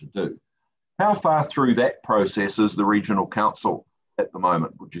time to do. How far through that process is the regional council at the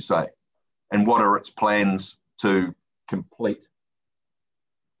moment, would you say? And what are its plans to complete?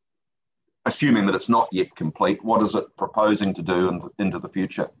 Assuming that it's not yet complete, what is it proposing to do into the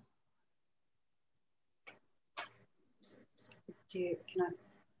future?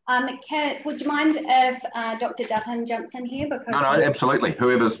 Would you mind if Dr. Dutton jumps in here? Because No, absolutely.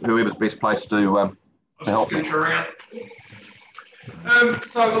 Whoever's best placed to help me.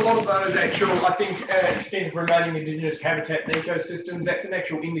 So a lot of those actual, I think, extent of remaining Indigenous habitat and ecosystems, that's an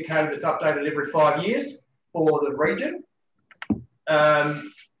actual indicator that's updated every 5 years for the region.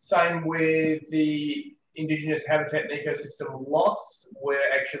 Same with the Indigenous habitat and ecosystem loss.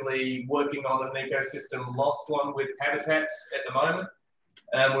 We're actually working on an ecosystem loss one with habitats at the moment.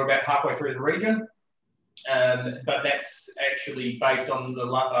 We're about halfway through the region. But that's actually based on the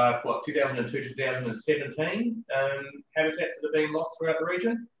 2002 to 2017 habitats that are being lost throughout the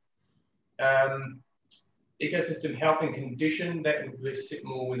region. Ecosystem health and condition, that would sit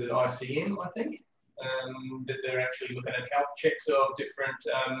more with an ICM, I think, that they're actually looking at health checks of different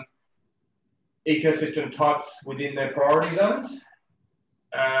ecosystem types within their priority zones.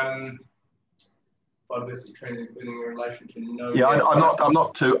 Biodiversity trends, including in relation to no. Yeah, I'm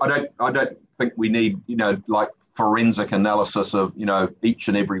not too. I don't think we need, like forensic analysis of, each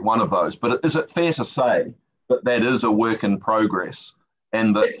and every one of those. But is it fair to say that that is a work in progress,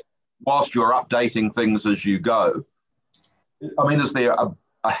 and that whilst you're updating things as you go, I mean, is there a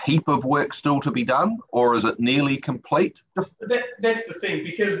heap of work still to be done, or is it nearly complete? That's the thing,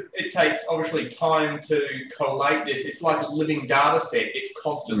 because it takes obviously time to collate this. It's like a living data set. It's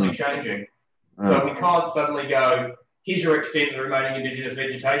constantly changing. So we can't suddenly go, here's your extent of the remaining Indigenous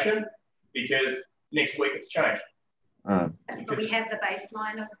vegetation, because next week it's changed. But we have the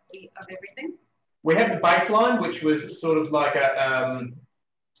baseline of everything. We have the baseline, which was sort of like a,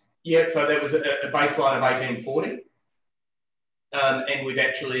 so there was a baseline of 1840. And we've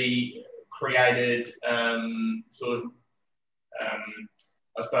actually created I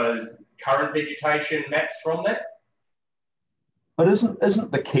suppose, current vegetation maps from that. But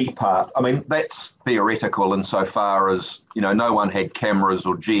isn't the key part, I mean, that's theoretical insofar as, no one had cameras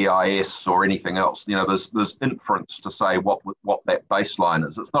or GIS or anything else. There's inference to say what that baseline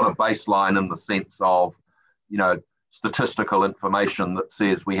is. It's not a baseline in the sense of, statistical information that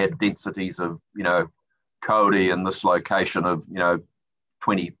says we had densities of, Cody in this location of,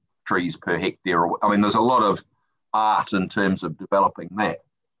 20 trees per hectare. I mean, there's a lot of art in terms of developing that.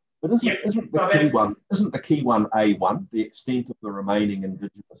 But isn't the key one A1, the extent of the remaining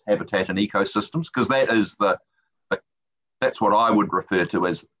Indigenous habitat and ecosystems? Because that is that's what I would refer to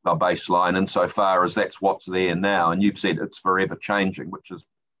as the baseline, insofar as that's what's there now. And you've said it's forever changing, which is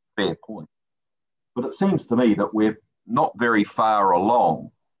a fair point. But it seems to me that we're not very far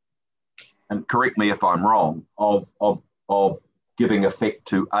along, and correct me if I'm wrong, of giving effect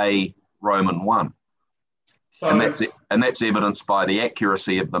to A Roman 1. So, and that's evidenced by the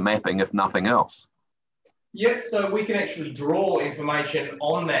accuracy of the mapping, if nothing else. Yep, so we can actually draw information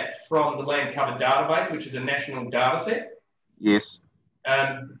on that from the Land Cover Database, which is a national data set. Yes.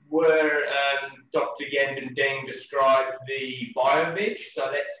 Where Dr. Yandin Deng described the BioVeg, so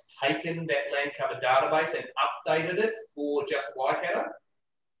that's taken that Land Cover Database and updated it for just Waikato.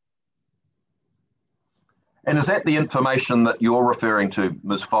 And is that the information that you're referring to,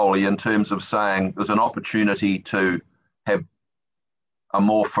 Ms. Foley, in terms of saying there's an opportunity to have a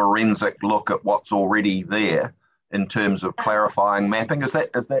more forensic look at what's already there in terms of clarifying mapping? Is that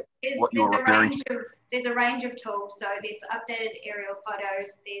what you're referring to? There's a range of tools. So there's updated aerial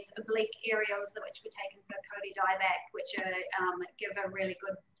photos, there's oblique aerials which were taken for Cody dieback, which are, give a really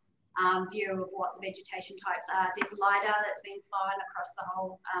good view of what the vegetation types are. There's LiDAR that's been flown across the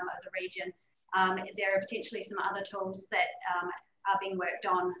whole of the region. There are potentially some other tools that are being worked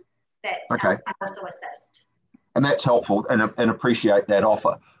on that also assist. And that's helpful, and appreciate that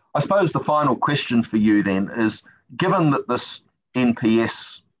offer. I suppose the final question for you then is, given that this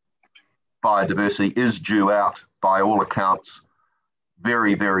NPS biodiversity is due out by all accounts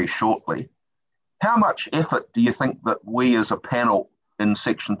very, very shortly, how much effort do you think that we as a panel in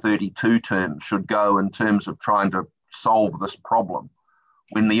Section 32 terms should go in terms of trying to solve this problem,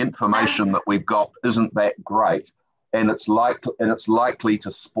 when the information that we've got isn't that great, and it's likely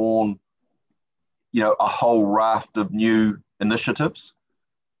to spawn, a whole raft of new initiatives?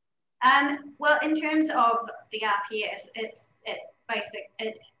 Well, in terms of the RPS, it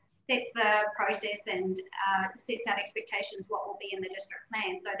sets the process and sets out expectations what will be in the district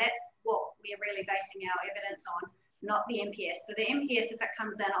plan. So that's what we're really basing our evidence on, not the NPS. So the NPS, if it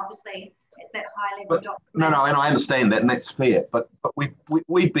comes in, obviously it's that high level document. No, and I understand that, and that's fair. But we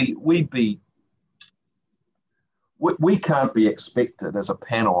can't be expected as a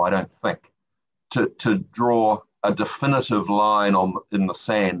panel, I don't think, to draw a definitive line in the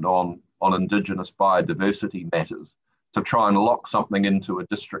sand on Indigenous biodiversity matters to try and lock something into a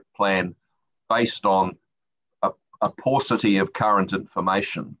district plan based on a paucity of current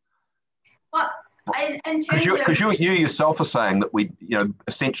information. Well, because you yourself are saying that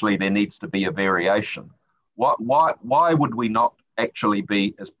essentially there needs to be a variation. Why would we not actually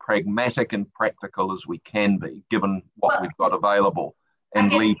be as pragmatic and practical as we can be, given what we've got available,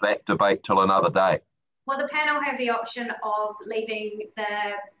 and leave that debate till another day? Well, the panel have the option of leaving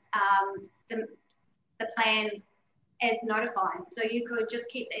the plan as notified. So you could just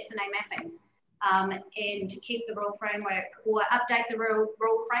keep the SNA mapping and keep the rule framework, or update the rule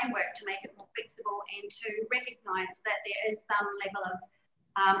framework to make it more flexible and to recognise that there is some level of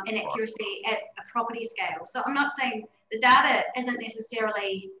inaccuracy at a property scale. So I'm not saying the data isn't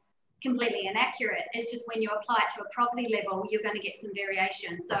necessarily completely inaccurate. It's just when you apply it to a property level, you're going to get some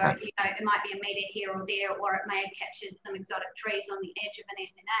variation. So it might be a metre here or there, or it may have captured some exotic trees on the edge of an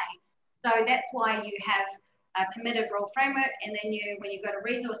SNA. So that's why you have a permitted rule framework, and then when you go to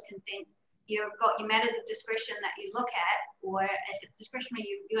resource consent, you've got your matters of discretion that you look at, or if it's discretionary,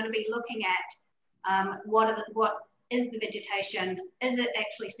 you're going to be looking at what is the vegetation, is it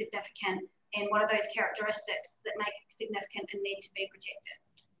actually significant, and what are those characteristics that make it significant and need to be protected.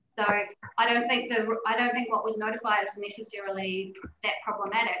 So I don't think what was notified is necessarily that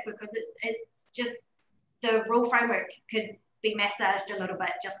problematic, because it's just the rule framework could be massaged a little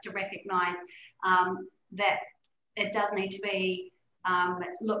bit just to recognise that it does need to be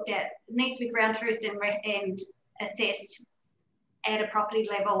looked at. It needs to be ground truthed and assessed at a property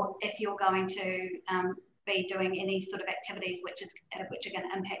level if you're going to be doing any sort of activities which are going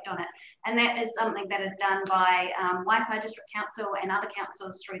to impact on it. And that is something that is done by Waipa District Council and other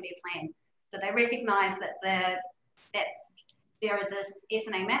councils through their plan. So they recognise that there is this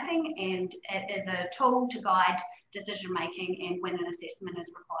SNA mapping, and it is a tool to guide decision making and when an assessment is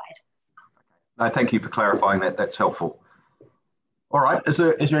required. No, thank you for clarifying that. That's helpful. All right, is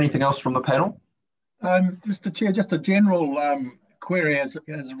there anything else from the panel? Mr. Chair, just a general query as a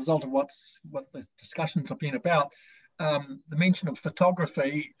result of what the discussions have been about. The mention of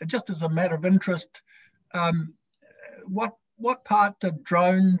photography, just as a matter of interest, what part do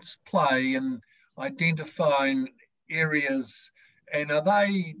drones play in identifying areas, and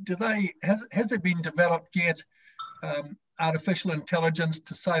has it been developed yet, artificial intelligence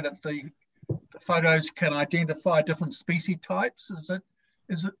to say that the photos can identify different species types? Is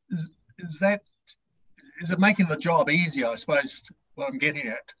it making the job easier, I suppose, what I'm getting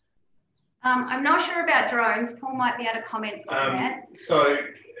at? I'm not sure about drones. Paul might be able to comment on that. So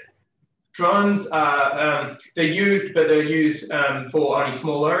drones are, they're used for only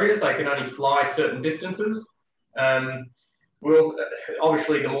small areas. They can only fly certain distances. Obviously,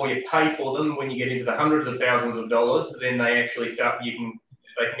 the more you pay for them, when you get into the hundreds of thousands of dollars, then they actually they can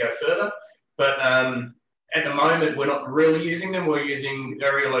go further. But at the moment, we're not really using them. We're using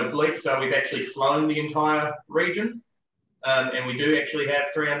aerial obliques, so we've actually flown the entire region. And we do actually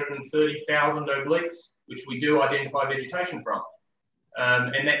have 330,000 obliques, which we do identify vegetation from.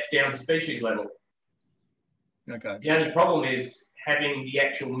 And that's down to species level. Okay. The only problem is having the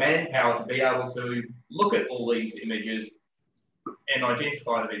actual manpower to be able to look at all these images and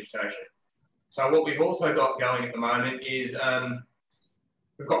identify the vegetation. So what we've also got going at the moment is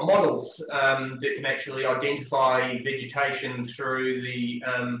we've got models that can actually identify vegetation through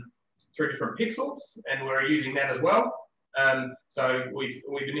different pixels, and we're using that as well. So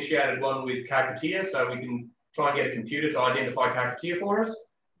we've initiated one with Kakatea, so we can try and get a computer to identify Kakatea for us,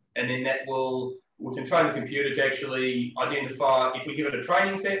 and then we can train the computer to actually identify, if we give it a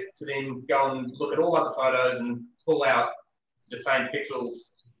training set, to then go and look at all other photos and pull out the same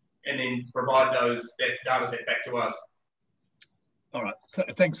pixels, and then provide that data set back to us. All right,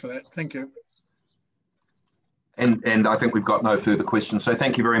 thanks for that. Thank you. And I think we've got no further questions. So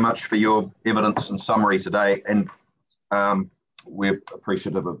thank you very much for your evidence and summary today, and we're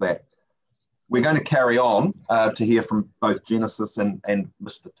appreciative of that. We're going to carry on to hear from both Genesis and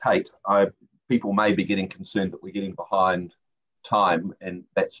Mr. Tate. People may be getting concerned that we're getting behind time, and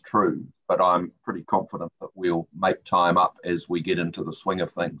that's true, but I'm pretty confident that we'll make time up as we get into the swing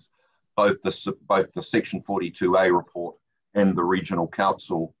of things. Both the Section 42A report and the Regional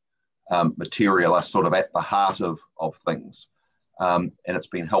Council material are sort of at the heart of things. And it's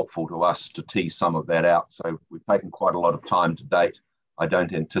been helpful to us to tease some of that out. So we've taken quite a lot of time to date. I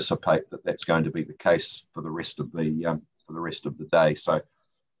don't anticipate that that's going to be the case for the rest of the day. So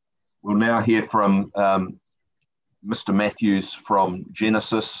we'll now hear from Mr. Matthews from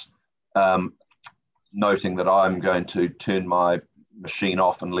Genesis, noting that I'm going to turn my machine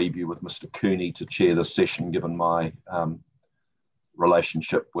off and leave you with Mr. Cooney to chair the session, given my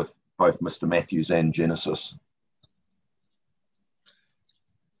relationship with both Mr. Matthews and Genesis.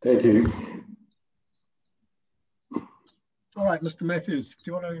 Thank you. All right, Mr. Matthews,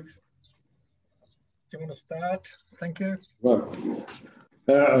 do you want to start? Thank you. Right.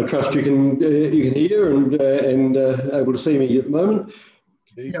 I trust you can hear and able to see me at the moment.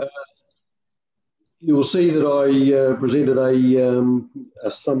 Yep. You will see that I presented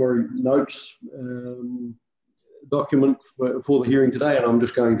a summary notes document for the hearing today, and I'm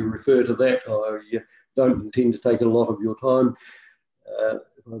just going to refer to that. I don't intend to take a lot of your time.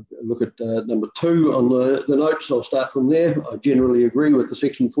 If I look at number 2 on the notes, I'll start from there. I generally agree with the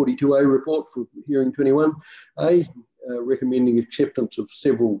section 42A report for hearing 21A, recommending acceptance of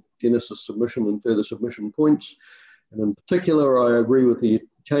several Genesis submission and further submission points. And in particular, I agree with the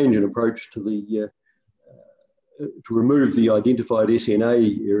change in approach to the to remove the identified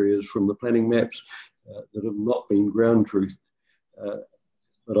SNA areas from the planning maps that have not been ground truth.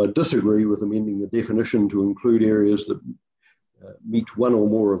 But I disagree with amending the definition to include areas that meet one or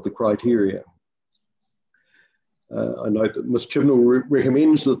more of the criteria. I note that Ms. Chibnall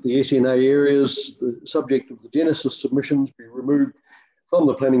recommends that the SNA areas, the subject of the Genesis submissions, be removed from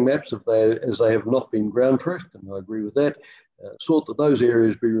the planning maps as they have not been ground truthed, and I agree with that. Sought that those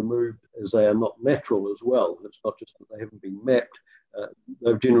areas be removed as they are not natural as well. It's not just that they haven't been mapped,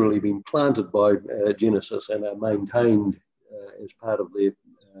 they've generally been planted by Genesis and are maintained as part of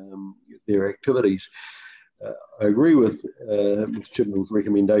their activities. I agree with Ms. Chibnall's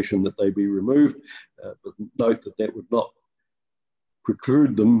recommendation that they be removed, but note that that would not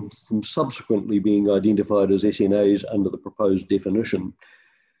preclude them from subsequently being identified as SNAs under the proposed definition.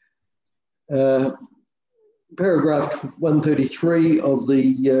 Paragraph 133 of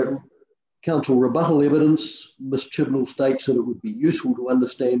the council rebuttal evidence, Ms. Chibnall states that it would be useful to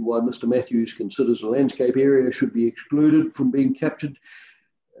understand why Mr. Matthews considers a landscape area should be excluded from being captured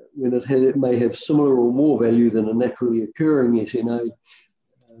when it may have similar or more value than a naturally occurring SNA.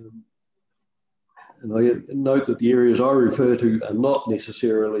 And I note that the areas I refer to are not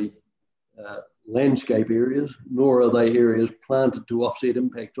necessarily landscape areas, nor are they areas planted to offset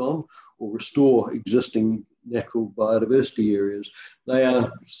impacts on or restore existing natural biodiversity areas. They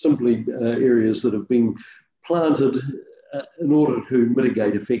are simply areas that have been planted in order to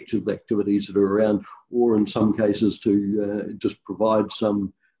mitigate effects of activities that are around, or in some cases to just provide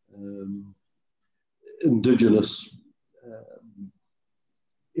some indigenous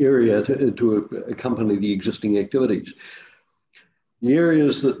area to accompany the existing activities. The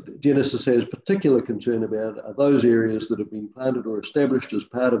areas that Genesis has particular concern about are those areas that have been planted or established as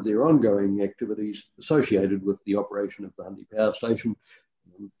part of their ongoing activities associated with the operation of the Huntly Power Station.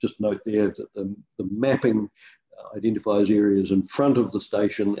 Just note there that the mapping identifies areas in front of the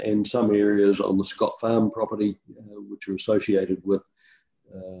station and some areas on the Scott Farm property which are associated with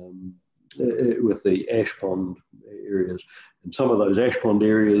the ash pond areas. And some of those ash pond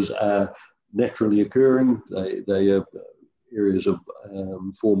areas are naturally occurring. They are areas of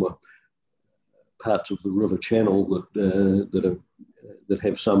former parts of the river channel that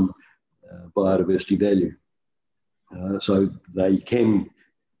have some biodiversity value. So they can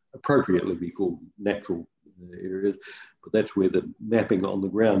appropriately be called natural areas, but that's where the mapping on the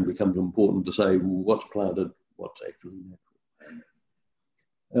ground becomes important to say, well, what's planted, what's actually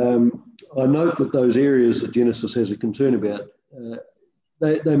natural. I note that those areas that Genesis has a concern about,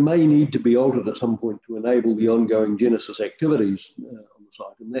 they may need to be altered at some point to enable the ongoing Genesis activities on the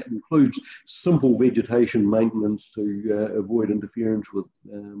site, and that includes simple vegetation maintenance to avoid interference with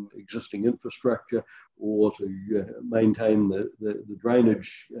existing infrastructure or to maintain the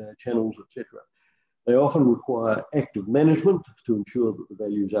drainage channels, etc. They often require active management to ensure that the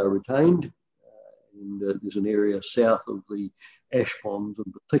values are retained. And there's an area south of the ash ponds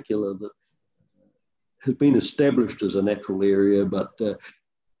in particular that has been established as a natural area, but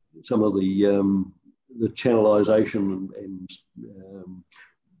some of the channelization and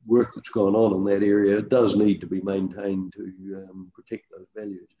work that's gone on in that area does need to be maintained to protect those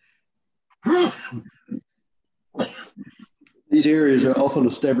values. These areas are often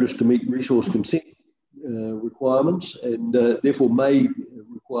established to meet resource consent requirements and therefore may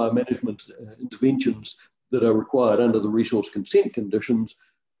require management interventions that are required under the resource consent conditions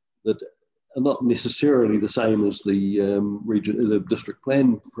that are not necessarily the same as the district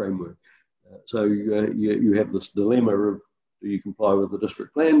plan framework. So you have this dilemma of, do you comply with the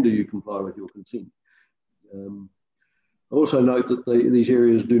district plan? Do you comply with your consent? I also note that these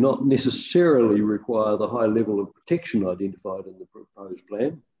areas do not necessarily require the high level of protection identified in the proposed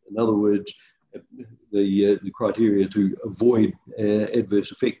plan. In other words, the criteria to avoid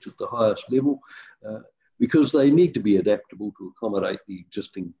adverse effects at the highest level, because they need to be adaptable to accommodate the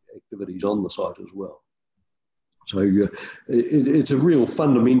existing activities on the site as well. So it's a real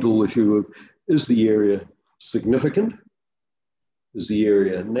fundamental issue of, is the area significant? Is the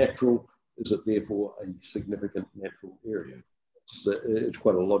area natural? Is it therefore a significant natural area? It's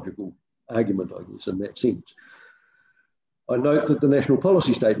quite a logical argument, I guess, in that sense. I note that the National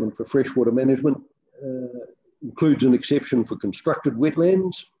Policy Statement for Freshwater Management includes an exception for constructed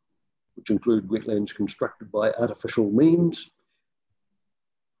wetlands, which include wetlands constructed by artificial means,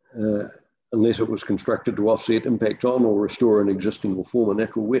 unless it was constructed to offset impact on or restore an existing or former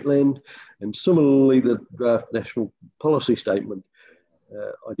natural wetland. And similarly, the draft National Policy Statement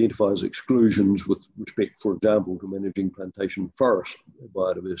identifies exclusions with respect, for example, to managing plantation forest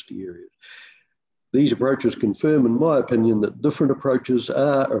biodiversity areas. These approaches confirm, in my opinion, that different approaches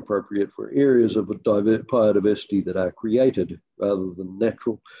are appropriate for areas of biodiversity that are created rather than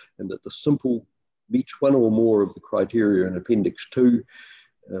natural, and that the simple meets one or more of the criteria in Appendix 2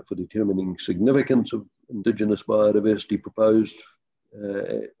 for determining significance of Indigenous biodiversity proposed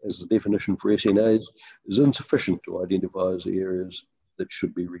as the definition for SNAs is insufficient to identify as areas that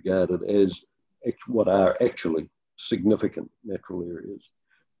should be regarded as what are actually significant natural areas.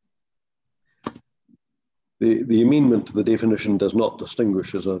 The amendment to the definition does not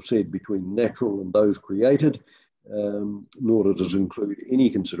distinguish, as I've said, between natural and those created, nor does it include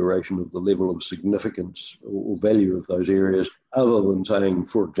any consideration of the level of significance or value of those areas, other than saying,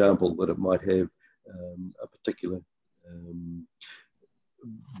 for example, that it might have a particular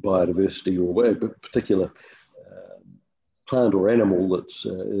biodiversity or a particular plant or animal that's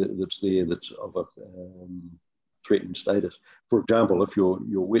there that's of a threatened status. For example, if your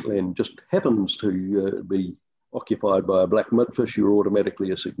wetland just happens to be occupied by a black mudfish, you're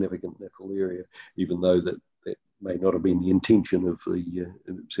automatically a significant natural area, even though that may not have been the intention of the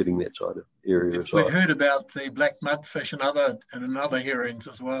setting that side of area aside. We've heard about the black mudfish and in other hearings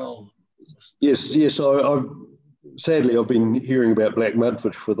as well. Yes. Sadly, I've been hearing about black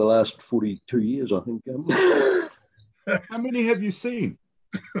mudfish for the last 42 years, I think. How many have you seen?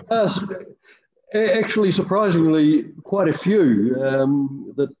 Actually, surprisingly, quite a few.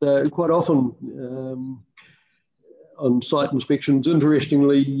 That quite often on site inspections,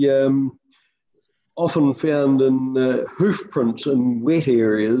 interestingly, often found in hoof prints in wet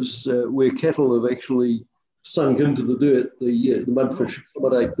areas where cattle have actually sunk into the dirt. The mudfish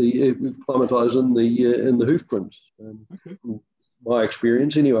acclimatise in the hoof prints. Okay. From my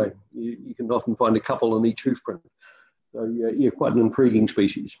experience, anyway, you can often find a couple in each hoof print. So yeah, quite an intriguing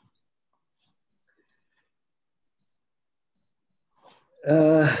species.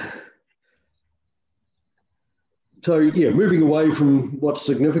 So yeah, moving away from what's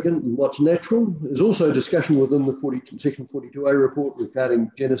significant and what's natural, there's also discussion within the Section 42A report regarding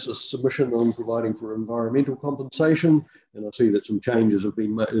Genesis submission on providing for environmental compensation, and I see that some changes have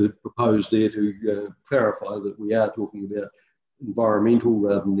been proposed there to clarify that we are talking about environmental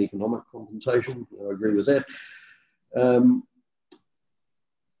rather than economic compensation. I agree with that.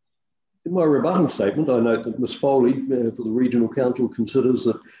 In my rebuttal statement, I note that Ms Foley for the Regional Council considers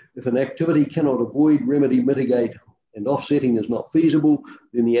that if an activity cannot avoid, remedy, mitigate and offsetting is not feasible,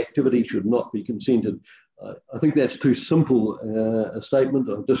 then the activity should not be consented. I think that's too simple a statement.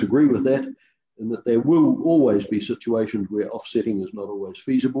 I disagree with that, and that there will always be situations where offsetting is not always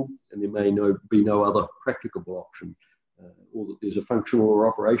feasible, and there may be no other practicable option, or that there's a functional or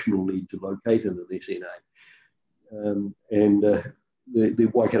operational need to locate in an SNA. The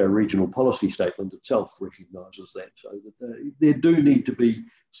Waikato Regional Policy Statement itself recognises that, so that there do need to be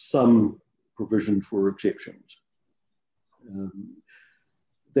some provision for exceptions.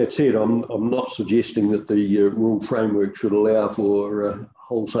 That said, I'm not suggesting that the rule framework should allow for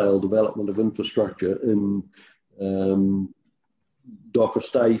wholesale development of infrastructure in dock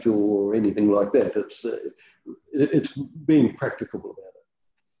estate or anything like that. It's being practicable about it.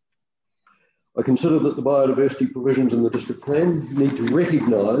 I consider that the biodiversity provisions in the district plan need to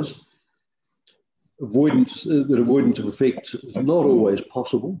recognise that avoidance of effects is not always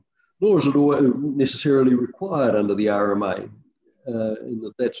possible, nor is it necessarily required under the RMA,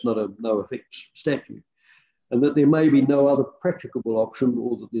 in that's not a no effects statute, and that there may be no other practicable option,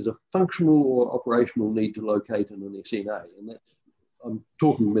 or that there's a functional or operational need to locate in an SNA. And that's, I'm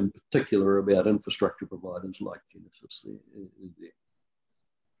talking in particular about infrastructure providers like Genesis there.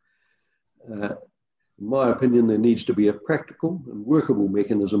 In my opinion, there needs to be a practical and workable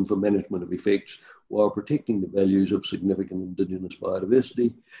mechanism for management of effects while protecting the values of significant Indigenous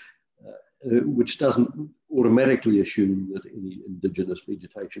biodiversity, which doesn't automatically assume that any indigenous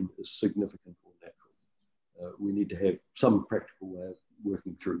vegetation is significant or natural. We need to have some practical way of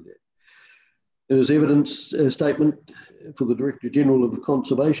working through that. In his evidence statement for the Director General of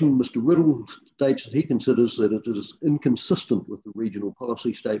Conservation, Mr. Riddle states that he considers that it is inconsistent with the regional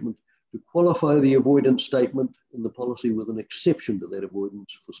policy statement to qualify the avoidance statement in the policy with an exception to that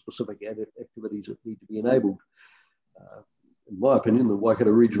avoidance for specific activities that need to be enabled. In my opinion, the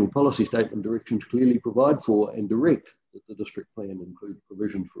Waikato Regional Policy Statement directions clearly provide for and direct that the district plan include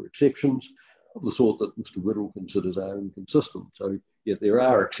provisions for exceptions of the sort that Mr. Riddle considers are inconsistent. So, yet there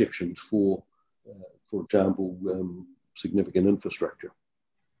are exceptions for example, significant infrastructure.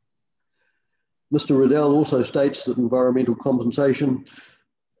 Mr. Riddell also states that environmental compensation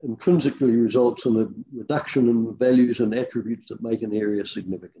intrinsically results in a reduction in the values and attributes that make an area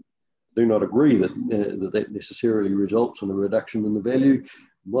significant. I do not agree that that necessarily results in a reduction in the value.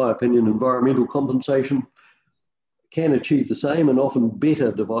 In my opinion, environmental compensation can achieve the same and often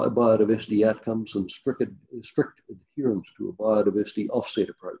better biodiversity outcomes than strict adherence to a biodiversity offset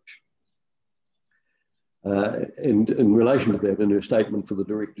approach. And in relation to that, in her statement for the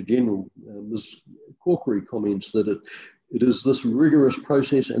Director General, Ms. Corkery comments that it is this rigorous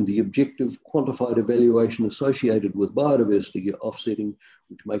process and the objective quantified evaluation associated with biodiversity offsetting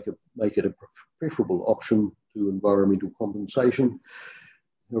which make it a preferable option to environmental compensation.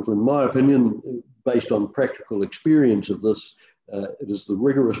 However, in my opinion, based on practical experience of this, it is the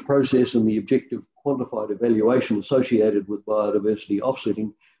rigorous process and the objective quantified evaluation associated with biodiversity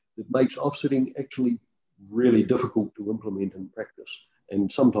offsetting that makes offsetting actually really difficult to implement in practice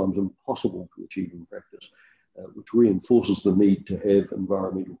and sometimes impossible to achieve in practice, which reinforces the need to have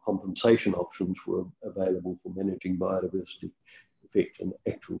environmental compensation options available for managing biodiversity effects in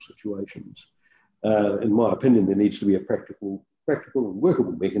actual situations. In my opinion, there needs to be a practical and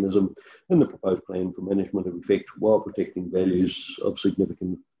workable mechanism in the proposed plan for management of effects while protecting values of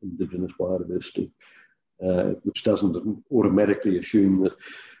significant indigenous biodiversity, which doesn't automatically assume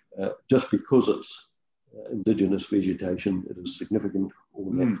that just because it's indigenous vegetation, it is significant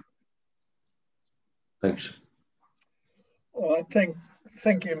or natural. Thanks. All right,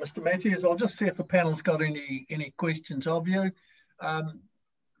 thank you, Mr. Matthews. I'll just see if the panel's got any questions of you.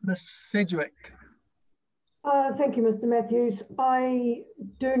 Ms. Sedgwick. Thank you, Mr. Matthews. I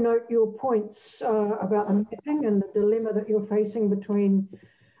do note your points about the mapping and the dilemma that you're facing between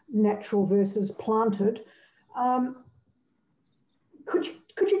natural versus planted.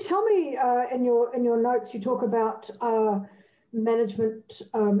 Could you tell me in your notes, you talk about management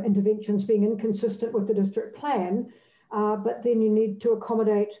interventions being inconsistent with the district plan, but then you need to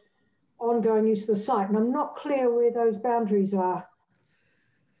accommodate ongoing use of the site. And I'm not clear where those boundaries are.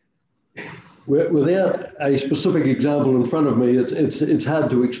 Without a specific example in front of me, it's hard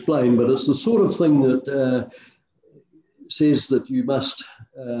to explain, but it's the sort of thing that says that you must,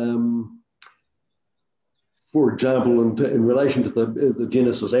 for example, in relation to the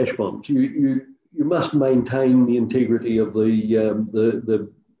Genesis ash ponds, you must maintain the integrity of the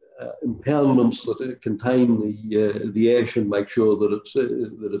impoundments that contain the ash and make sure that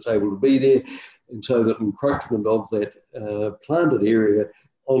it's able to be there, and so that encroachment of that planted area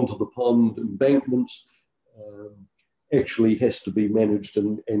onto the pond embankments actually has to be managed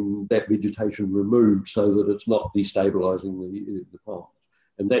and that vegetation removed so that it's not destabilising the pond.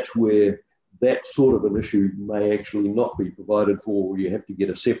 And that's where that sort of an issue may actually not be provided for. You have to get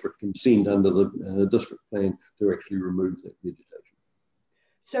a separate consent under the district plan to actually remove that vegetation.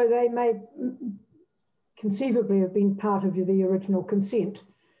 So they may conceivably have been part of the original consent.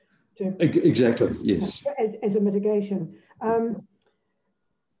 Exactly, yes. As a mitigation.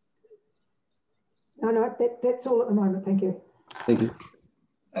 No, that's all at the moment. Thank you. Thank you.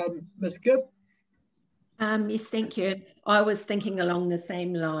 Ms. Gibb? Yes, thank you. I was thinking along the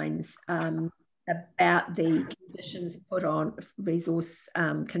same lines about the conditions put on, resource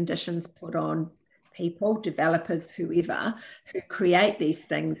conditions put on people, developers, whoever, who create these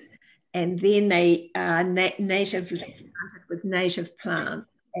things, and then they are natively planted with native plants.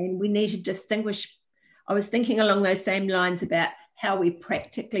 And we need to distinguish. I was thinking along those same lines about how we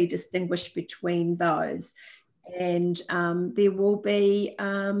practically distinguish between those. And there will be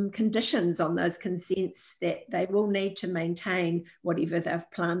conditions on those consents that they will need to maintain whatever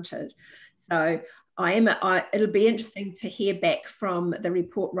they've planted. So it'll be interesting to hear back from the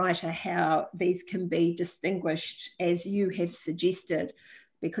report writer how these can be distinguished as you have suggested,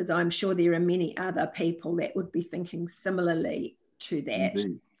 because I'm sure there are many other people that would be thinking similarly to that.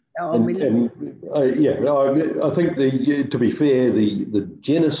 I think to be fair, the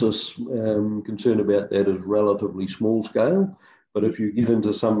Genesis concern about that is relatively small scale. But if you get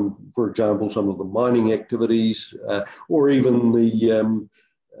into some, for example, some of the mining activities, or even the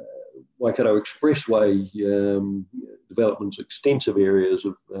Waikato Expressway developments, extensive areas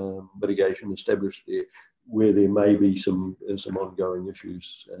of mitigation established there, where there may be some ongoing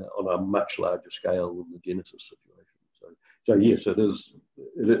issues on a much larger scale than the Genesis situation. So yes, it is.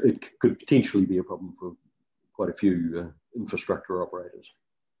 It could potentially be a problem for quite a few infrastructure operators.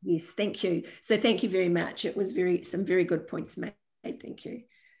 Yes, thank you. So thank you very much. It was some very good points made. Thank you.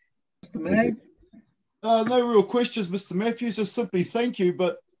 No real questions, Mr. Matthews. Just simply thank you.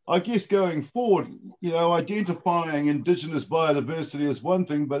 But I guess going forward, identifying Indigenous biodiversity is one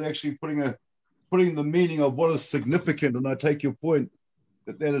thing, but actually putting the meaning of what is significant, and I take your point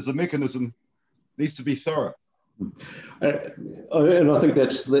that as a mechanism needs to be thorough. And I think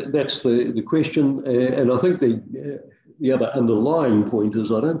that's the question. And I think the other underlying point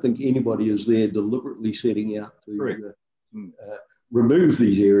is I don't think anybody is there deliberately setting out to remove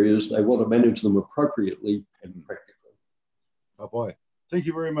these areas. They want to manage them appropriately and practically. Bye-bye. Thank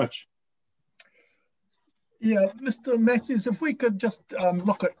you very much. Yeah, Mr. Matthews, if we could just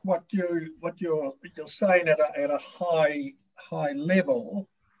look at what you're saying at a high level.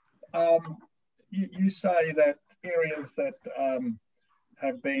 You say that areas that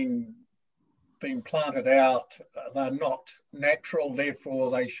have been planted out, they're not natural,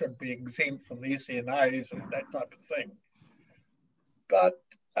 therefore they should be exempt from the SNAs and that type of thing. But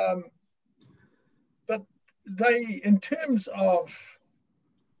they, in terms of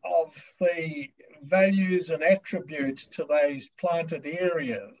the values and attributes to those planted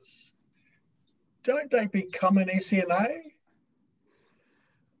areas, don't they become an SNA?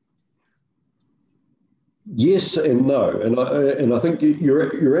 Yes and no, and I think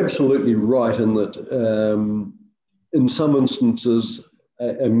you're absolutely right in that in some instances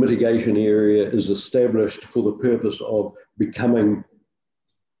a mitigation area is established for the purpose of becoming,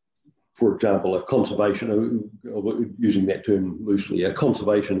 for example, a conservation, using that term loosely, a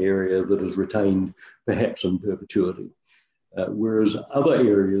conservation area that is retained perhaps in perpetuity, whereas other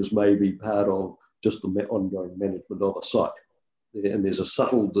areas may be part of just the ongoing management of a site, and there's a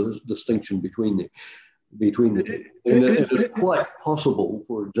subtle distinction between the two. And it is quite possible,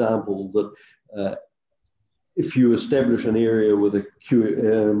 for example, that if you establish an area with a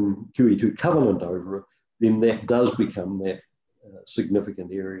QE2 covenant over it, then that does become that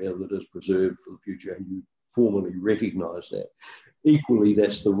significant area that is preserved for the future, and you formally recognise that. Equally,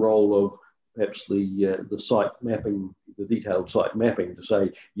 that's the role of perhaps the site mapping, the detailed site mapping, to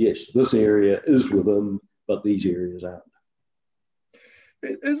say, yes, this area is within, but these areas aren't.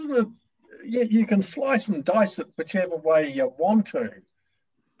 Isn't it? You can slice and dice it whichever way you want to,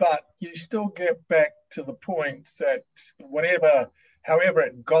 but you still get back to the point that however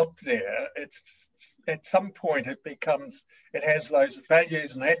it got there, it's at some point it has those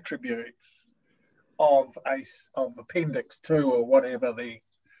values and attributes of Appendix 2 or whatever the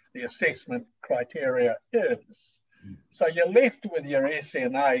assessment criteria is. So you're left with your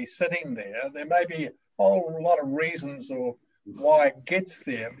SNA sitting there. There may be a whole lot of reasons or why it gets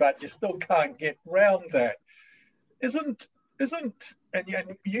there, but you still can't get round that. Isn't and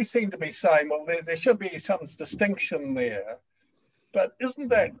you seem to be saying, well, there should be some distinction there, but isn't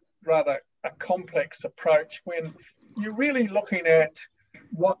that rather a complex approach when you're really looking at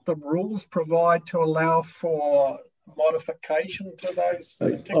what the rules provide to allow for modification to those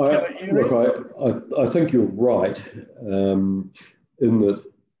particular areas? Look, I think you're right in that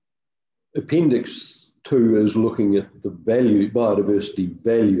Appendix 2 is looking at the biodiversity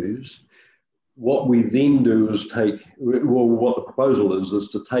values. What we then do is what the proposal is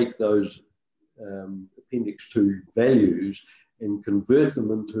to take those Appendix 2 values and convert them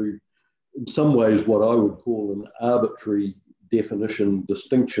into, in some ways, what I would call an arbitrary definition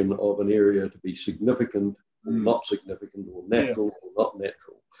distinction of an area to be significant, or not significant, or natural, or not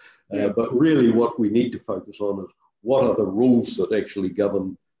natural. But really what we need to focus on is what are the rules that actually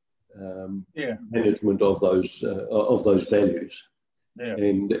govern management of those values.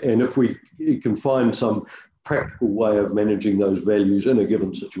 And if we can find some practical way of managing those values in a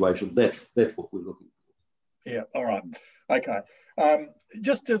given situation, that's what we're looking for. Yeah, all right. Okay.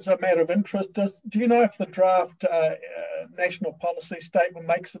 Just as a matter of interest, do you know if the draft national policy statement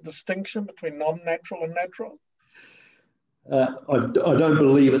makes a distinction between non-natural and natural? I don't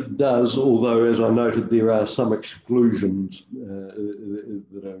believe it does, although, as I noted, there are some exclusions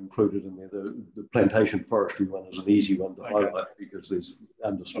that are included in there. The plantation forestry one is an easy one to highlight because there's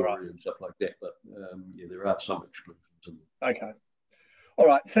understory and stuff like that, but there are some exclusions in there. Okay. All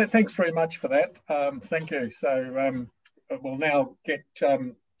right. Thanks very much for that. Thank you. So we'll now get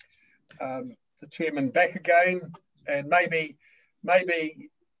the chairman back again, and maybe maybe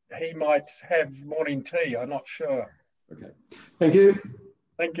he might have morning tea. I'm not sure. Okay. Thank you.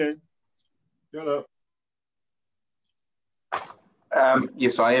 Thank you. Hello.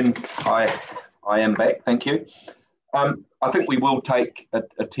 Yes, I am. I am back. Thank you. I think we will take a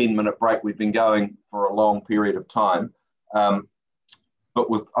 10-minute break. We've been going for a long period of time, but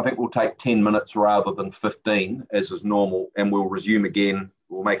I think we'll take 10 minutes rather than 15 as is normal, and we'll resume again.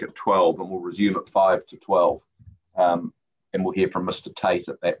 We'll make it 12, and we'll resume at 5 to 12, and we'll hear from Mr. Tate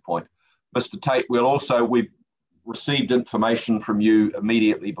at that point. Mr. Tate, we've received information from you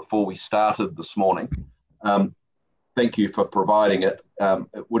immediately before we started this morning. Thank you for providing it.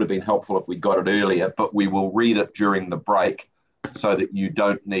 It would have been helpful if we got it earlier, but we will read it during the break so that you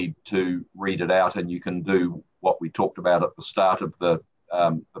don't need to read it out and you can do what we talked about at the start of the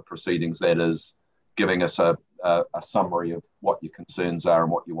proceedings, that is giving us a summary of what your concerns are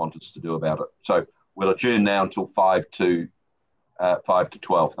and what you want us to do about it. So we'll adjourn now until 5 to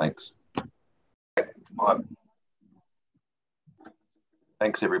 12. Thanks.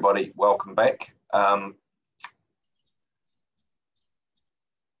 Thanks, everybody. Welcome back.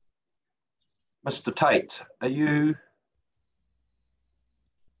 Mr. Tate, are you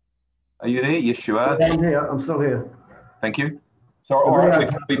there? Yes, you are. I'm here. I'm still here. Thank you. So, all right,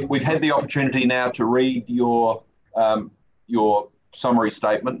 we've had the opportunity now to read your summary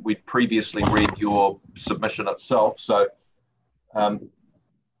statement. We'd previously read your submission itself. So, over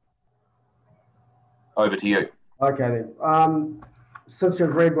to you. Okay then. Since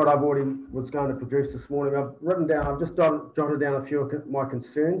you've read what I've already was going to produce this morning, I've just jotted down a few of my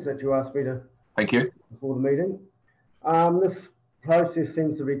concerns that you asked me to. Thank you. Before the meeting. This process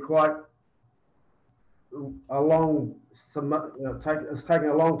seems to be quite a long, it's taking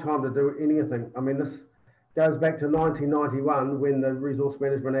a long time to do anything. I mean, this goes back to 1991 when the Resource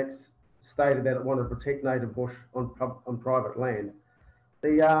Management Act stated that it wanted to protect native bush on private land.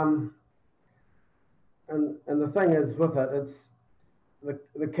 And the thing is with it, it's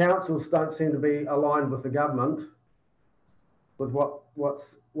the councils don't seem to be aligned with the government with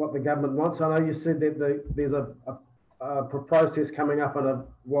what the government wants. I know you said that there's a process coming up in a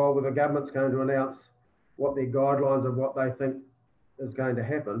while where the government's going to announce what their guidelines of what they think is going to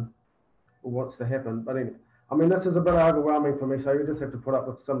happen or what's to happen. But anyway, I mean, this is a bit overwhelming for me, so you just have to put up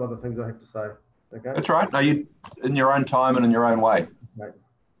with some of the things I have to say. Okay. That's right. No, you in your own time and in your own way. Okay.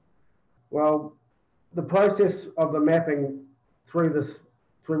 Well, the process of the mapping through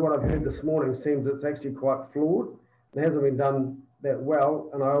what I've heard this morning seems it's actually quite flawed. It hasn't been done that well,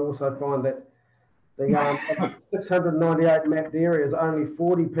 and I also find that the 698 mapped areas, only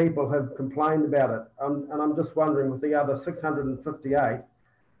 40 people have complained about it. And I'm just wondering, with the other 658,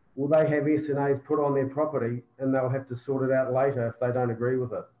 will they have SNAs put on their property and they'll have to sort it out later if they don't agree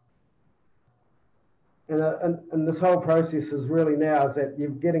with it? And this whole process is really now is that you're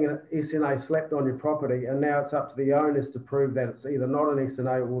getting an SNA slapped on your property, and now it's up to the owners to prove that it's either not an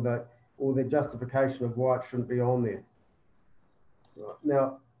SNA or the justification of why it shouldn't be on there. Right.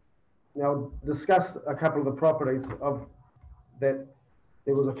 Now discuss a couple of the properties of that.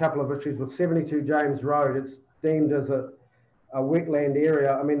 There was a couple of issues with 72 James Road. It's deemed as a wetland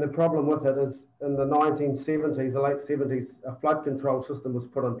area. I mean, the problem with it is in the 1970s, the late 70s, a flood control system was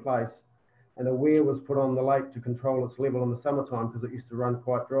put in place, and a weir was put on the lake to control its level in the summertime because it used to run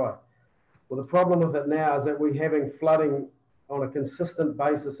quite dry. Well, the problem with it now is that we're having flooding on a consistent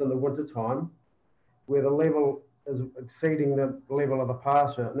basis in the wintertime, where the level is exceeding the level of the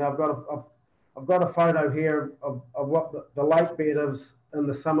pasture. Now I've got a photo here of what the lake bed is in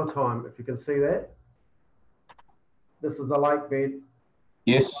the summertime, if you can see that. This is the lake bed.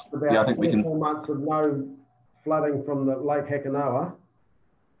 Yes, yeah, I think we can. 4 months of no flooding from the Lake Hakanawa.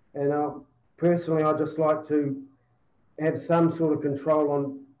 And personally, I'd just like to have some sort of control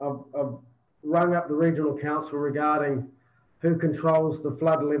on, I've rung up the regional council regarding who controls the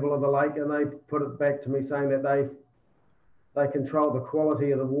flood level of the lake, and they put it back to me saying that they control the quality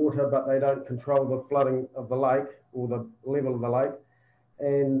of the water, but they don't control the flooding of the lake or the level of the lake.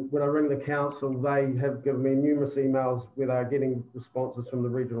 And when I ring the council, they have given me numerous emails where they're getting responses from the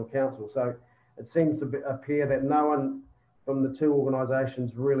regional council. So it seems to appear that no one from the two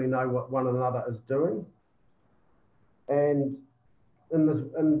organisations really know what one another is doing. And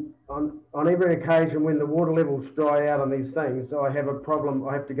on every occasion when the water levels dry out on these things, I have a problem.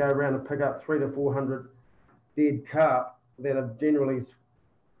 I have to go around and pick up 300 to 400 dead carp that have generally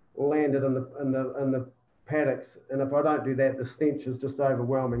landed in the paddocks. And if I don't do that, the stench is just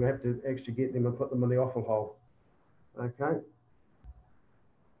overwhelming. I have to actually get them and put them in the offal hole. Okay.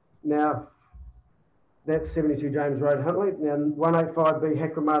 Now, that's 72 James Road, Huntley. Now, 185B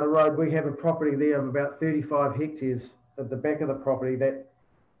Hakramata Road, we have a property there of about 35 hectares at the back of the property that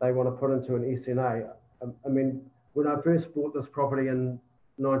they want to put into an SNA. I mean, when I first bought this property in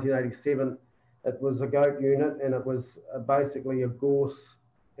 1987, it was a goat unit, and it was basically a gorse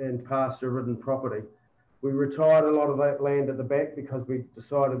and pasture-ridden property. We retired a lot of that land at the back because we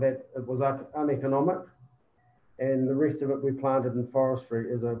decided that it was uneconomic, and the rest of it we planted in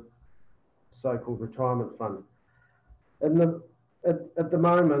forestry as a so-called retirement fund. At the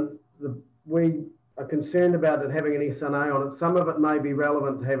moment, we are concerned about it having an SNA on it. Some of it may be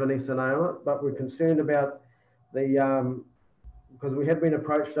relevant to have an SNA on it, but we're concerned about because we have been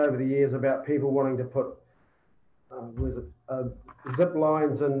approached over the years about people wanting to put zip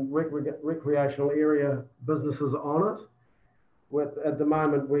lines and recreational area businesses on it. At the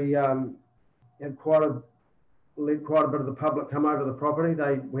moment, we have let quite a bit of the public come over the property.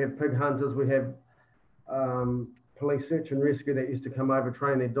 We have pig hunters, we have police search and rescue that used to come over,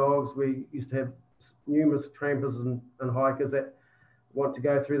 train their dogs. We used to have numerous trampers and hikers that want to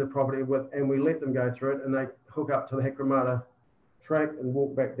go through the property and we let them go through it, and they hook up to the Hecramata track and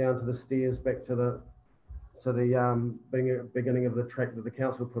walk back down to the stairs back to the beginning of the track that the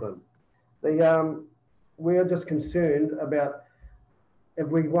council put in. We are just concerned about if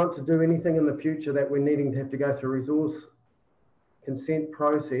we want to do anything in the future that we're needing to have to go through a resource consent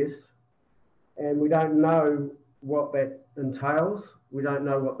process, and we don't know what that entails. We don't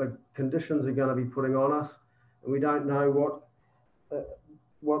know what the conditions are going to be putting on us, and we don't know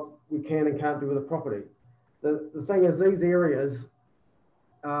what we can and can't do with the property. The thing is, these areas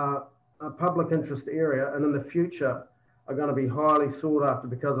are a public interest area, and in the future are going to be highly sought after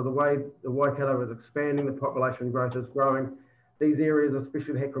because of the way the Waikato is expanding, the population growth is growing. These areas,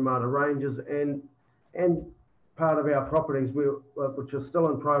 especially the Hecramata Ranges and part of our properties, which are still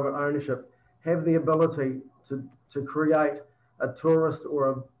in private ownership, have the ability to create a tourist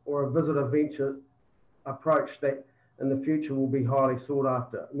or a visitor venture approach that in the future will be highly sought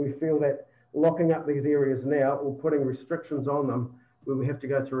after. We feel that locking up these areas now or putting restrictions on them where we have to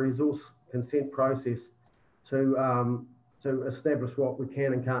go through a resource consent process to establish what we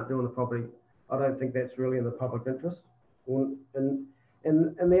can and can't do on the property, I don't think that's really in the public interest. And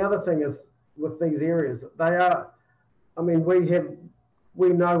the other thing is with these areas, they are, I mean, we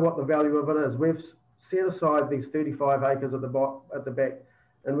know what the value of it is. We've set aside these 35 acres at the back,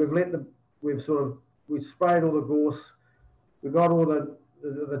 and we've sprayed all the gorse. We've got all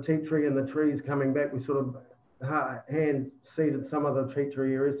the tea tree and the trees coming back. We sort of hand seeded some of the tea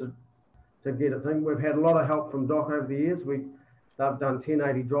tree areas to get it thing. We've had a lot of help from DOC over the years. They've done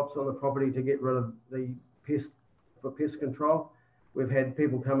 1080 drops on the property to get rid of the pest control. We've had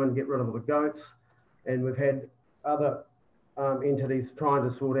people come and get rid of the goats, and we've had other entities trying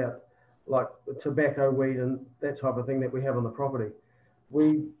to sort out like tobacco, weed, and that type of thing that we have on the property.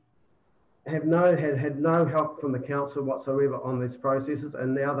 We have had no help from the council whatsoever on these processes,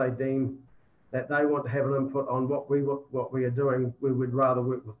 and now they deem that they want to have an input on what we are doing. We would rather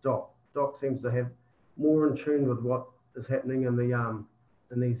work with DOC. DOC seems to have more in tune with what is happening in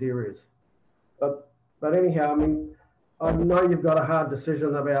these areas. But anyhow, I mean, I know you've got a hard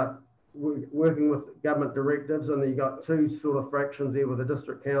decision about working with government directives, and you've got two sort of fractions there with the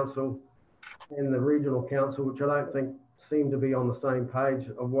district council and the regional council, which I don't think seem to be on the same page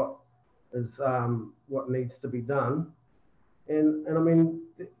of what needs to be done. And I mean,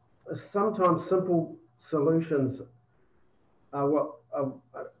 sometimes simple solutions are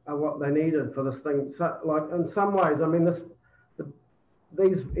what they needed for this thing. So, like in some ways, I mean,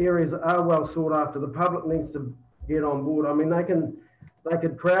 these areas are well sought after. The public needs to get on board. I mean, they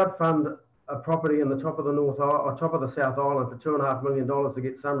could crowdfund a property in the top of the North Island or top of the South Island for $2.5 million to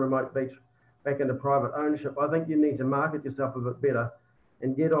get some remote beach back into private ownership. I think you need to market yourself a bit better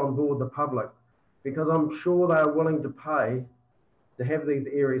and get on board the public, because I'm sure they are willing to pay to have these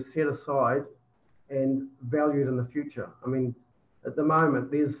areas set aside and valued in the future. I mean, at the moment,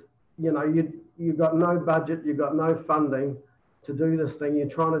 there's, you've got no budget, you've got no funding to do this thing. You're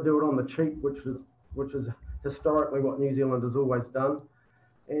trying to do it on the cheap, which is historically what New Zealand has always done.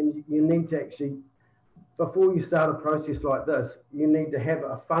 And you need to actually, before you start a process like this, you need to have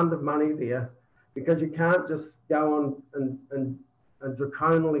a fund of money there, because you can't just go on and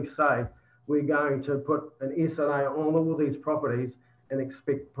draconally say, we're going to put an SNA on all these properties and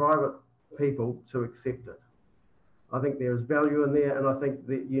expect private people to accept it. I think there is value in there, and I think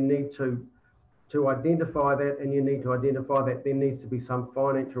that you need to identify that, and you need to identify that there needs to be some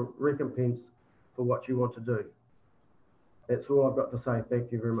financial recompense for what you want to do. That's all I've got to say.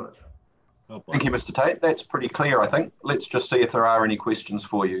 Thank you very much. Thank you, Mr. Tate. That's pretty clear, I think. Let's just see if there are any questions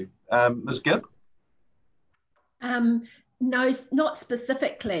for you. Ms. Gibb? No, not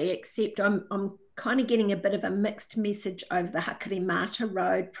specifically, except I'm kind of getting a bit of a mixed message over the Hakarimata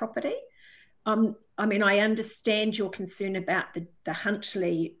Road property. I mean, I understand your concern about the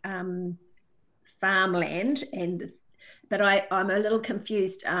Huntley farmland, but I'm a little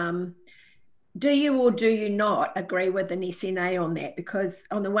confused. Do you or do you not agree with an SNA on that? Because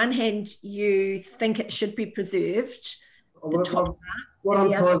on the one hand, you think it should be preserved. What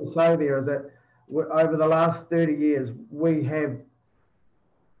I'm trying to say there is that over the last 30 years, we have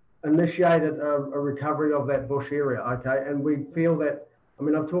initiated a recovery of that bush area, okay? And we feel that, I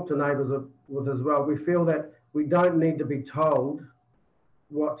mean, I've talked to neighbours with as well, we feel that we don't need to be told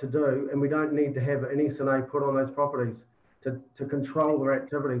what to do, and we don't need to have an SNA put on those properties to control their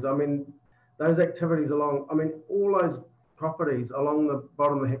activities. I mean, those activities along, I mean, all those properties along the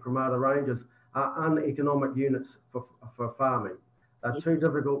bottom of the Hakarimata Ranges are uneconomic units for farming. They're too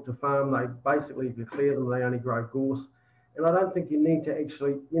difficult to farm. They basically, if you clear them, they only grow gorse. And I don't think you need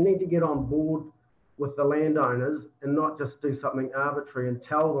to get on board with the landowners and not just do something arbitrary and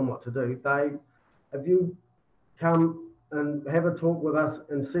tell them what to do. If you come and have a talk with us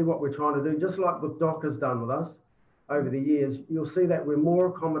and see what we're trying to do, just like what Doc has done with us over the years, you'll see that we're more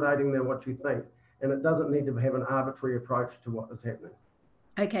accommodating than what you think. And it doesn't need to have an arbitrary approach to what is happening.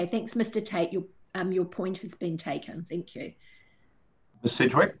 Okay, thanks, Mr. Tate. Your point has been taken. Thank you. Ms.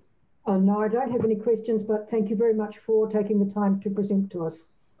 Sedgwick? No, I don't have any questions, but thank you very much for taking the time to present to us.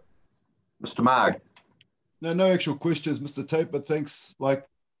 Mr. Marg? No actual questions, Mr. Tate, but thanks, like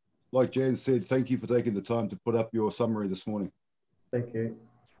Jan said, thank you for taking the time to put up your summary this morning. Thank you.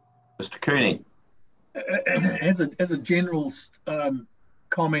 Mr. Cooney? As a general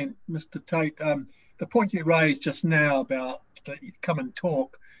comment, Mr. Tate, the point you raised just now about come and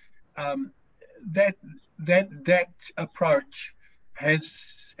talk, that approach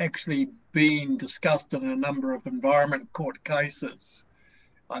has actually been discussed in a number of environment court cases.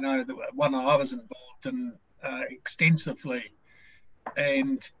 I know that one I was involved in extensively,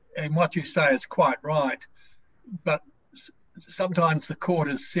 and what you say is quite right. But sometimes the court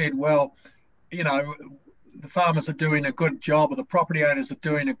has said, well, you know, the farmers are doing a good job, or the property owners are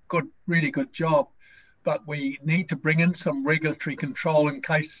doing a really good job, but we need to bring in some regulatory control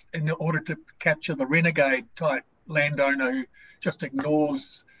in order to capture the renegade type landowner who just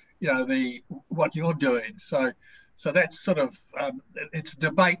ignores, you know, what you're doing. So that's sort of it's a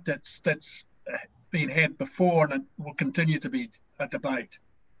debate that's been had before, and it will continue to be a debate.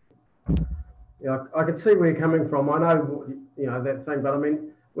 Yeah, I can see where you're coming from. I know, you know, that thing, but I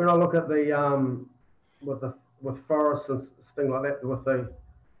mean, when I look at the with forests and things like that, with the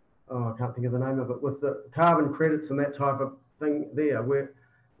I can't think of the name of it, with the carbon credits and that type of thing there, where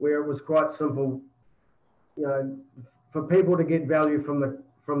it was quite simple, you know, for people to get value from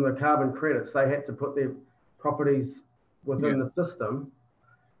the carbon credits, they had to put their properties within the system,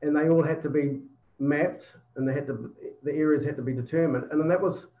 and they all had to be mapped, and the areas had to be determined. And then that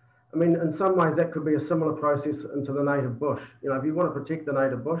was, I mean, in some ways that could be a similar process into the native bush. You know, if you want to protect the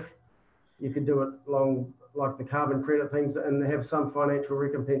native bush, you could do it along like the carbon credit things and have some financial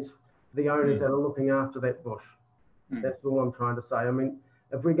recompense for the owners that are looking after that bush. That's all I'm trying to say. I mean,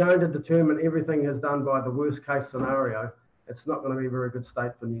 if we're going to determine everything is done by the worst case scenario, it's not going to be a very good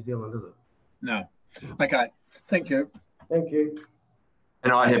state for New Zealand, is it? No. Okay. Thank you. Thank you.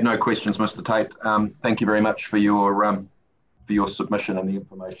 And I have no questions, Mr. Tate. Thank you very much for your submission and the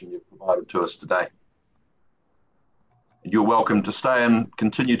information you've provided to us today. You're welcome to stay and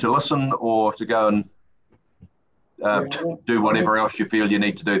continue to listen, or to go and do whatever else you feel you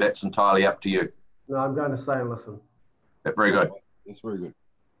need to do. That's entirely up to you. No, I'm going to stay and listen. Very good. That's very good.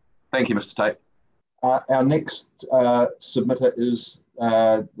 Thank you, Mr. Tate. Our next submitter is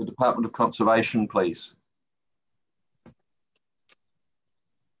the Department of Conservation, please.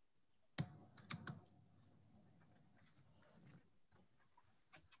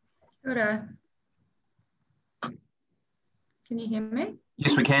 Kia ora. Can you hear me?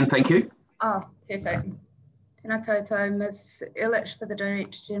 Yes, we can. Thank you. Oh, perfect. Tēnā koutou, Ms. Illich for the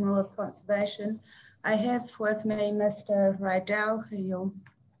Director General of Conservation. I have with me Mr. Rydell, who you'll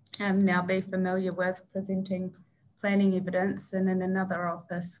now be familiar with, presenting planning evidence, and in another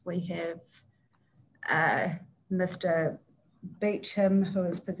office we have Mr. Beecham, who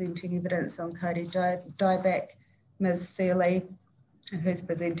is presenting evidence on Kauri dieback, Ms. Thiele, who's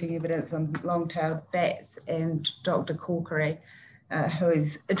presenting evidence on long-tailed bats, and Dr. Corkery, who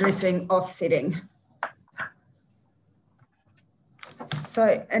is addressing offsetting.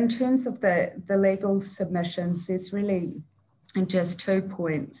 So in terms of the legal submissions, there's really just 2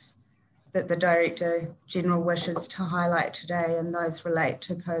 points that the Director General wishes to highlight today, and those relate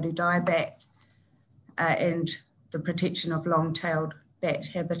to Kauri dieback and the protection of long-tailed bat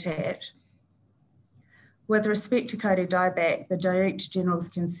habitat. With respect to Kauri dieback, the Director General's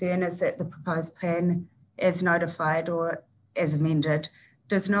concern is that the proposed plan, as notified or as amended,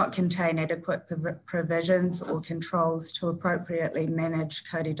 does not contain adequate provisions or controls to appropriately manage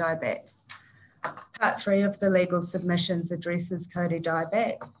Kauri dieback. Part 3 of the legal submissions addresses Kauri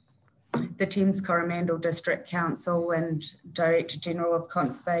dieback. The Thames Coromandel District Council and Director General of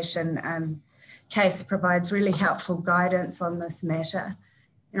Conservation case provides really helpful guidance on this matter.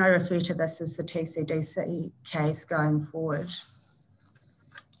 And I refer to this as the TCDC case going forward.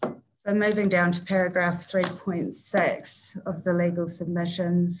 So moving down to paragraph 3.6 of the legal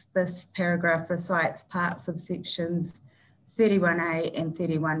submissions, this paragraph recites parts of sections 31A and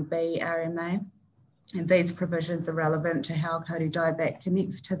 31B RMA. And these provisions are relevant to how Kauri dieback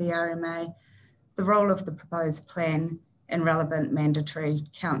connects to the RMA, the role of the proposed plan, and relevant mandatory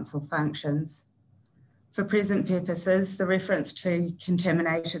council functions. For present purposes, the reference to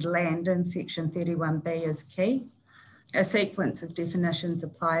contaminated land in section 31B is key. A sequence of definitions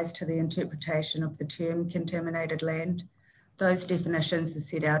applies to the interpretation of the term contaminated land. Those definitions are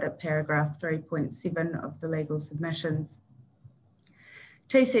set out at paragraph 3.7 of the legal submissions.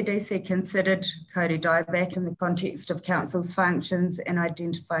 TCDC considered Kauri dieback in the context of council's functions and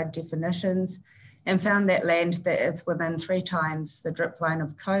identified definitions, and found that land that is within 3 times the drip line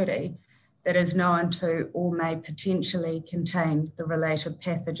of Kauri that is known to or may potentially contain the related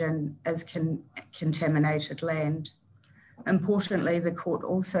pathogen as contaminated land. Importantly, the court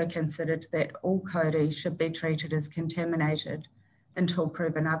also considered that all Kauri should be treated as contaminated until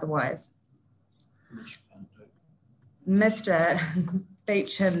proven otherwise. Mr.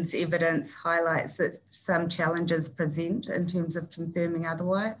 Beecham's evidence highlights that some challenges present in terms of confirming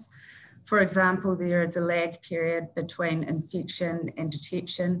otherwise. For example, there is a lag period between infection and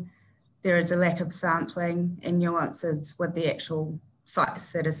detection. There is a lack of sampling and nuances with the actual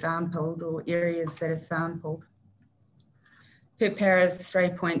sites that are sampled or areas that are sampled. Per paras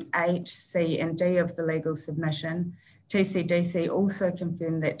 3.8 C and D of the legal submission, TCDC also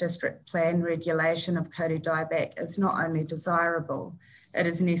confirmed that district plan regulation of Kauri dieback is not only desirable, it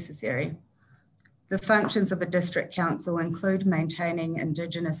is necessary. The functions of a district council include maintaining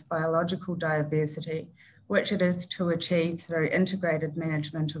Indigenous biological diversity, which it is to achieve through integrated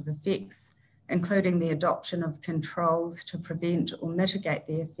management of effects, including the adoption of controls to prevent or mitigate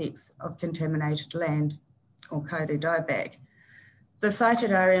the effects of contaminated land or Kauri dieback. The cited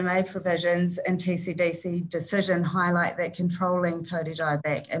RMA provisions in TCDC decision highlight that controlling Kauri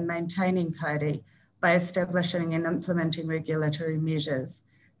dieback and maintaining Kauri by establishing and implementing regulatory measures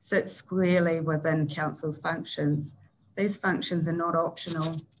sits squarely within council's functions. These functions are not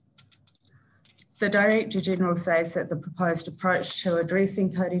optional. The Director General says that the proposed approach to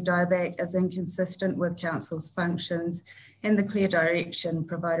addressing Kauri dieback is inconsistent with council's functions and the clear direction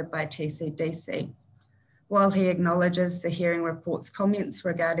provided by TCDC. While he acknowledges the hearing report's comments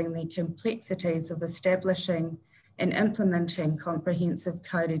regarding the complexities of establishing and implementing comprehensive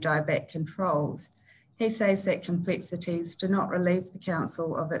Kauri dieback controls, he says that complexities do not relieve the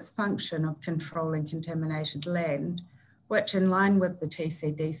council of its function of controlling contaminated land, which in line with the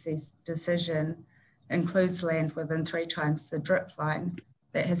TCDC's decision includes land within 3 times the drip line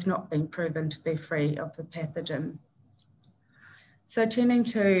that has not been proven to be free of the pathogen. So turning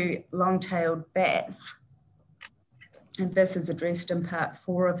to long-tailed bats, and this is addressed in part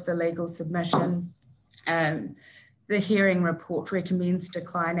 4 of the legal submission, the hearing report recommends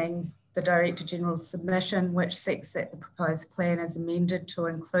declining the Director General's submission, which seeks that the proposed plan is amended to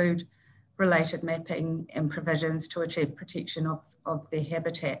include related mapping and provisions to achieve protection of their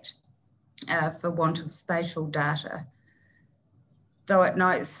habitat for want of spatial data. Though it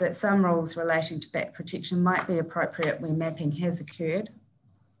notes that some rules relating to bat protection might be appropriate where mapping has occurred,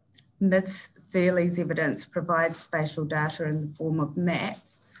 Ms. Thurley's evidence provides spatial data in the form of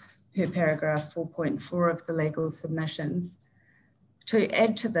maps per paragraph 4.4 of the legal submissions. To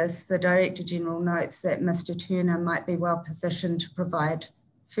add to this, the Director General notes that Mr. Turner might be well positioned to provide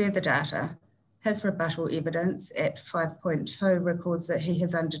further data. His rebuttal evidence at 5.2 records that he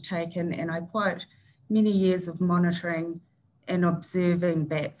has undertaken, and I quote, many years of monitoring and observing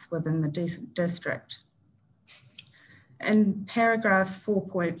bats within the district. In paragraphs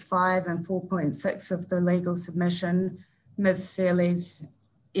 4.5 and 4.6 of the legal submission, Ms. Thurley's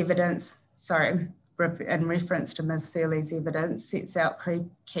evidence, in reference to Ms. Thurley's evidence, sets out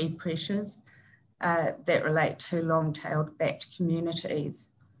key pressures that relate to long-tailed bat communities.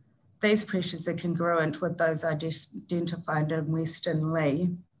 These pressures are congruent with those identified in Western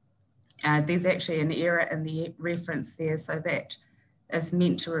Lee. There's actually an error in the reference there, so that is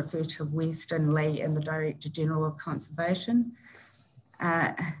meant to refer to Western Lee and the Director General of Conservation.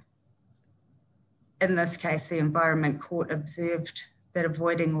 In this case, the Environment Court observed that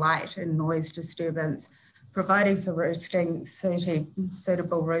avoiding light and noise disturbance, providing for roosting,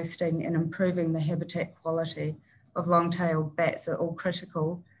 suitable roosting, and improving the habitat quality of long-tailed bats are all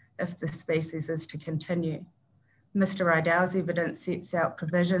critical if the species is to continue. Mr. Riedl's evidence sets out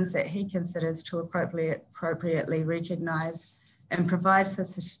provisions that he considers to appropriately recognise and provide for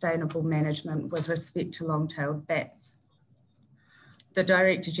sustainable management with respect to long-tailed bats. The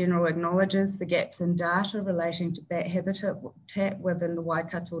Director General acknowledges the gaps in data relating to bat habitat within the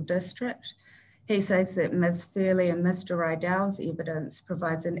Waikato district. He says that Ms. Thurley and Mr. Riedl's evidence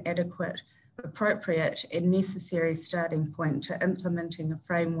provides an adequate, appropriate and necessary starting point to implementing a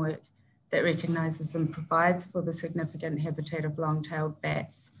framework that recognises and provides for the significant habitat of long-tailed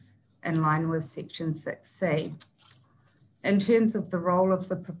bats in line with Section 6C. In terms of the role of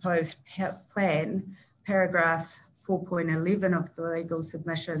the proposed plan, paragraph 4.11 of the legal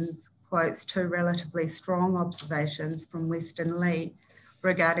submissions quotes two relatively strong observations from Western Lee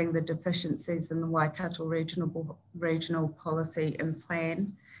regarding the deficiencies in the Waikato regional policy and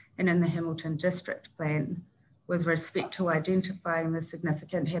plan and in the Hamilton District Plan with respect to identifying the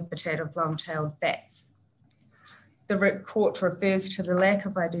significant habitat of long-tailed bats. The court refers to the lack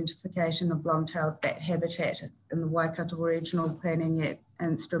of identification of long-tailed bat habitat in the Waikato regional planning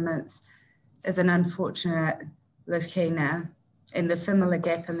instruments as an unfortunate lakina, and the similar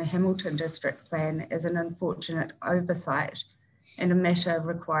gap in the Hamilton District Plan as an unfortunate oversight and a matter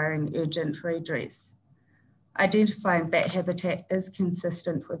requiring urgent redress. Identifying bat habitat is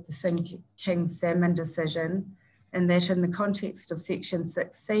consistent with the King Salmon decision in that in the context of Section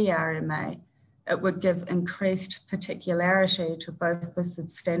 6C RMA, it would give increased particularity to both the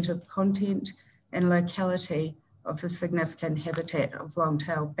substantive content and locality of the significant habitat of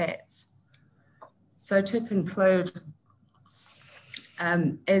long-tailed bats. So to conclude,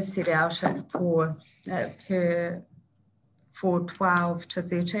 as set out for 12 to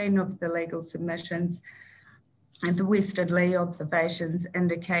 13 of the legal submissions, and the Western Lee observations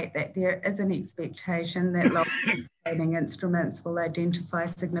indicate that there is an expectation that long-term planning instruments will identify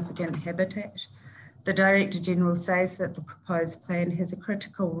significant habitat. The Director General says that the proposed plan has a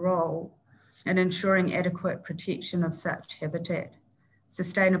critical role in ensuring adequate protection of such habitat.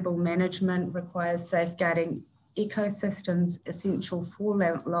 Sustainable management requires safeguarding ecosystems essential for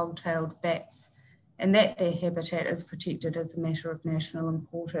long-tailed bats, and that their habitat is protected as a matter of national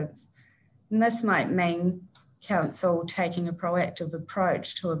importance. And this might mean Council taking a proactive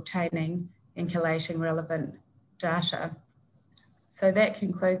approach to obtaining and collating relevant data. So that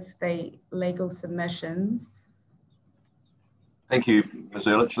concludes the legal submissions. Thank you, Ms.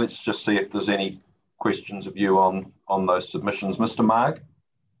 Ehrlich. Let's just see if there's any questions of you on those submissions. Mr. Marg?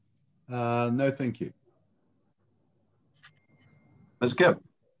 No, thank you. Ms. Gibb?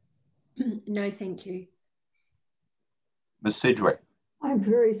 No, thank you. Ms. Sedgwick? I'm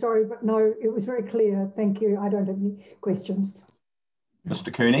very sorry, but no, it was very clear. Thank you. I don't have any questions.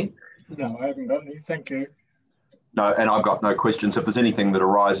 Mr. Cooney? No, I haven't got any. Thank you. No, and I've got no questions. If there's anything that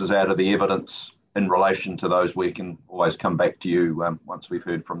arises out of the evidence in relation to those, we can always come back to you once we've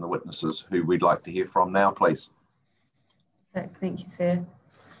heard from the witnesses who we'd like to hear from now, please. Thank you, sir.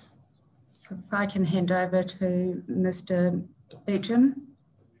 So if I can hand over to Mr. Beecham.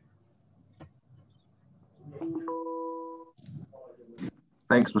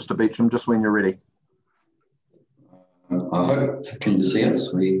 Thanks, Mr. Beecham. Just when you're ready. I hope, can you see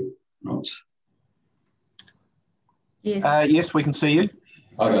us? We not? Yes. Yes, we can see you.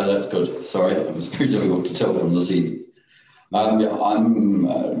 Okay, that's good. Sorry, it was very difficult to tell from this end.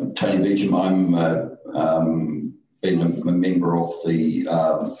 I'm Tony Beecham. I'm been a member of the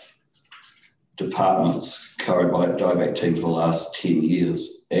department's Kauri dieback team for the last 10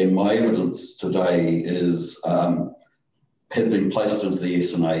 years. And my evidence today is has been placed into the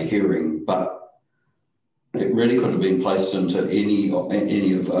SNA hearing, but it really could have been placed into any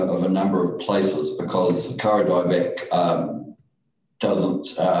of a number of places because Kauri dieback doesn't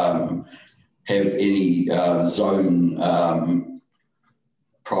have any zone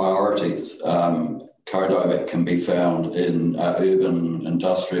priorities. Kauri dieback can be found in urban,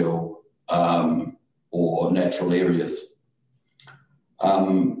 industrial, or natural areas.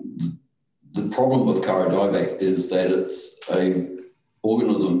 The problem with Kauri dieback is that it's an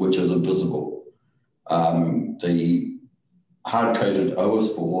organism which is invisible. The hard-coated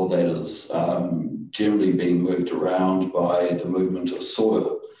oospore that is generally being moved around by the movement of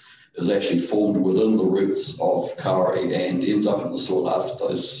soil is actually formed within the roots of kauri and ends up in the soil after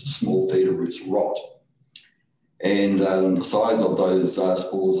those small feeder roots rot. And the size of those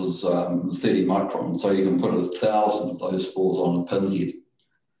spores is 30 microns, so you can put 1,000 of those spores on a pinhead.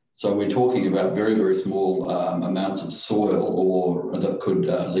 So we're talking about very, very small amounts of soil or that could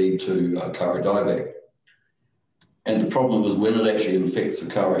lead to Kari dieback. And the problem is when it actually infects a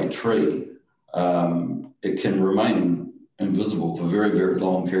Kari tree, it can remain invisible for very, very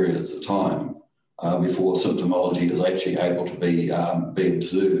long periods of time before symptomology is actually able to be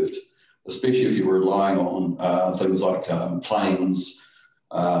observed, especially if you're relying on things like planes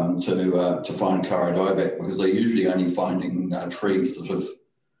to find Kari dieback, because they're usually only finding trees that have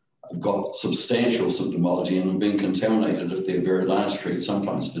got substantial symptomology and have been contaminated if they're very large trees,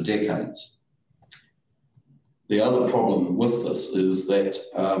 sometimes for decades. The other problem with this is that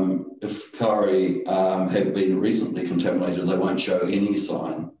if Kari have been recently contaminated, they won't show any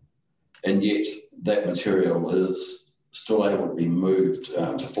sign, and yet that material is still able to be moved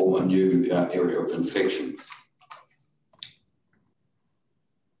to form a new area of infection.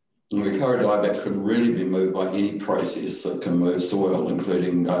 And the Kari dieback could really be moved by any process that can move soil,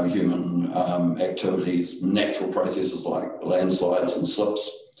 including human activities, natural processes like landslides and slips,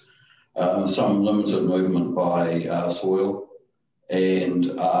 some limited movement by soil, and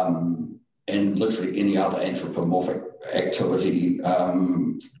literally any other anthropomorphic activity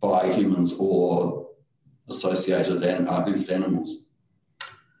by humans or associated and hoofed animals.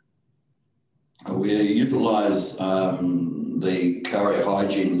 We utilise the Kari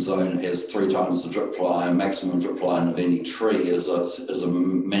hygiene zone as 3 times the drip line, maximum drip line of any tree as a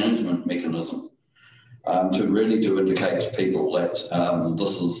management mechanism to really indicate to people that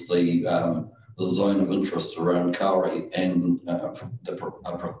this is the zone of interest around Kari and the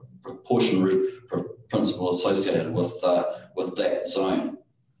precautionary principle associated with that zone.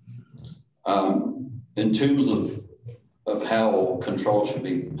 In terms of how control should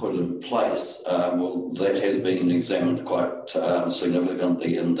be put in place, well, that has been examined quite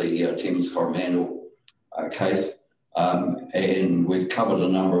significantly in the Thames Coromandel case, and we've covered a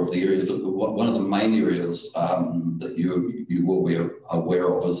number of the areas. But one of the main areas that you will be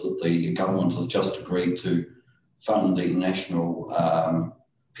aware of is that the government has just agreed to fund the National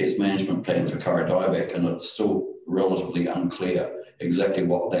Pest Management Plan for Kari dieback, and it's still relatively unclear exactly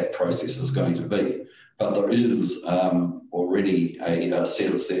what that process is going to be. But there is already a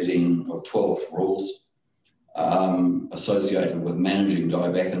set of 13 or 12 rules associated with managing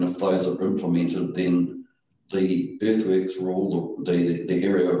dieback, and if those are implemented, then the earthworks rule, the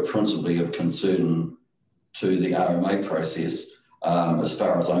area principally of concern to the RMA process, as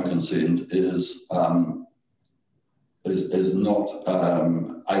far as I'm concerned, is not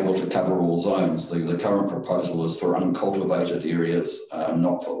able to cover all zones. The current proposal is for uncultivated areas,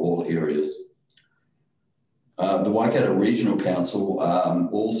 not for all areas. The Waikato Regional Council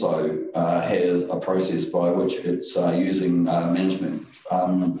also has a process by which it's using management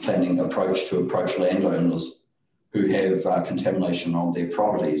planning approach to approach landowners who have contamination on their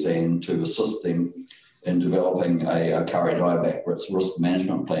properties and to assist them in developing a Kari dieback risk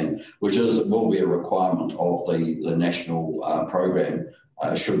management plan, which will be a requirement of the national program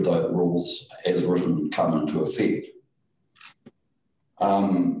should the rules as written come into effect.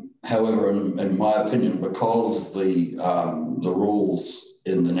 However, in my opinion, because the rules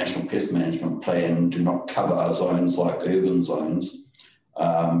in the National Pest Management Plan do not cover zones like urban zones,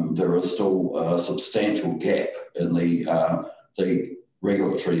 there is still a substantial gap in the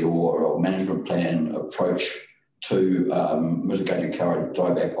regulatory or management plan approach to mitigating Kari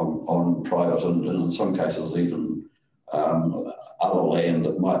dieback on private and in some cases even other land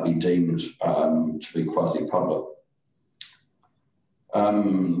that might be deemed to be quasi-public.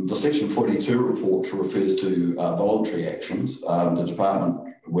 The Section 42 report refers to voluntary actions. The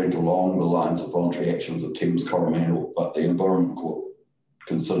department went along the lines of voluntary actions at Thames Coromandel, but the Environment Court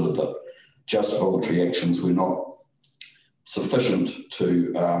considered that just voluntary actions were not sufficient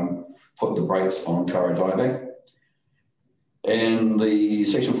to put the brakes on Kari dieback. And the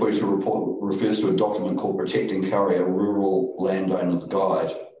Section 42 report refers to a document called Protecting Kari, a Rural Landowner's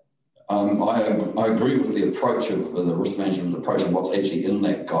Guide. I agree with the approach of the risk management approach and what's actually in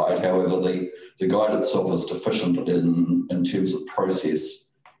that guide. However, the guide itself is deficient in terms of process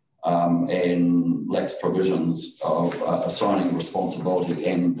and lacks provisions of assigning responsibility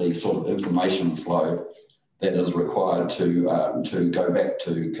and the sort of information flow that is required to go back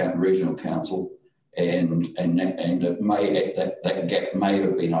to regional council, and it may that gap may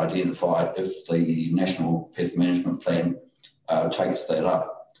have been identified if the National Pest Management Plan takes that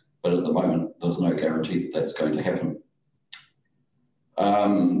up. But at the moment, there's no guarantee that that's going to happen.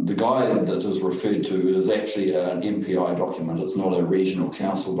 The guide that is referred to is actually an MPI document. It's not a regional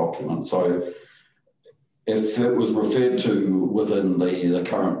council document. So if it was referred to within the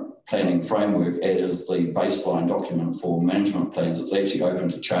current planning framework as the baseline document for management plans, it's actually open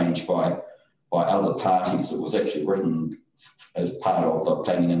to change by other parties. It was actually written as part of the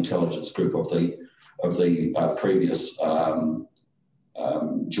planning intelligence group of the previous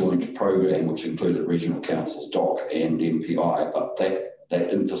joint program, which included regional councils, DOC and MPI, but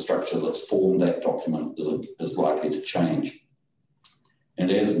that infrastructure that's formed that document is likely to change. And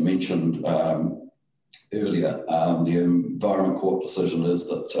as mentioned earlier, the Environment Court decision is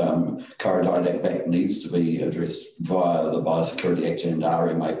that Karadaidak Back needs to be addressed via the Biosecurity Act and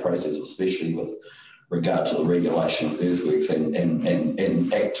RMA process, especially with regard to the regulation of earthworks and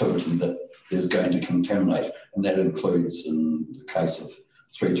activity that is going to contaminate. And that includes, in the case of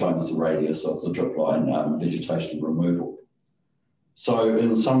 3 times the radius of the drip line, vegetation removal. So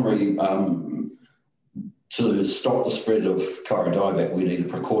in summary, to stop the spread of Karadaidak, we need a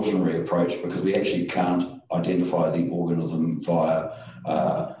precautionary approach because we actually can't identify the organism via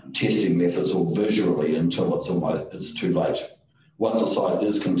testing methods or visually until it's too late. Once a site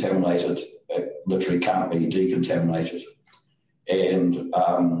is contaminated, it literally can't be decontaminated. And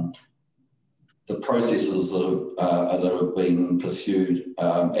the processes that have been pursued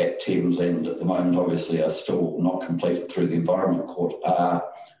at Thames and at the moment obviously are still not completed through the Environment Court are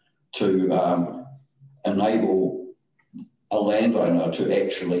to enable a landowner to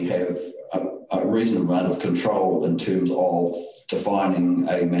actually have a reasonable amount of control in terms of defining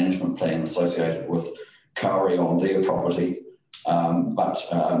a management plan associated with kauri on their property, but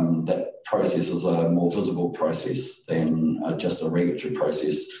that process is a more visible process than just a regulatory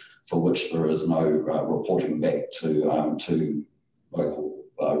process for which there is no reporting back to local,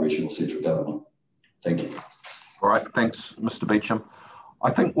 regional, central government. Thank you. All right, thanks, Mr. Beecham.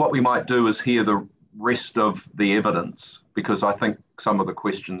 I think what we might do is hear the rest of the evidence, because I think some of the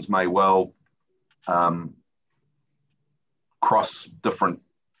questions may well cross different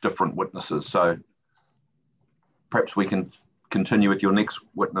witnesses. So perhaps we can continue with your next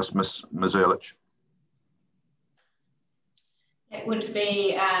witness, Ms. Ehrlich. It would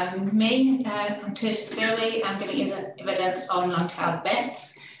be me. I'm Tertia Gurley. I'm giving evidence on long-tailed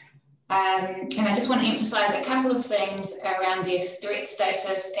bats. And I just want to emphasise a couple of things around their threat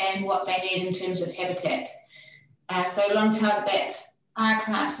status and what they need in terms of habitat. So long-tailed bats are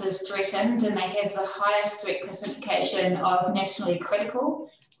classed as threatened, and they have the highest threat classification of nationally critical,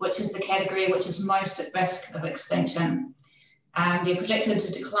 which is the category which is most at risk of extinction. They're predicted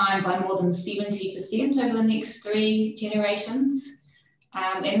to decline by more than 70% over the next 3 generations.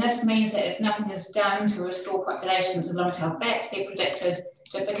 And this means that if nothing is done to restore populations of long-tailed bats, they're predicted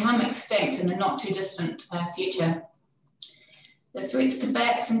to become extinct in the not too distant future. The threats to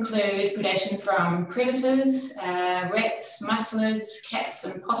bats include predation from predators, rats, mustelids, cats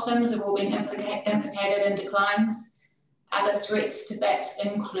and possums have all been implicated in declines. Other threats to bats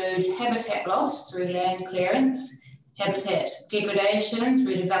include habitat loss through land clearance, habitat degradation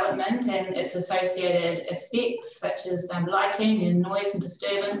through development and its associated effects such as lighting and noise and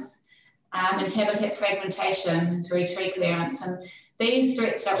disturbance, and habitat fragmentation through tree clearance. And these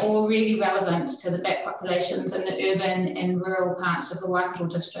threats are all really relevant to the bat populations in the urban and rural parts of the Waikato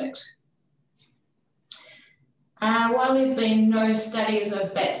district. While there have been no studies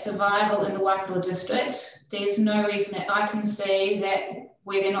of bat survival in the Waikato district, there's no reason that I can see that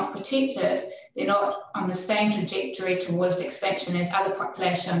where they're not protected, they're not on the same trajectory towards extinction as other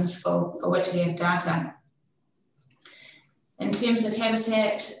populations for which we have data. In terms of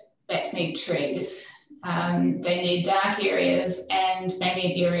habitat, bats need trees. They need dark areas and they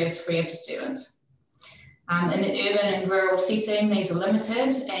need areas free of disturbance. In the urban and rural setting, these are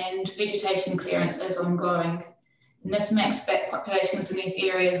limited and vegetation clearance is ongoing. And this makes bat populations in these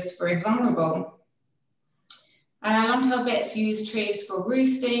areas very vulnerable. Long-tailed bats use trees for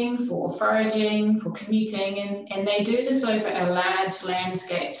roosting, for foraging, for commuting, and they do this over a large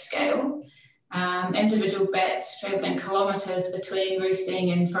landscape scale. Individual bats travelling kilometres between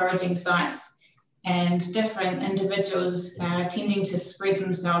roosting and foraging sites, and different individuals tending to spread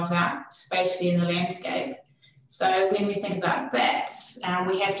themselves out spatially in the landscape. So when we think about bats,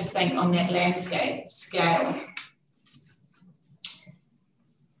 we have to think on that landscape scale.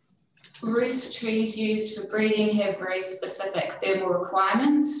 Roost trees used for breeding have very specific thermal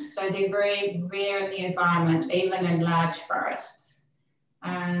requirements, so they're very rare in the environment, even in large forests.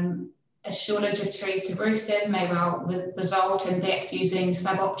 A shortage of trees to roost in may well result in bats using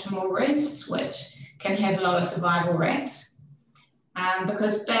suboptimal roosts, which can have lower survival rates.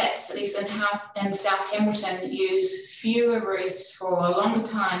 Because bats, at least in South Hamilton, use fewer roosts for a longer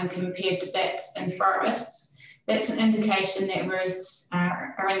time compared to bats in forests, That's an indication that roosts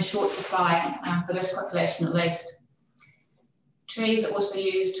are in short supply for this population at least. Trees are also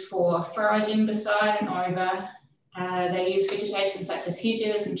used for foraging beside and over. They use vegetation such as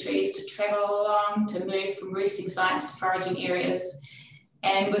hedges and trees to travel along, to move from roosting sites to foraging areas.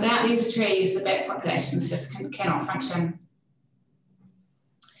 And without these trees, the bat populations just cannot function.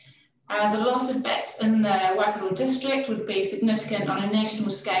 The loss of bats in the Waikato district would be significant on a national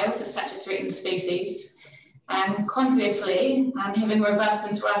scale for such a threatened species. Conversely, having robust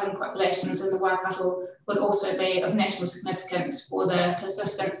and thriving populations in the Waikato would also be of national significance for the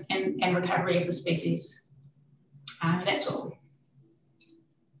persistence and recovery of the species. That's all.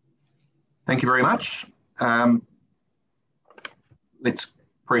 Thank you very much. Let's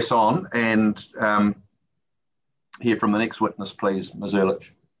press on and hear from the next witness, please, Ms.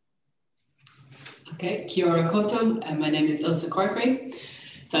 Ehrlich. Okay, kia ora koutou, and my name is Ilse Corkery.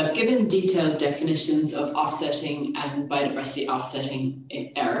 So I've given detailed definitions of offsetting and biodiversity offsetting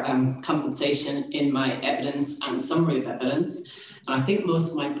or compensation in my evidence and summary of evidence. And I think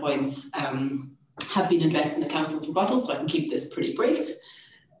most of my points have been addressed in the Council's rebuttal, so I can keep this pretty brief.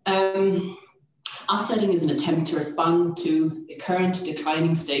 Offsetting is an attempt to respond to the current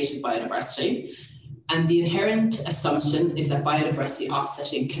declining state of biodiversity. And the inherent assumption is that biodiversity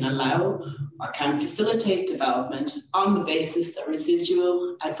offsetting can allow or can facilitate development on the basis that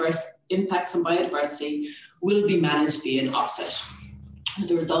residual adverse impacts on biodiversity will be managed via an offset, with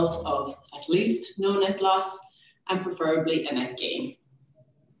the result of at least no net loss and preferably a net gain.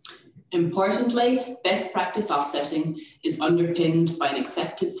 Importantly, best practice offsetting is underpinned by an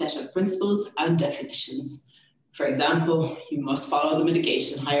accepted set of principles and definitions. For example, you must follow the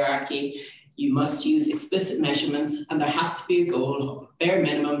mitigation hierarchy, you must use explicit measurements, and there has to be a goal of bare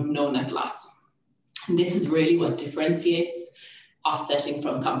minimum no net loss. And this is really what differentiates offsetting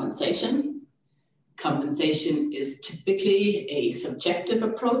from compensation. Compensation is typically a subjective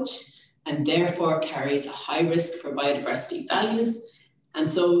approach and therefore carries a high risk for biodiversity values. And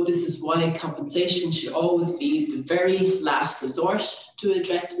so this is why compensation should always be the very last resort to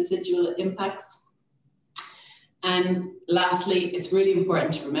address residual impacts. And lastly, it's really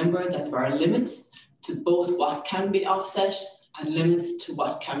important to remember that there are limits to both what can be offset and limits to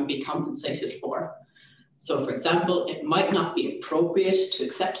what can be compensated for. So for example, it might not be appropriate to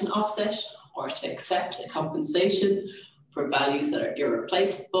accept an offset or to accept a compensation for values that are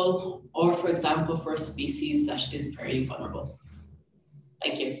irreplaceable, or for example, for a species that is very vulnerable.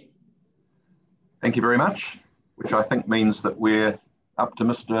 Thank you. Thank you very much, which I think means that we're up to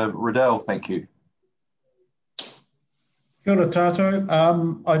Mr. Riddell. Thank you. Kia ora tātou.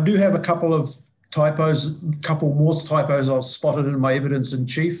 I do have a couple of typos, more typos I've spotted in my evidence in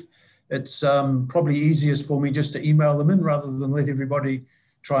chief. It's probably easiest for me just to email them in rather than let everybody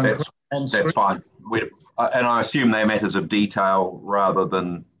try and correct on screen. That's fine. And I assume they're matters of detail rather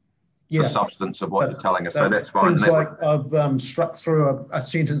than the substance of what you're telling us. So that's fine. Things like I've struck through a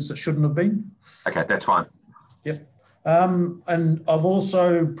sentence that shouldn't have been. Okay, that's fine. Yep. And I've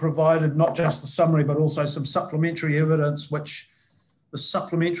also provided not just the summary, but also some supplementary evidence, which the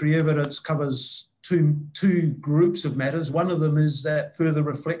supplementary evidence covers two groups of matters. One of them is that further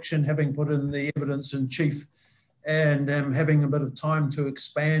reflection, having put in the evidence in chief, and having a bit of time to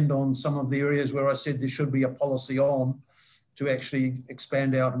expand on some of the areas where I said there should be a policy on, to actually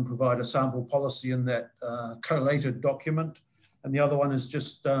expand out and provide a sample policy in that collated document. And the other one is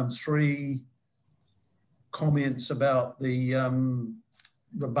just 3 comments about the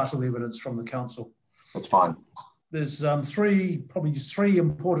rebuttal evidence from the council. That's fine. There's probably just three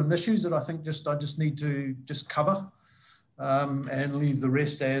important issues that I think I just need to cover and leave the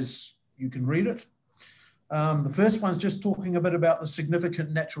rest as you can read it. The first one's just talking a bit about the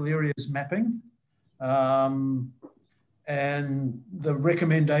significant natural areas mapping and the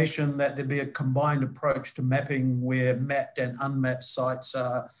recommendation that there be a combined approach to mapping where mapped and unmapped sites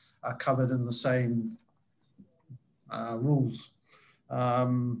are covered in the same rules.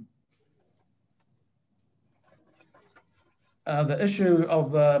 The issue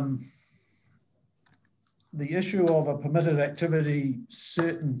of a permitted activity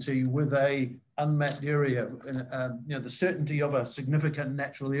certainty with a unmapped area, the certainty of a significant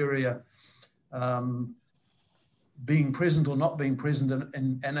natural area being present or not being present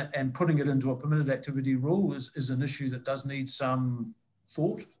and putting it into a permitted activity rule is an issue that does need some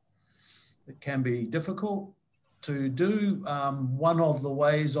thought. It can be difficult to do. One of the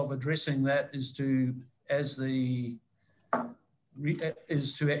ways of addressing that is to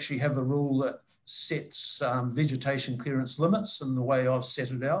actually have a rule that sets vegetation clearance limits, and the way I've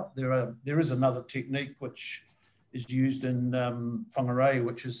set it out. There is another technique which is used in whangarei,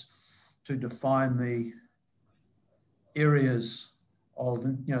 which is to define the areas of,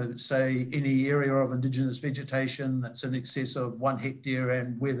 say any area of Indigenous vegetation that's in excess of 1 hectare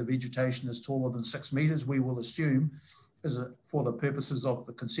and where the vegetation is taller than 6 metres, we will assume, for the purposes of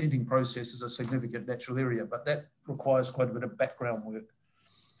the consenting process, is a significant natural area, but that requires quite a bit of background work.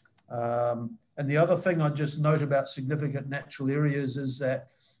 And the other thing I'd just note about significant natural areas is that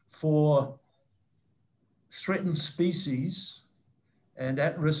for threatened species and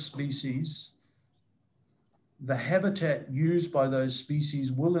at-risk species, the habitat used by those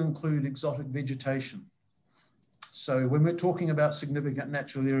species will include exotic vegetation. So when we're talking about significant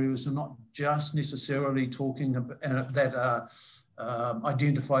natural areas, we're not just necessarily talking about that are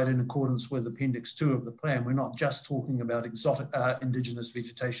identified in accordance with Appendix 2 of the plan. We're not just talking about exotic Indigenous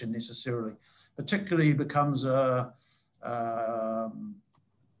vegetation necessarily. Particularly becomes a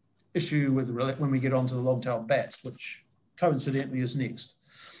issue with when we get onto the long-tailed bats, which coincidentally is next.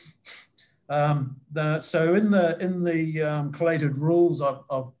 So in the collated rules,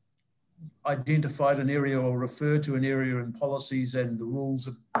 I've identified an area or refer to an area in policies, and the rules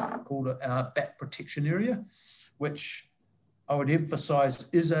are called our bat protection area, which I would emphasize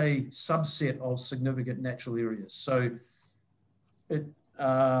is a subset of significant natural areas. So it,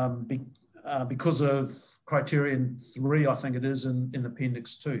 because of criterion 3, I think it is in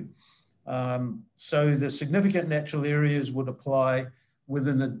Appendix 2. So the significant natural areas would apply with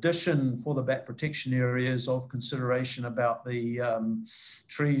an addition for the bat protection areas of consideration about the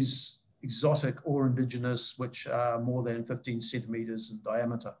trees, exotic or Indigenous, which are more than 15 centimetres in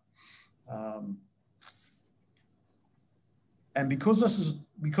diameter. And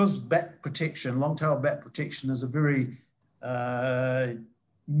because bat protection, long-tailed bat protection is a very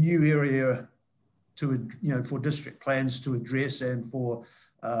new area to, for district plans to address and for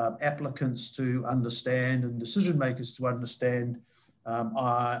applicants to understand and decision makers to understand,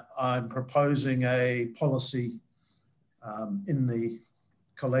 I'm proposing a policy in the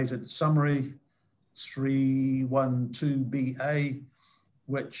collated summary 312BA,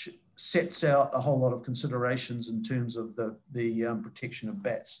 which sets out a whole lot of considerations in terms of the protection of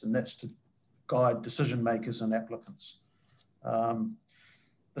bats, and that's to guide decision makers and applicants.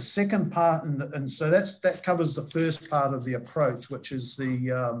 The second part, and so that covers the first part of the approach, which is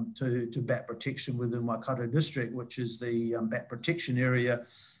the to bat protection within Waikato district, which is the bat protection area,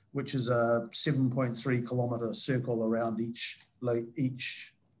 which is a 7.3 kilometre circle around each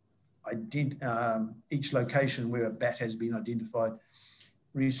location where a bat has been identified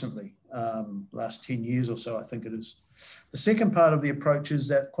recently, last 10 years or so, I think it is. The second part of the approach is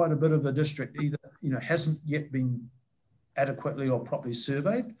that quite a bit of the district either hasn't yet been adequately or properly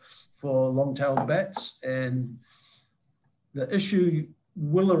surveyed for long-tailed bats, and the issue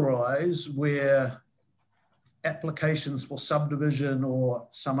will arise where applications for subdivision or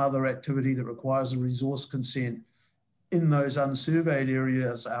some other activity that requires a resource consent in those unsurveyed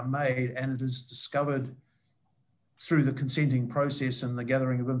areas are made, and it is discovered through the consenting process and the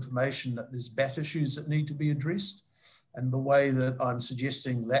gathering of information that there's bat issues that need to be addressed. And the way that I'm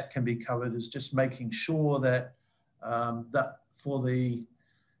suggesting that can be covered is just making sure that that for the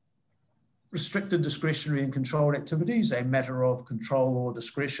restricted, discretionary and controlled activities, a matter of control or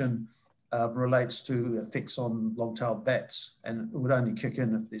discretion relates to effects on long-tailed bats, and it would only kick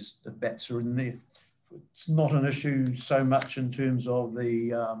in if the bats are in there. It's not an issue so much in terms of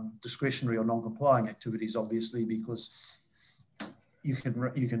the discretionary or non-complying activities, obviously, because you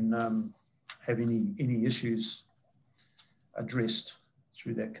can have any issues addressed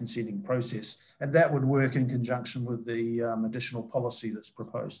through that consenting process, and that would work in conjunction with the additional policy that's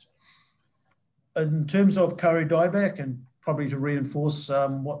proposed. In terms of Kari dieback, and probably to reinforce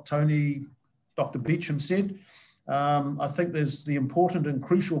what Dr. Beecham said, I think there's the important and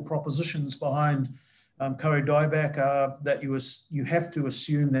crucial propositions behind Kari dieback that you have to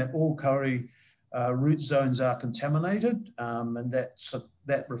assume that all Kari root zones are contaminated, and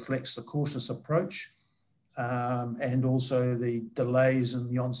that reflects the cautious approach. And also the delays in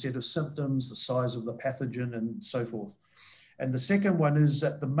the onset of symptoms, the size of the pathogen and so forth. And the second one is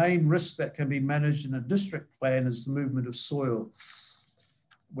that the main risk that can be managed in a district plan is the movement of soil,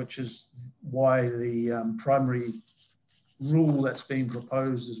 which is why the primary rule that's being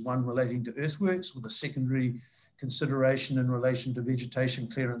proposed is one relating to earthworks, with a secondary consideration in relation to vegetation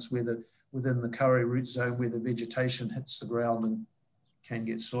clearance within the Kari root zone where the vegetation hits the ground and can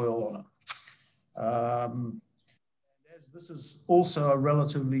get soil on it. As this is also a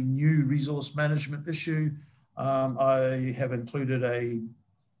relatively new resource management issue, I have included a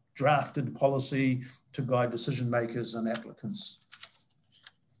drafted policy to guide decision makers and applicants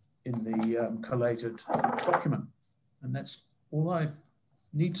in the collated document. And that's all I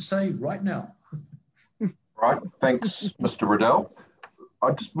need to say right now. Right, thanks, Mr. Riddell.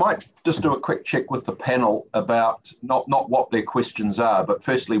 I might just do a quick check with the panel about not what their questions are, but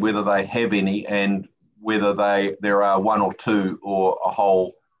firstly whether they have any and whether there are one or two or a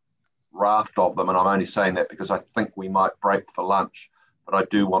whole raft of them. And I'm only saying that because I think we might break for lunch. But I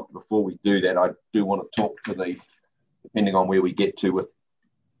do want, before we do that, I do want to talk to depending on where we get to with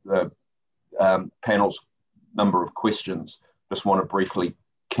the panel's number of questions, just want to briefly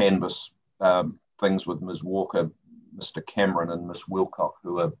canvass things with Ms. Walker, Mr. Cameron and Ms. Wilcock,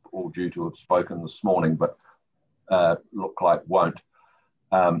 who are all due to have spoken this morning, but look like won't,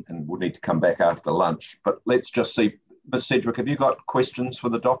 and we'll need to come back after lunch. But let's just see, Ms. Sedgwick, have you got questions for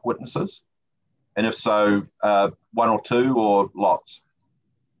the doc witnesses? And if so, one or two or lots?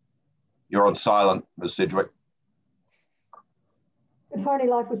 You're on silent, Ms. Sedgwick. If only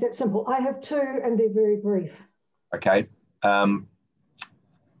life was that simple. I have two and they're very brief. Okay.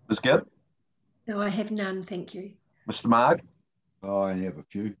 Ms. Gibb? No, I have none, thank you. Mr. Marg? Oh, I have a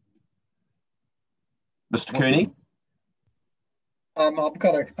few. Mr. Cooney? I've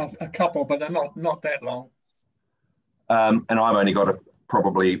got a couple, but they're not that long. And I've only got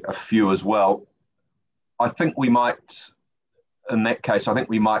probably a few as well. I think we might, in that case, I think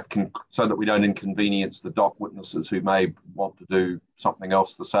we might, so that we don't inconvenience the doc witnesses who may want to do something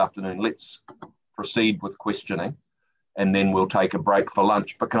else this afternoon, let's proceed with questioning and then we'll take a break for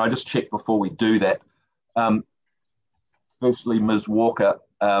lunch. But can I just check before we do that? Firstly, Ms. Walker,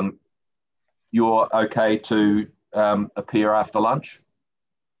 you're okay to appear after lunch?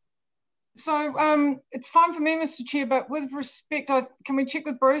 So it's fine for me, Mr. Chair, but with respect, can we check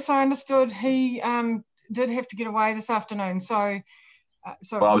with Bruce? I understood he did have to get away this afternoon. So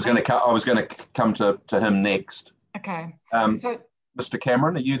well, I was going to come to him next. Okay. So, Mr.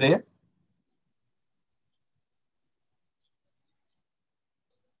 Cameron, are you there?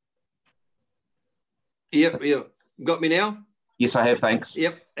 Yep. Got me now? Yes, I have, thanks.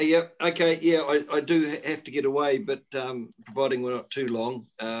 Yep, okay, yeah, I do have to get away, but providing we're not too long.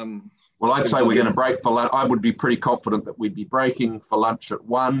 Well, I'd say we're going to break for lunch. I would be pretty confident that we'd be breaking for lunch at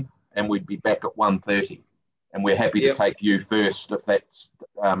 1 and we'd be back at 1:30. And we're happy to take you first if that's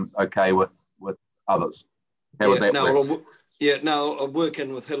okay with others. How would that work? I'll work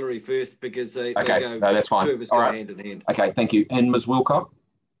in with Hillary first because they okay, go, no, that's fine. Two of us All go right. hand in hand. Okay, thank you. And Ms. Wilcock?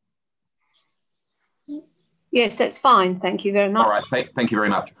 Yes, that's fine. Thank you very much. All right, thank you very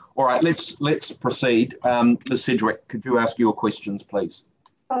much. All right, let's proceed. Ms. Sedgwick, could you ask your questions, please?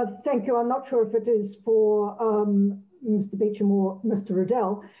 Thank you. I'm not sure if it is for Mr. Beecham or Mr.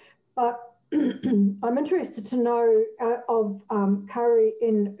 Riddell, but I'm interested to know of curry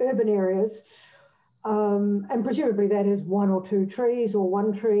in urban areas, and presumably that is one or two trees or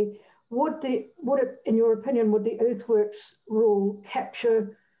one tree. Would it, in your opinion, would the earthworks rule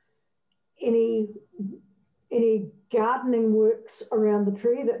capture any gardening works around the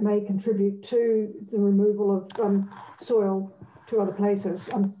tree that may contribute to the removal of soil to other places?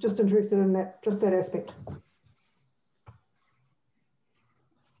 I'm just interested in that, just that aspect.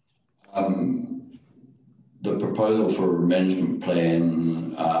 The proposal for a management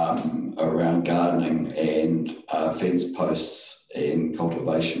plan around gardening and fence posts and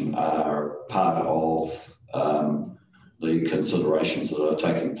cultivation are part of the considerations that are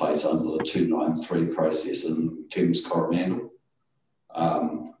taking place under the 293 process in Thames Coromandel.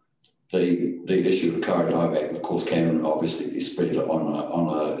 The issue of curry dieback, of course, can obviously be spread on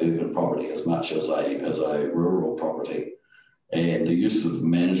a urban property as much as a rural property. And the use of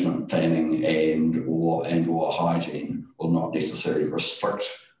management planning and or hygiene will not necessarily restrict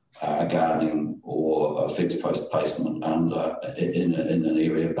gardening or fence post placement in an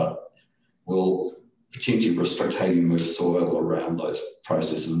area, but will potentially restrict how you move soil around those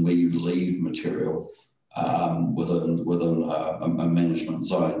processes and where you leave material within a management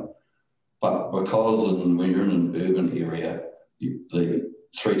zone. But because when you're in an urban area, the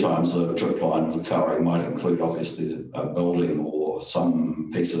 3 times the drip line of a curry might include obviously a building or some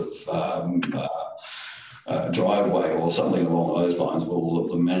piece of driveway or something along those lines. Well,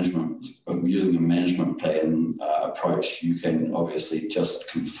 the management, using a management plan approach, you can obviously just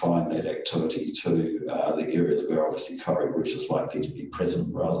confine that activity to the areas where obviously curry root is likely to be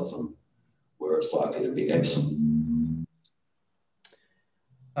present rather than where it's likely to be absent.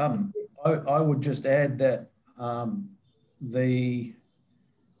 I would just add that the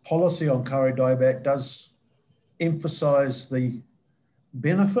policy on curry dieback does emphasise the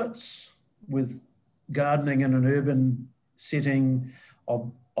benefits with gardening in an urban setting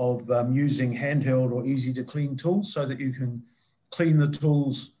of using handheld or easy to clean tools so that you can clean the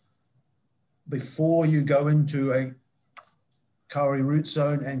tools before you go into a curry root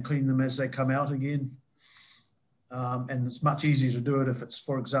zone and clean them as they come out again. And it's much easier to do it if it's,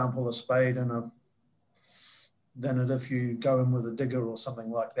 for example, a spade and than if you go in with a digger or something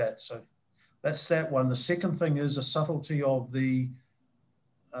like that. So that's that one. The second thing is a subtlety of the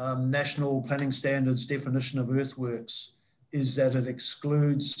National Planning Standards definition of earthworks is that it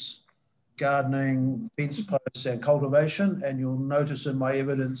excludes gardening, fence posts and cultivation. And you'll notice in my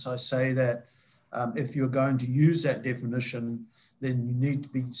evidence, I say that if you're going to use that definition, then you need to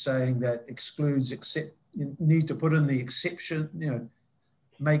be saying that excludes, except you need to put in the exception,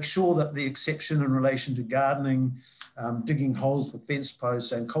 make sure that the exception in relation to gardening, digging holes for fence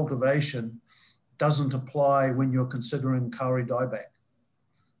posts and cultivation doesn't apply when you're considering kauri dieback.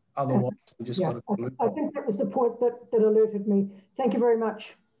 Otherwise, we just got to I think that was the point that alerted me. Thank you very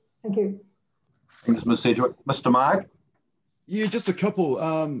much. Thank you. Thanks, Ms. Sedgwick. Mr. Marg? Yeah, just a couple.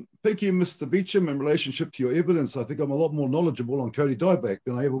 Thank you, Mr. Beecham, in relationship to your evidence. I think I'm a lot more knowledgeable on kauri dieback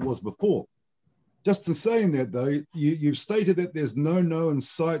than I ever was before. Just in saying that, though, you've stated that there's no known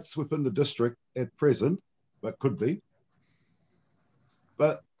sites within the district at present, but could be.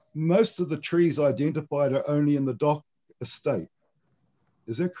 But most of the trees identified are only in the Dock estate.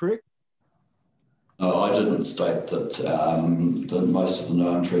 Is that correct? No, I didn't state that most of the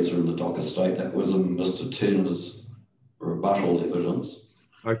known trees are in the Dock estate. That was in Mr. Turner's rebuttal evidence.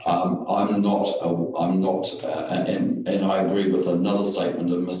 Okay. I'm not, and I agree with another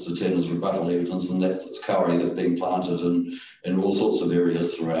statement of Mr. Turner's rebuttal evidence, and that's that kauri has been planted in all sorts of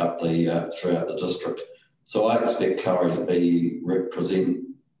areas throughout the district. So I expect kauri to be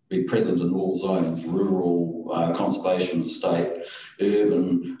present in all zones: rural, conservation, state,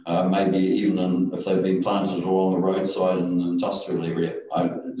 urban, maybe even if they've been planted along the roadside in the industrial area.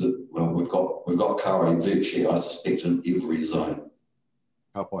 We've got kauri virtually, I suspect, in every zone.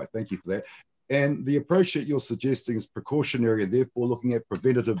 Right, thank you for that. And the approach that you're suggesting is precautionary and therefore looking at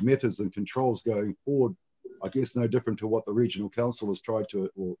preventative methods and controls going forward, I guess no different to what the Regional Council has tried to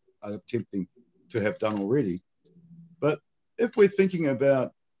or are attempting to have done already. But if we're thinking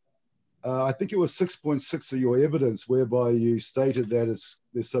about, I think it was 6.6 of your evidence whereby you stated that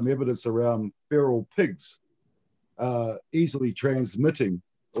there's some evidence around feral pigs easily transmitting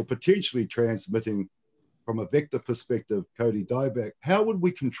or potentially transmitting from a vector perspective, kauri dieback. How would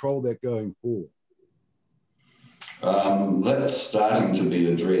we control that going forward? That's starting to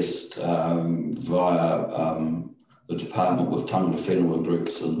be addressed via the department with tangata whenua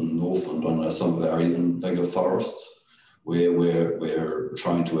groups in Northland on some of our even bigger forests, where we're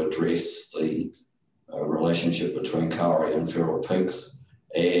trying to address the relationship between kauri and feral pigs,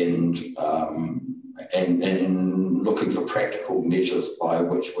 and looking for practical measures by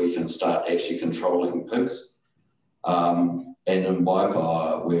which we can start actually controlling pigs. And in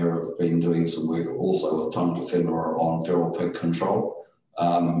Waipawa, we've been doing some work also with tangata whenua on feral pig control.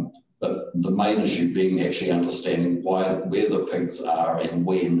 But the main issue being actually understanding where the pigs are and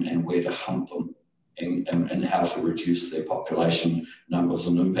when and where to hunt them, and how to reduce their population numbers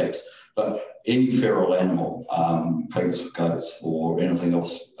and impacts. But any feral animal, pigs, goats, or anything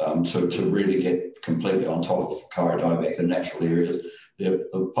else, to really get completely on top of kauri dieback in natural areas,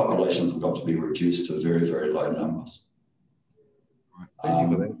 the populations have got to be reduced to very, very low numbers.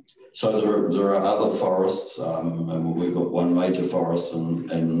 Thank you for that. So there are other forests, and we've got one major forest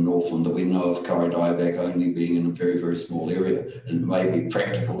in Northland that we know of kauri dieback only being in a very, very small area. And it may be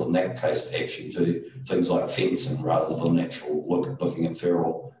practical in that case to actually do things like fencing rather than actual looking at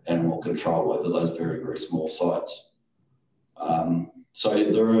feral animal control over those very, very small sites. So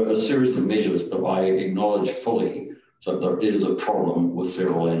there are a series of measures, but I acknowledge fully that there is a problem with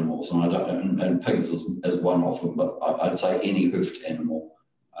feral animals, and pigs is one of them, but I'd say any hoofed animal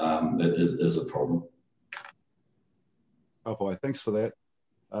is a problem. Okay, thanks for that.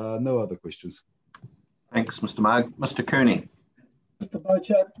 No other questions. Thanks, Mr. Marg. Mr. Cooney. Mr.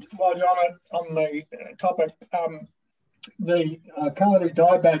 Bochat, while you're on the topic, the kauri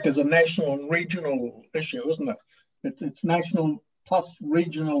dieback is a national and regional issue, isn't it? It's national plus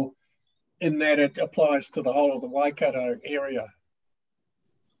regional in that it applies to the whole of the Waikato area.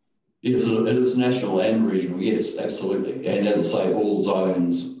 Yes, it is national and regional, yes, absolutely. And as I say, all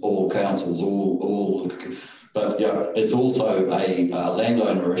zones, all councils, all but yeah, it's also a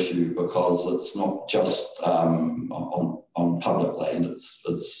landowner issue because it's not just on public land,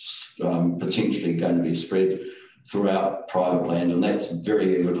 it's potentially going to be spread throughout private land, and that's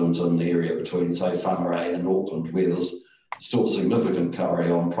very evident in the area between, say, Whangarei and Auckland, where there's still significant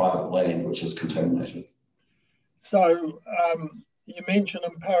kauri on private land which is contaminated. So you mentioned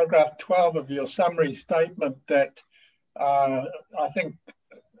in paragraph 12 of your summary statement that I think,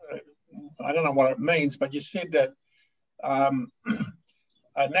 I don't know what it means, but you said that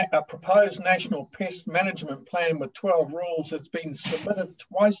a proposed national pest management plan with 12 rules that's been submitted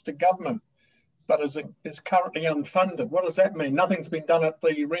twice to government, but is currently unfunded. What does that mean? Nothing's been done at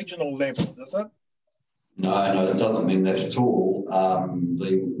the regional level, does it? No, it doesn't mean that at all.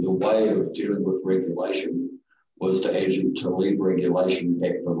 The way of dealing with regulation was to leave regulation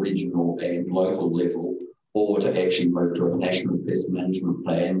at the regional and local level, or to actually move to a national pest management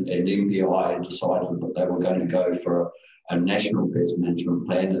plan. And MPI decided that they were going to go for a national pest management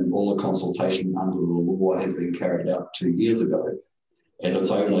plan, and all the consultation under the law has been carried out 2 years ago. And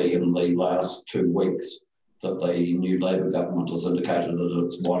it's only in the last 2 weeks that the new Labor government has indicated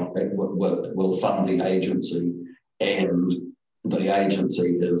that it will fund the agency, and the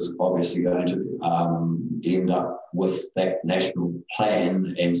agency is obviously going to end up with that national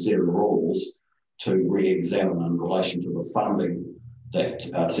plan and set of rules to re-examine in relation to the funding that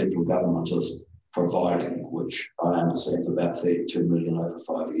central government is providing, which I understand is about 32 million over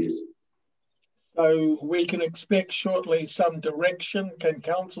 5 years. So we can expect shortly some direction. Can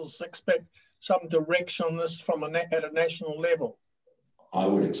councils expect some direction on this from at a national level? I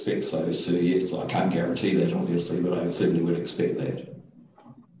would expect so, Sir, yes. I can't guarantee that, obviously, but I certainly would expect that.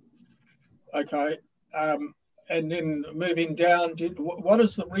 Okay. And then moving down, what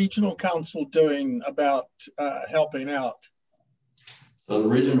is the regional council doing about helping out? The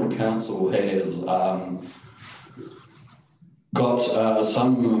regional council has got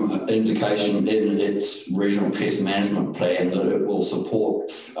some indication in its regional pest management plan that it will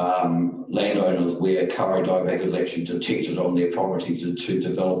support landowners where Kauri dieback is actually detected on their property to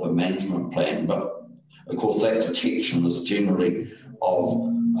develop a management plan. But of course, that detection is generally of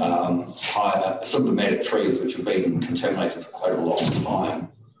symptomatic trees which have been contaminated for quite a long time.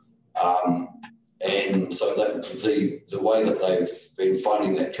 And so that the way that they've been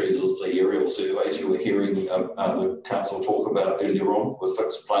finding that trees is the aerial surveys you were hearing the council talk about earlier on, with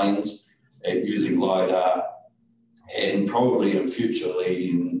fixed planes and using LiDAR. And probably in future,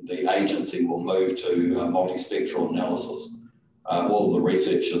 the agency will move to multispectral analysis. All of the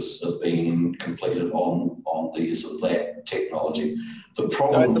research is being completed on the use of that technology. The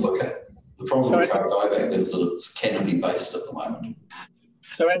problem with Kauri dieback is that it's canopy based at the moment.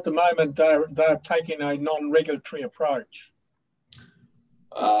 So at the moment, they're taking a non-regulatory approach.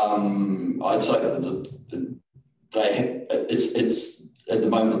 I'd say that it's at the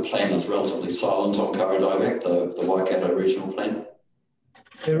moment the plan is relatively silent on Kauri dieback, the Waikato regional plan.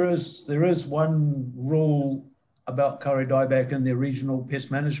 There is one rule about Kauri dieback in their regional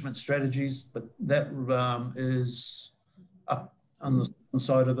pest management strategies, but that is up on the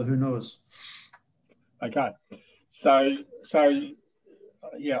side of the Hunuas. Okay, so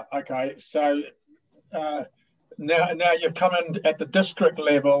yeah, okay. So now you're coming at the district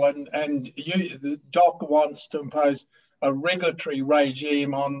level, and the DOC wants to impose a regulatory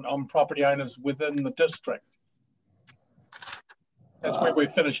regime on property owners within the district. That's where we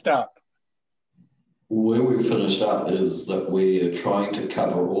finished up. Where we finished up is that we're trying to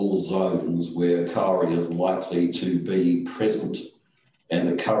cover all zones where Kauri is likely to be present, and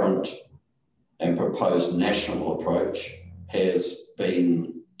the current and proposed national approach has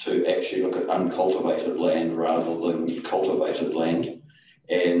been to actually look at uncultivated land rather than cultivated land.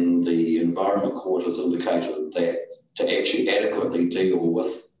 And the Environment Court has indicated that to actually adequately deal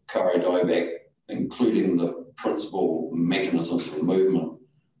with Kauri dieback, including the principal mechanisms for movement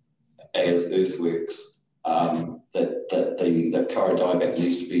as earthworks, that Kauri dieback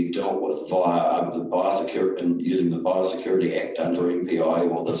needs to be dealt with via the biosecurity and using the Biosecurity Act under MPI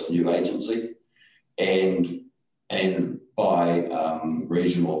or this new agency, and by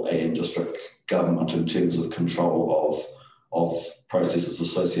regional and district government in terms of control of processes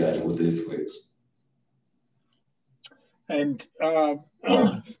associated with earthworks. And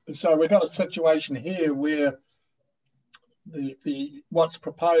so we've got a situation here where what's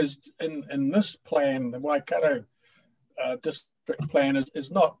proposed in this plan, the Waikato district plan,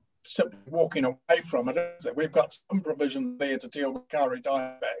 is not simply walking away from it, is it? We've got some provisions there to deal with Kauri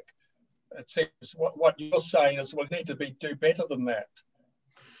dieback. It seems what you're saying is we'll need to do better than that.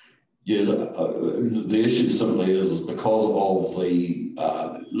 Yeah, the issue simply is because of the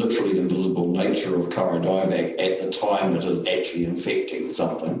literally invisible nature of Kauri dieback at the time it is actually infecting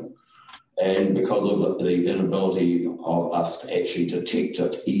something, and because of the inability of us to actually detect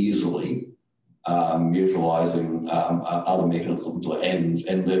it easily, utilising other mechanisms,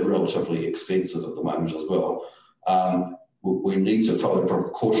 and they're relatively expensive at the moment as well. We need to follow a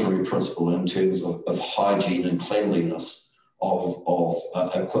precautionary principle in terms of hygiene and cleanliness of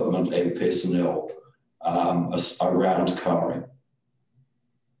equipment and personnel around Kauri.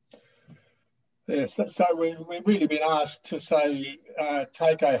 Yes, so we've really been asked to say,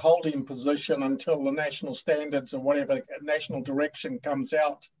 take a holding position until the national standards or whatever national direction comes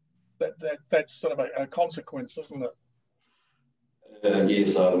out. That's sort of a consequence, isn't it?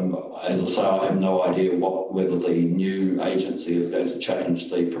 Yes, as I say, I have no idea whether the new agency is going to change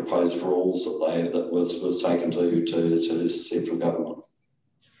the proposed rules that was taken to central government.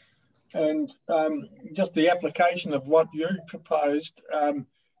 And just the application of what you proposed,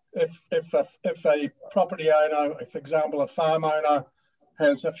 if a property owner, for example, a farm owner,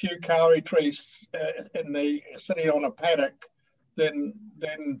 has a few kauri trees sitting on a paddock, then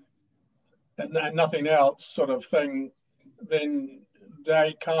and nothing else, sort of thing, then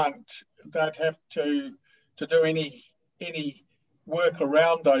they don't have to do any work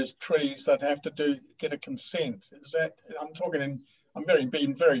around those trees. That have to get a consent. Is that, I'm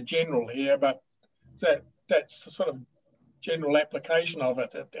being very general here, but that's the sort of general application of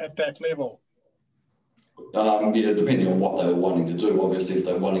it at that level. Yeah, depending on what they were wanting to do. Obviously, if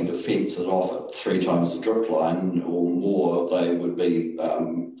they're wanting to fence it off at 3 times the drip line or more, they would be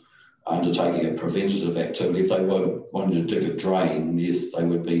undertaking a preventative activity. If they were wanting to dig a drain, yes, they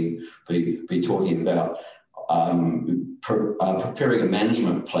would be talking about preparing a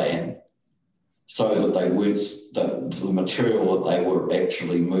management plan so that the material that they were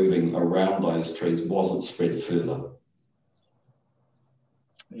actually moving around those trees wasn't spread further.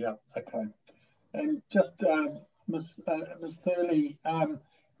 Yeah, okay. And just, Ms. Thurley,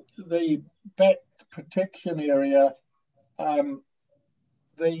 the bat protection area,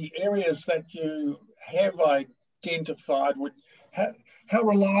 the areas that you have identified, how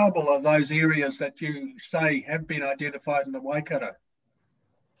reliable are those areas that you say have been identified in the Waikato?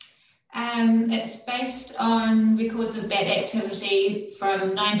 It's based on records of bat activity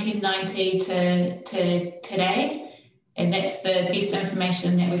from 1990 to today, and that's the best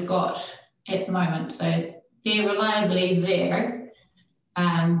information that we've got at the moment. So they're reliably there.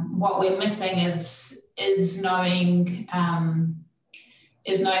 What we're missing is knowing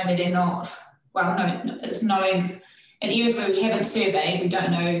that they're not, well, no, it's knowing in areas where we haven't surveyed, we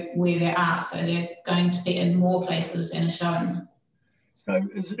don't know where they are, so they're going to be in more places than are shown. So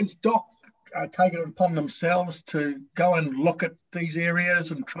is DOC taken it upon themselves to go and look at these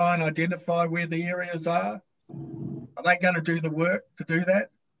areas and try and identify where the areas are? Are they going to do the work to do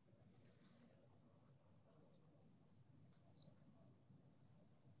that?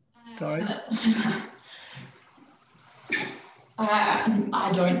 Sorry.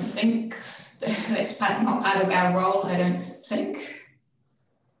 I don't think that's not part of our role, I don't think.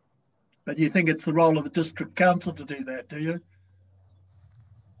 But you think it's the role of the district council to do that, do you?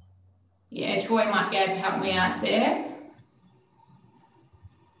 Yeah, Troy might be able to help me out there.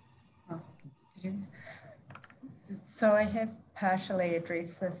 So I have partially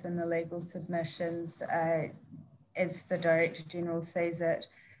addressed this in the legal submissions. As the Director General sees it,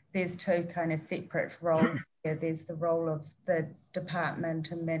 there's 2 kind of separate roles here. There's the role of the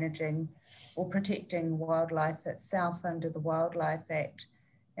department in managing or protecting wildlife itself under the Wildlife Act.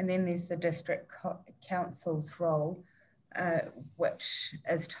 And then there's the District Council's role, which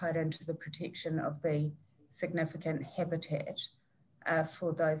is tied into the protection of the significant habitat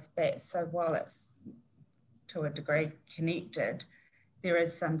for those bats. So while it's to a degree connected, there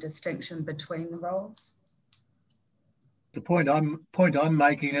is some distinction between the roles. The point I'm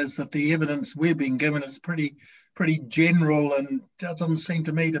making is that the evidence we're being given is pretty general and doesn't seem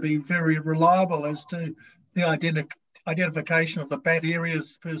to me to be very reliable as to the identification of the bat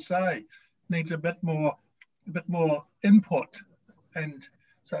areas per se. Needs a bit more input, and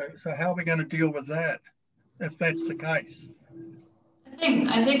so how are we going to deal with that if that's the case?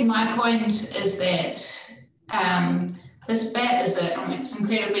 I think my point is that this bat is it's an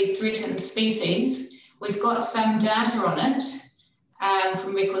incredibly threatened species. We've got some data on it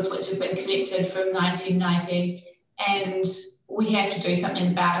from records which have been collected from 1990, and we have to do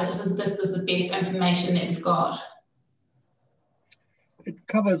something about it. This is the best information that we've got. It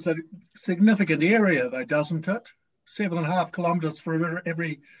covers a significant area though, doesn't it? 7.5 kilometres for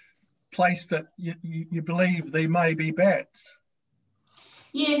every place that you believe there may be bats.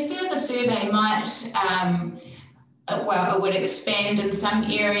 Yeah, further survey might, it would expand in some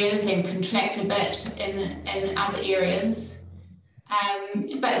areas and contract a bit in other areas.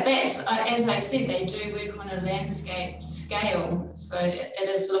 But bats, as I said, they do work on a landscape scale, so it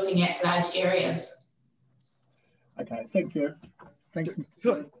is looking at large areas. Okay, thank you. Thank you.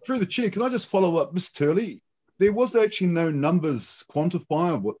 Through the chair, can I just follow up, Ms. Turley? There was actually no numbers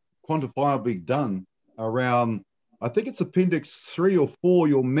quantifiably done around, I think it's Appendix 3 or 4,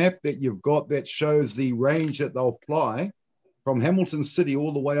 your map that you've got that shows the range that they'll fly. from Hamilton City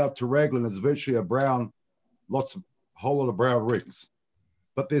all the way up to Raglan is virtually a brown, whole lot of brown rings.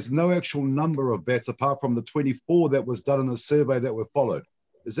 But there's no actual number of bats apart from the 24 that was done in a survey that were followed.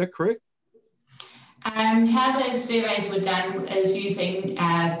 Is that correct? How those surveys were done is using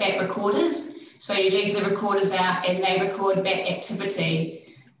bat recorders. So you leave the recorders out and they record bat activity.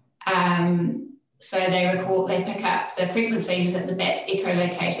 So they pick up the frequencies that the bats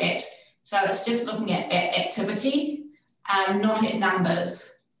echolocate at. So it's just looking at bat activity, not at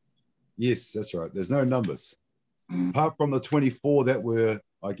numbers. Yes, that's right. There's no numbers. Apart from the 24 that were,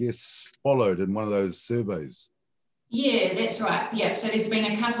 I guess, followed in one of those surveys. Yeah, that's right. Yeah, so there's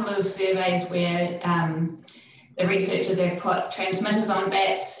been a couple of surveys where the researchers have put transmitters on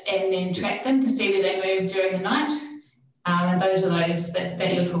bats and then tracked them to see where they move during the night. And those are those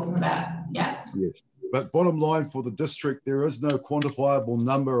that you're talking about. Yeah. Yes. But bottom line for the district, there is no quantifiable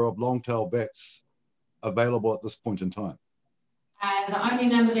number of long-tail bats available at this point in time. The only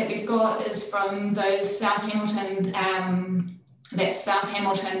number that we've got is from those South Hamilton, that South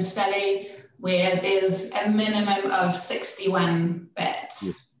Hamilton study where there's a minimum of 61 bats.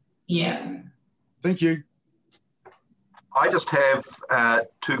 Yes. Yeah. Thank you. I just have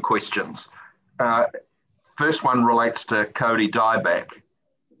two questions. First one relates to Cody dieback.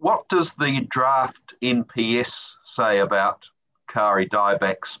 What does the draft NPS say about Kāri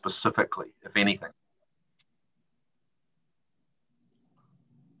dieback specifically, if anything?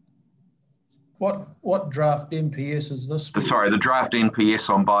 What draft NPS is this? Sorry, the draft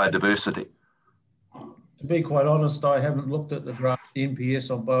NPS on biodiversity. To be quite honest, I haven't looked at the draft NPS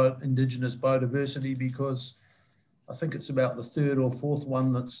on Indigenous biodiversity because I think it's about the third or fourth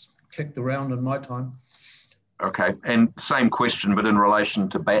one that's kicked around in my time. Okay, and same question, but in relation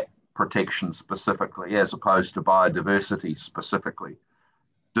to bat protection specifically, as opposed to biodiversity specifically.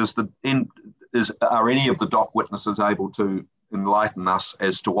 Are any of the doc witnesses able to enlighten us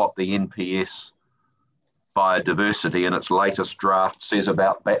as to what the NPS biodiversity in its latest draft says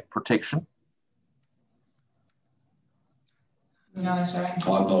about bat protection? No, sorry.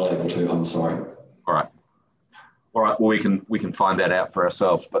 I'm not able to, I'm sorry. All right. All right, well, we can find that out for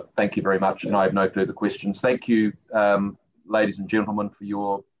ourselves, but thank you very much, and I have no further questions. Thank you, ladies and gentlemen, for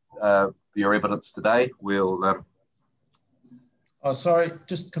your evidence today. We'll... Oh, sorry,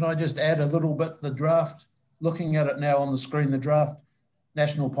 can I just add a little bit? The draft, looking at it now on the screen, the draft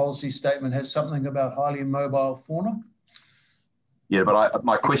national policy statement has something about highly mobile fauna. Yeah, but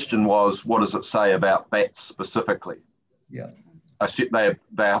my question was, what does it say about bats specifically? Yeah. I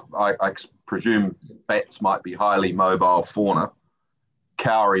presume bats might be highly mobile fauna.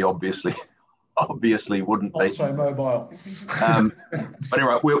 Kāri obviously wouldn't be. Not so mobile. But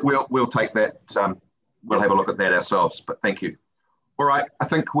anyway, we'll take that. We'll have a look at that ourselves. But thank you. All right, I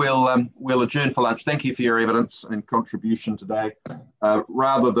think we'll adjourn for lunch. Thank you for your evidence and contribution today.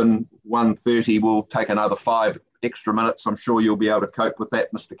 Rather than 1:30, we'll take another 5 extra minutes. I'm sure you'll be able to cope with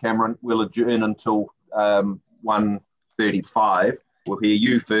that, Mr. Cameron. We'll adjourn until 1:35. We'll hear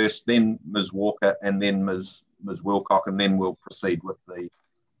you first, then Ms. Walker, and then Ms. Wilcock, and then we'll proceed with the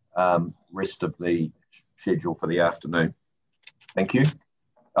rest of the schedule for the afternoon. Thank you.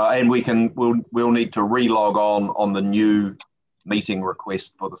 And we'll need to re-log on the new meeting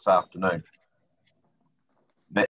request for this afternoon.